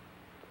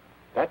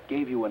 That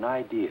gave you an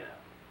idea,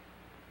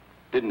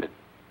 didn't it?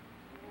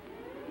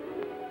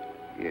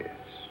 Yes.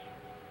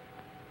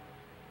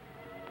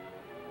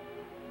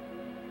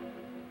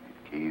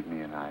 It gave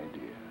me an idea.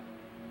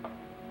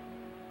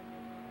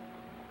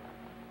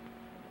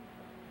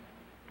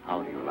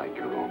 How do you like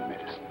your own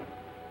medicine?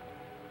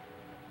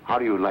 How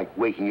do you like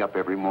waking up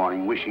every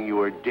morning wishing you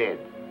were dead?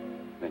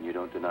 Then you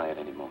don't deny it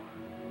anymore.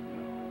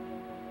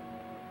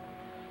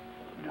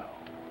 No.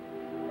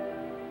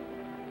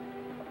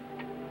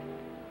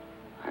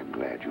 I'm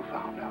glad you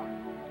found out.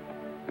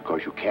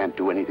 Because you can't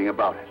do anything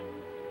about it.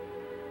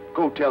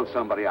 Go tell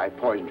somebody I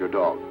poisoned your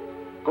dog.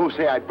 Go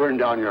say I burned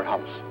down your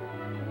house.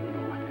 You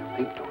know what they'll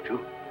think, don't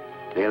you?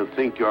 They'll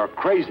think you're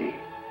crazy.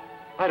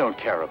 I don't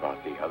care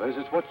about the others.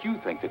 It's what you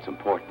think that's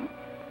important.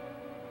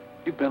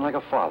 You've been like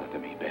a father to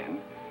me, Ben.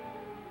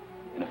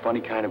 In a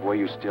funny kind of way,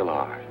 you still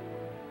are.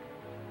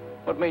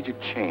 What made you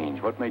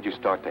change? What made you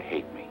start to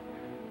hate me?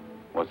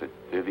 Was it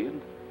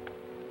Vivian?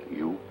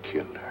 You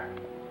killed her.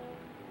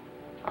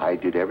 I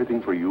did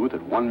everything for you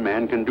that one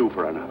man can do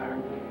for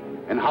another.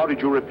 And how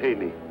did you repay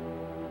me?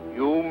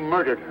 You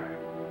murdered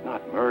her.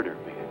 Not murder,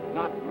 Ben.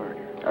 Not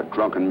murder. A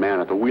drunken man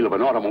at the wheel of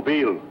an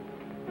automobile.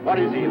 What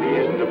is he if he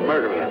isn't a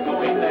murderer? Can't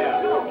go in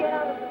there. No, get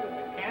out of the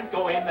room. Can't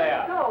go in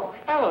there. Go.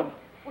 Ellen,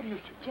 what are you...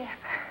 Jeff.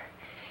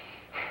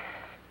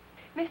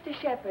 Mr.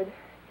 Shepard,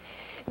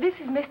 this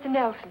is Mr.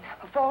 Nelson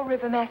of Fall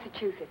River,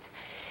 Massachusetts.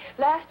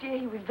 Last year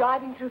he was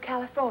driving through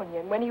California,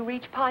 and when he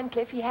reached Pine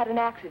Cliff, he had an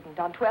accident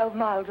on 12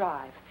 Mile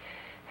Drive.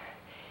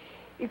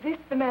 Is this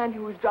the man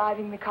who was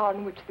driving the car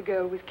in which the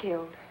girl was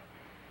killed?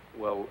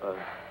 Well,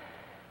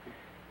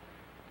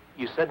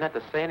 you said not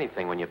to say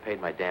anything when you paid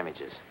my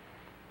damages.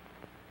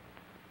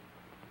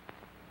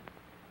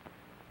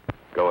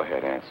 Go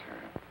ahead, answer.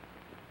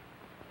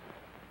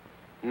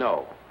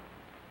 No.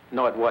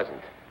 No, it wasn't.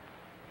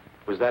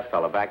 It was that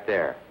fella back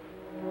there.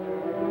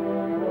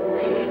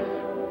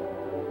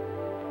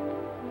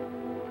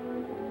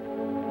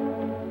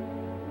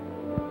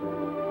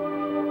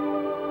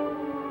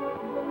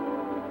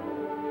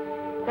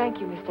 Thank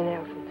you, Mr.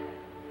 Nelson.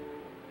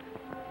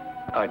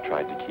 I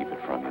tried to keep it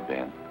from you,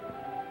 Ben.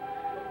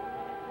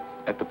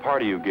 At the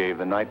party you gave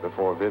the night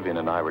before Vivian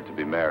and I were to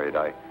be married,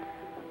 I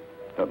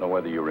don't know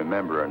whether you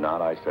remember or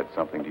not, I said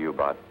something to you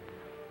about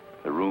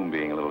the room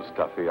being a little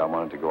stuffy. I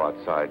wanted to go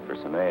outside for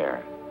some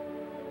air.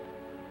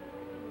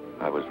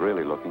 I was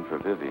really looking for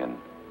Vivian.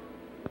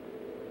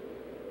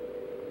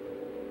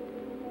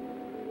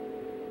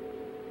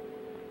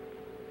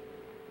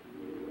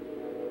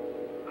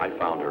 I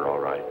found her, all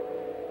right.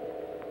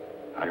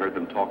 I heard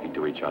them talking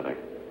to each other.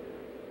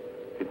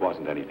 It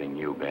wasn't anything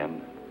new,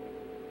 Ben.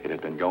 It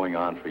had been going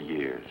on for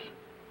years,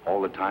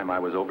 all the time I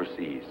was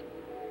overseas.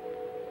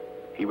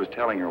 He was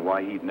telling her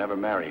why he'd never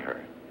marry her.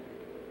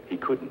 He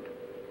couldn't.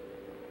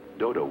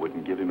 Dodo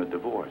wouldn't give him a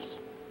divorce.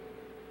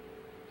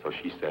 So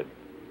she said,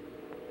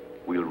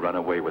 we'll run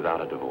away without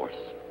a divorce.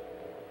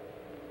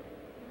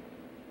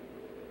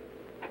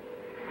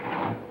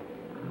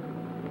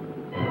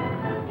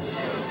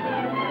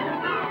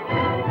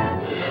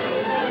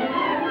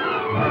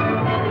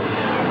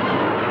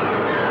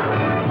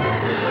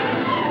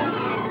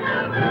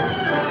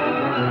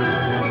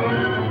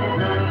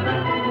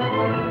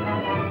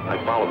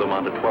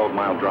 On the 12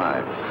 Mile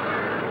Drive.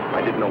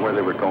 I didn't know where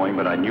they were going,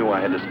 but I knew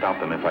I had to stop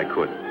them if I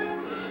could.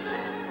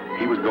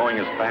 He was going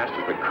as fast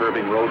as the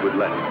curving road would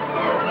let him.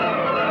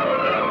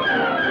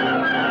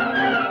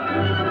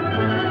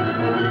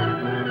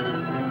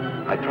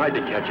 I tried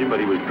to catch him, but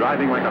he was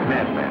driving like a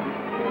madman.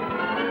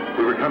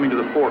 We were coming to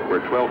the fork where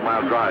 12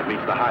 Mile Drive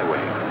meets the highway.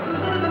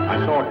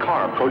 I saw a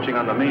car approaching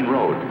on the main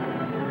road.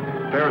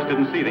 Ferris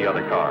didn't see the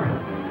other car.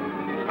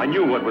 I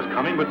knew what was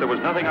coming, but there was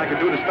nothing I could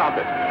do to stop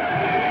it.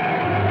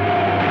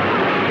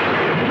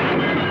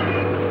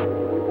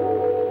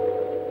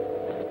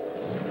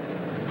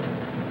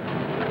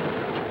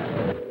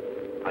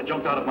 I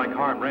jumped out of my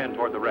car and ran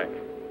toward the wreck.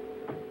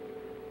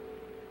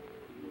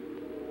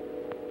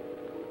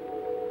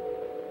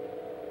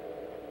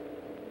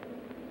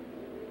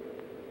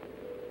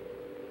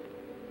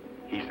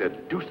 He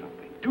said, do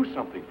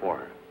something for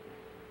her.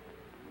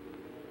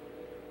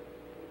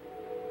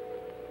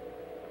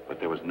 But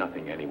there was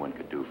nothing anyone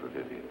could do for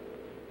Vivian.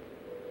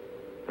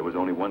 There was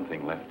only one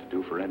thing left to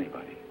do for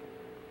anybody.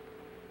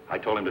 I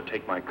told him to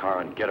take my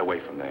car and get away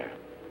from there.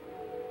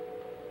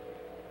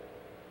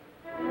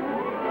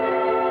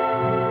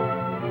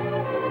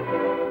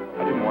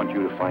 I didn't want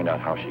you to find out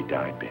how she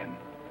died, Ben,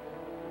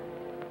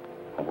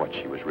 or what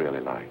she was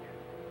really like.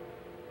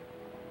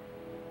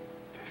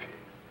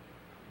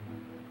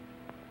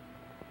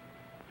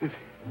 Vivian.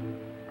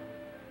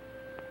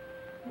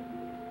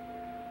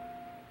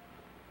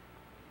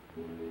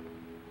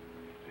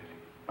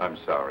 I'm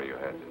sorry you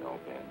had to know,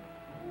 Ben.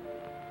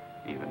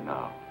 Even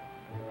now.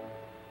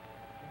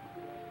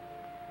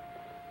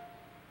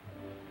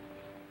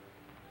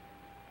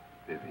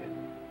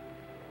 Vivian,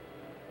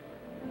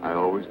 I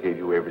always gave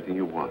you everything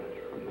you wanted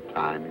from the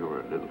time you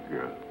were a little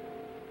girl.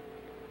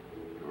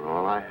 You were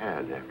all I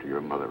had after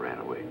your mother ran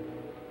away.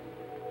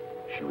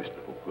 She was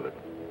no good.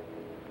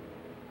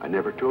 I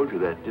never told you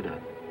that, did I?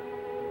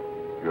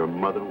 Your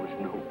mother was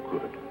no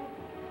good.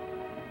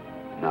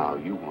 Now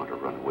you want to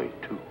run away,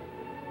 too.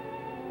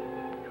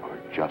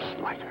 You're just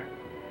like her.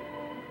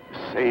 The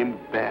same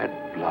bad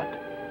blood.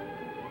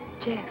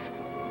 Jeff,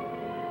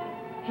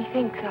 he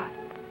thinks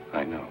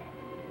I know.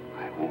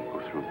 I won't go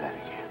through that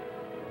again.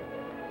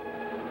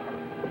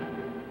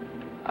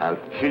 I'll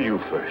kill you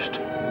first.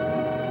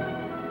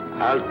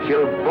 I'll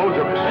kill both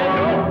of us.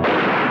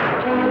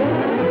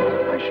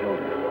 My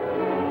shoulder.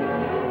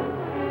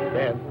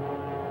 Ben,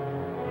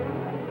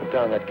 put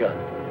down that gun.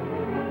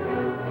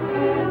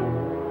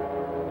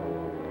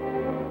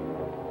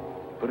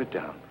 Put it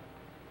down.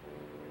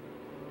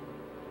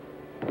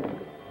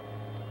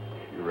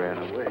 She ran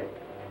away.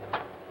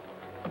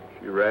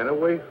 She ran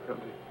away from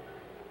me.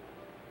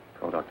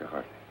 Call Dr.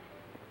 Hartley.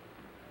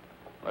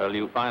 Well,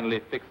 you finally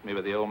fixed me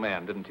with the old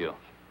man, didn't you?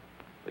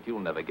 But you'll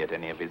never get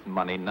any of his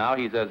money now.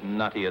 He's as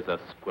nutty as a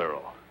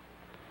squirrel.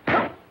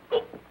 Now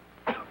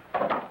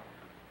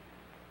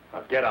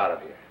get out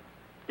of here.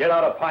 Get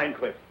out of Pine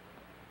Cliff.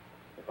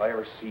 If I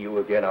ever see you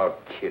again, I'll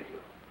kill you.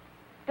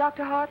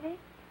 Dr. Hartley,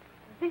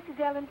 this is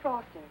Ellen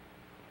Foster.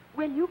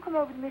 Will you come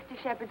over to Mr.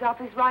 Shepard's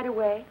office right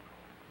away?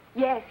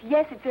 Yes,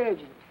 it's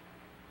urgent.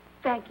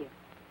 Thank you.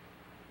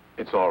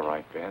 It's all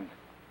right, Ben.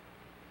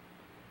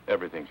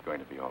 Everything's going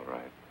to be all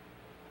right.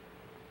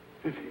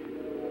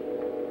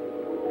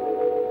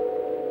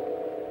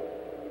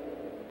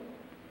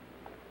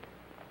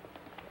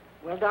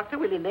 Well, Doctor,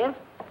 will he live?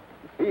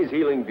 He's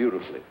healing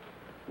beautifully.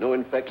 No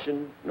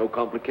infection, no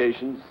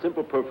complications,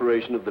 simple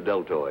perforation of the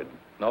deltoid.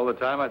 And all the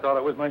time I thought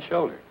it was my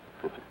shoulder.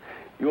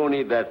 You won't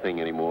need that thing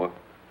anymore.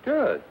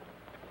 Good.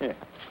 Yeah.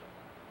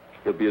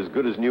 He'll be as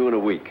good as new in a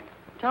week.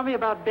 Tell me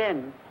about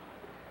Ben.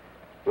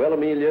 Well,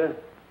 Amelia,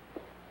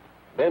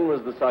 Ben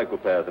was the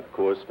psychopath, of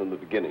course, from the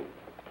beginning.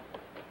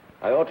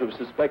 I ought to have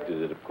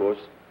suspected it, of course.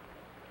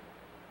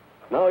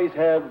 Now he's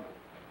had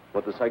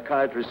what the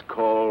psychiatrists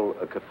call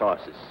a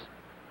catharsis.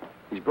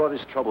 He's brought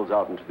his troubles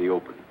out into the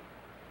open.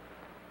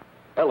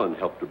 Ellen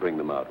helped to bring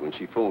them out when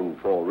she phoned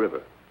Fall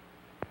River.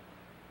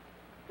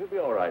 He'll be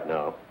all right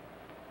now,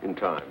 in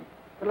time.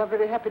 Well, I'm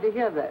very happy to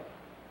hear that.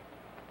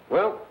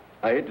 Well,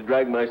 I hate to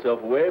drag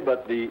myself away,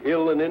 but the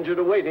ill and injured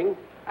are waiting.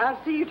 I'll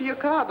see you to your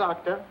car,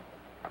 Doctor.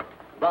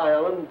 Bye,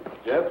 Ellen.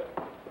 Jeff?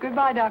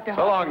 Goodbye, Dr.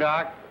 So long,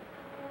 Doc.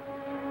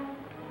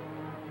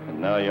 And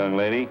now, young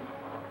lady,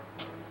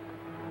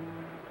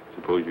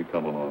 suppose you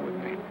come along with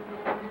me.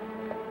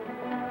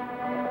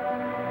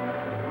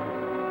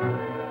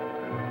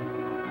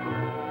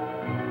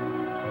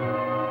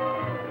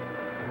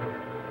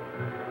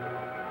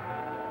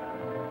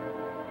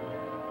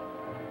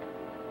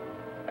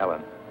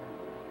 Ellen.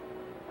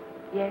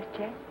 Yes,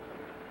 Jeff?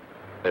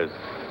 There's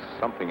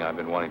something I've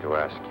been wanting to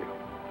ask you.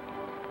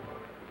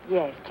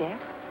 Yes, Jeff?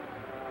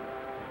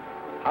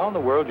 How in the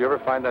world did you ever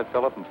find that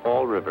fellow from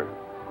Fall River?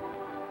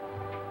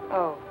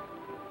 Oh,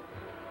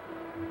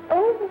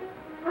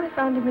 I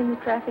found him in the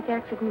traffic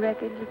accident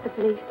records at the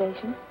police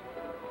station.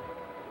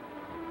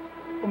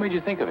 What made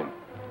you think of him?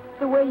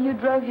 The way you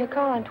drove your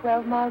car on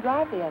 12 Mile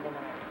Drive the other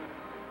night.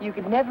 You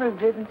could never have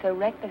driven so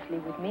recklessly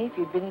with me if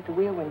you'd been at the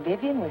wheel when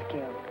Vivian was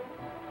killed.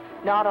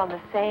 Not on the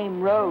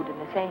same road in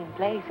the same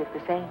place at the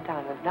same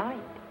time of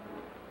night.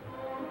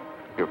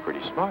 You're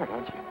pretty smart,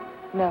 aren't you?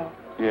 No.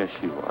 Yes,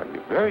 you are.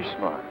 You're very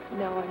smart.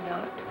 No, I'm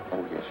not.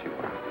 Oh, yes, you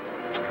are.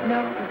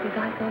 No, because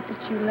I thought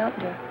that you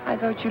loved her. I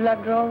thought you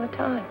loved her all the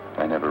time.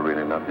 I never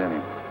really loved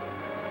anyone.